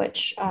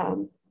 which,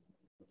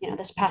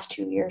 this past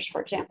 2 years,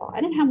 for example,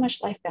 I didn't have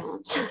much life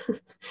balance.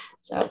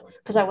 So,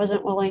 because I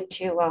wasn't willing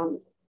to,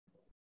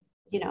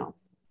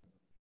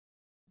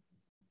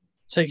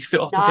 take your foot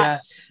off the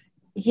gas.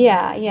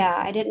 Yeah.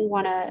 I didn't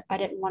want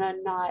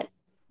to not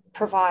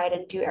provide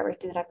and do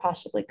everything that I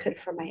possibly could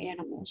for my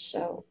animals.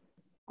 So,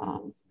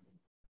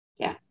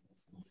 yeah.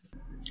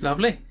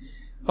 Lovely.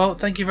 Well,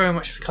 thank you very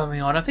much for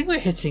coming on. I think we're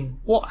hitting,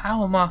 what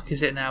hour mark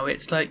is it now?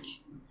 It's like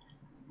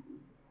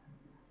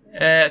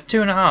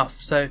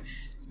 2.5. So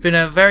it's been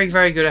a very,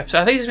 very good episode.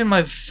 I think it's been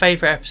my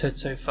favourite episode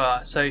so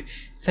far. So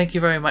thank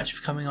you very much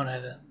for coming on,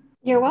 Heather.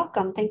 You're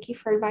welcome. Thank you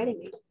for inviting me.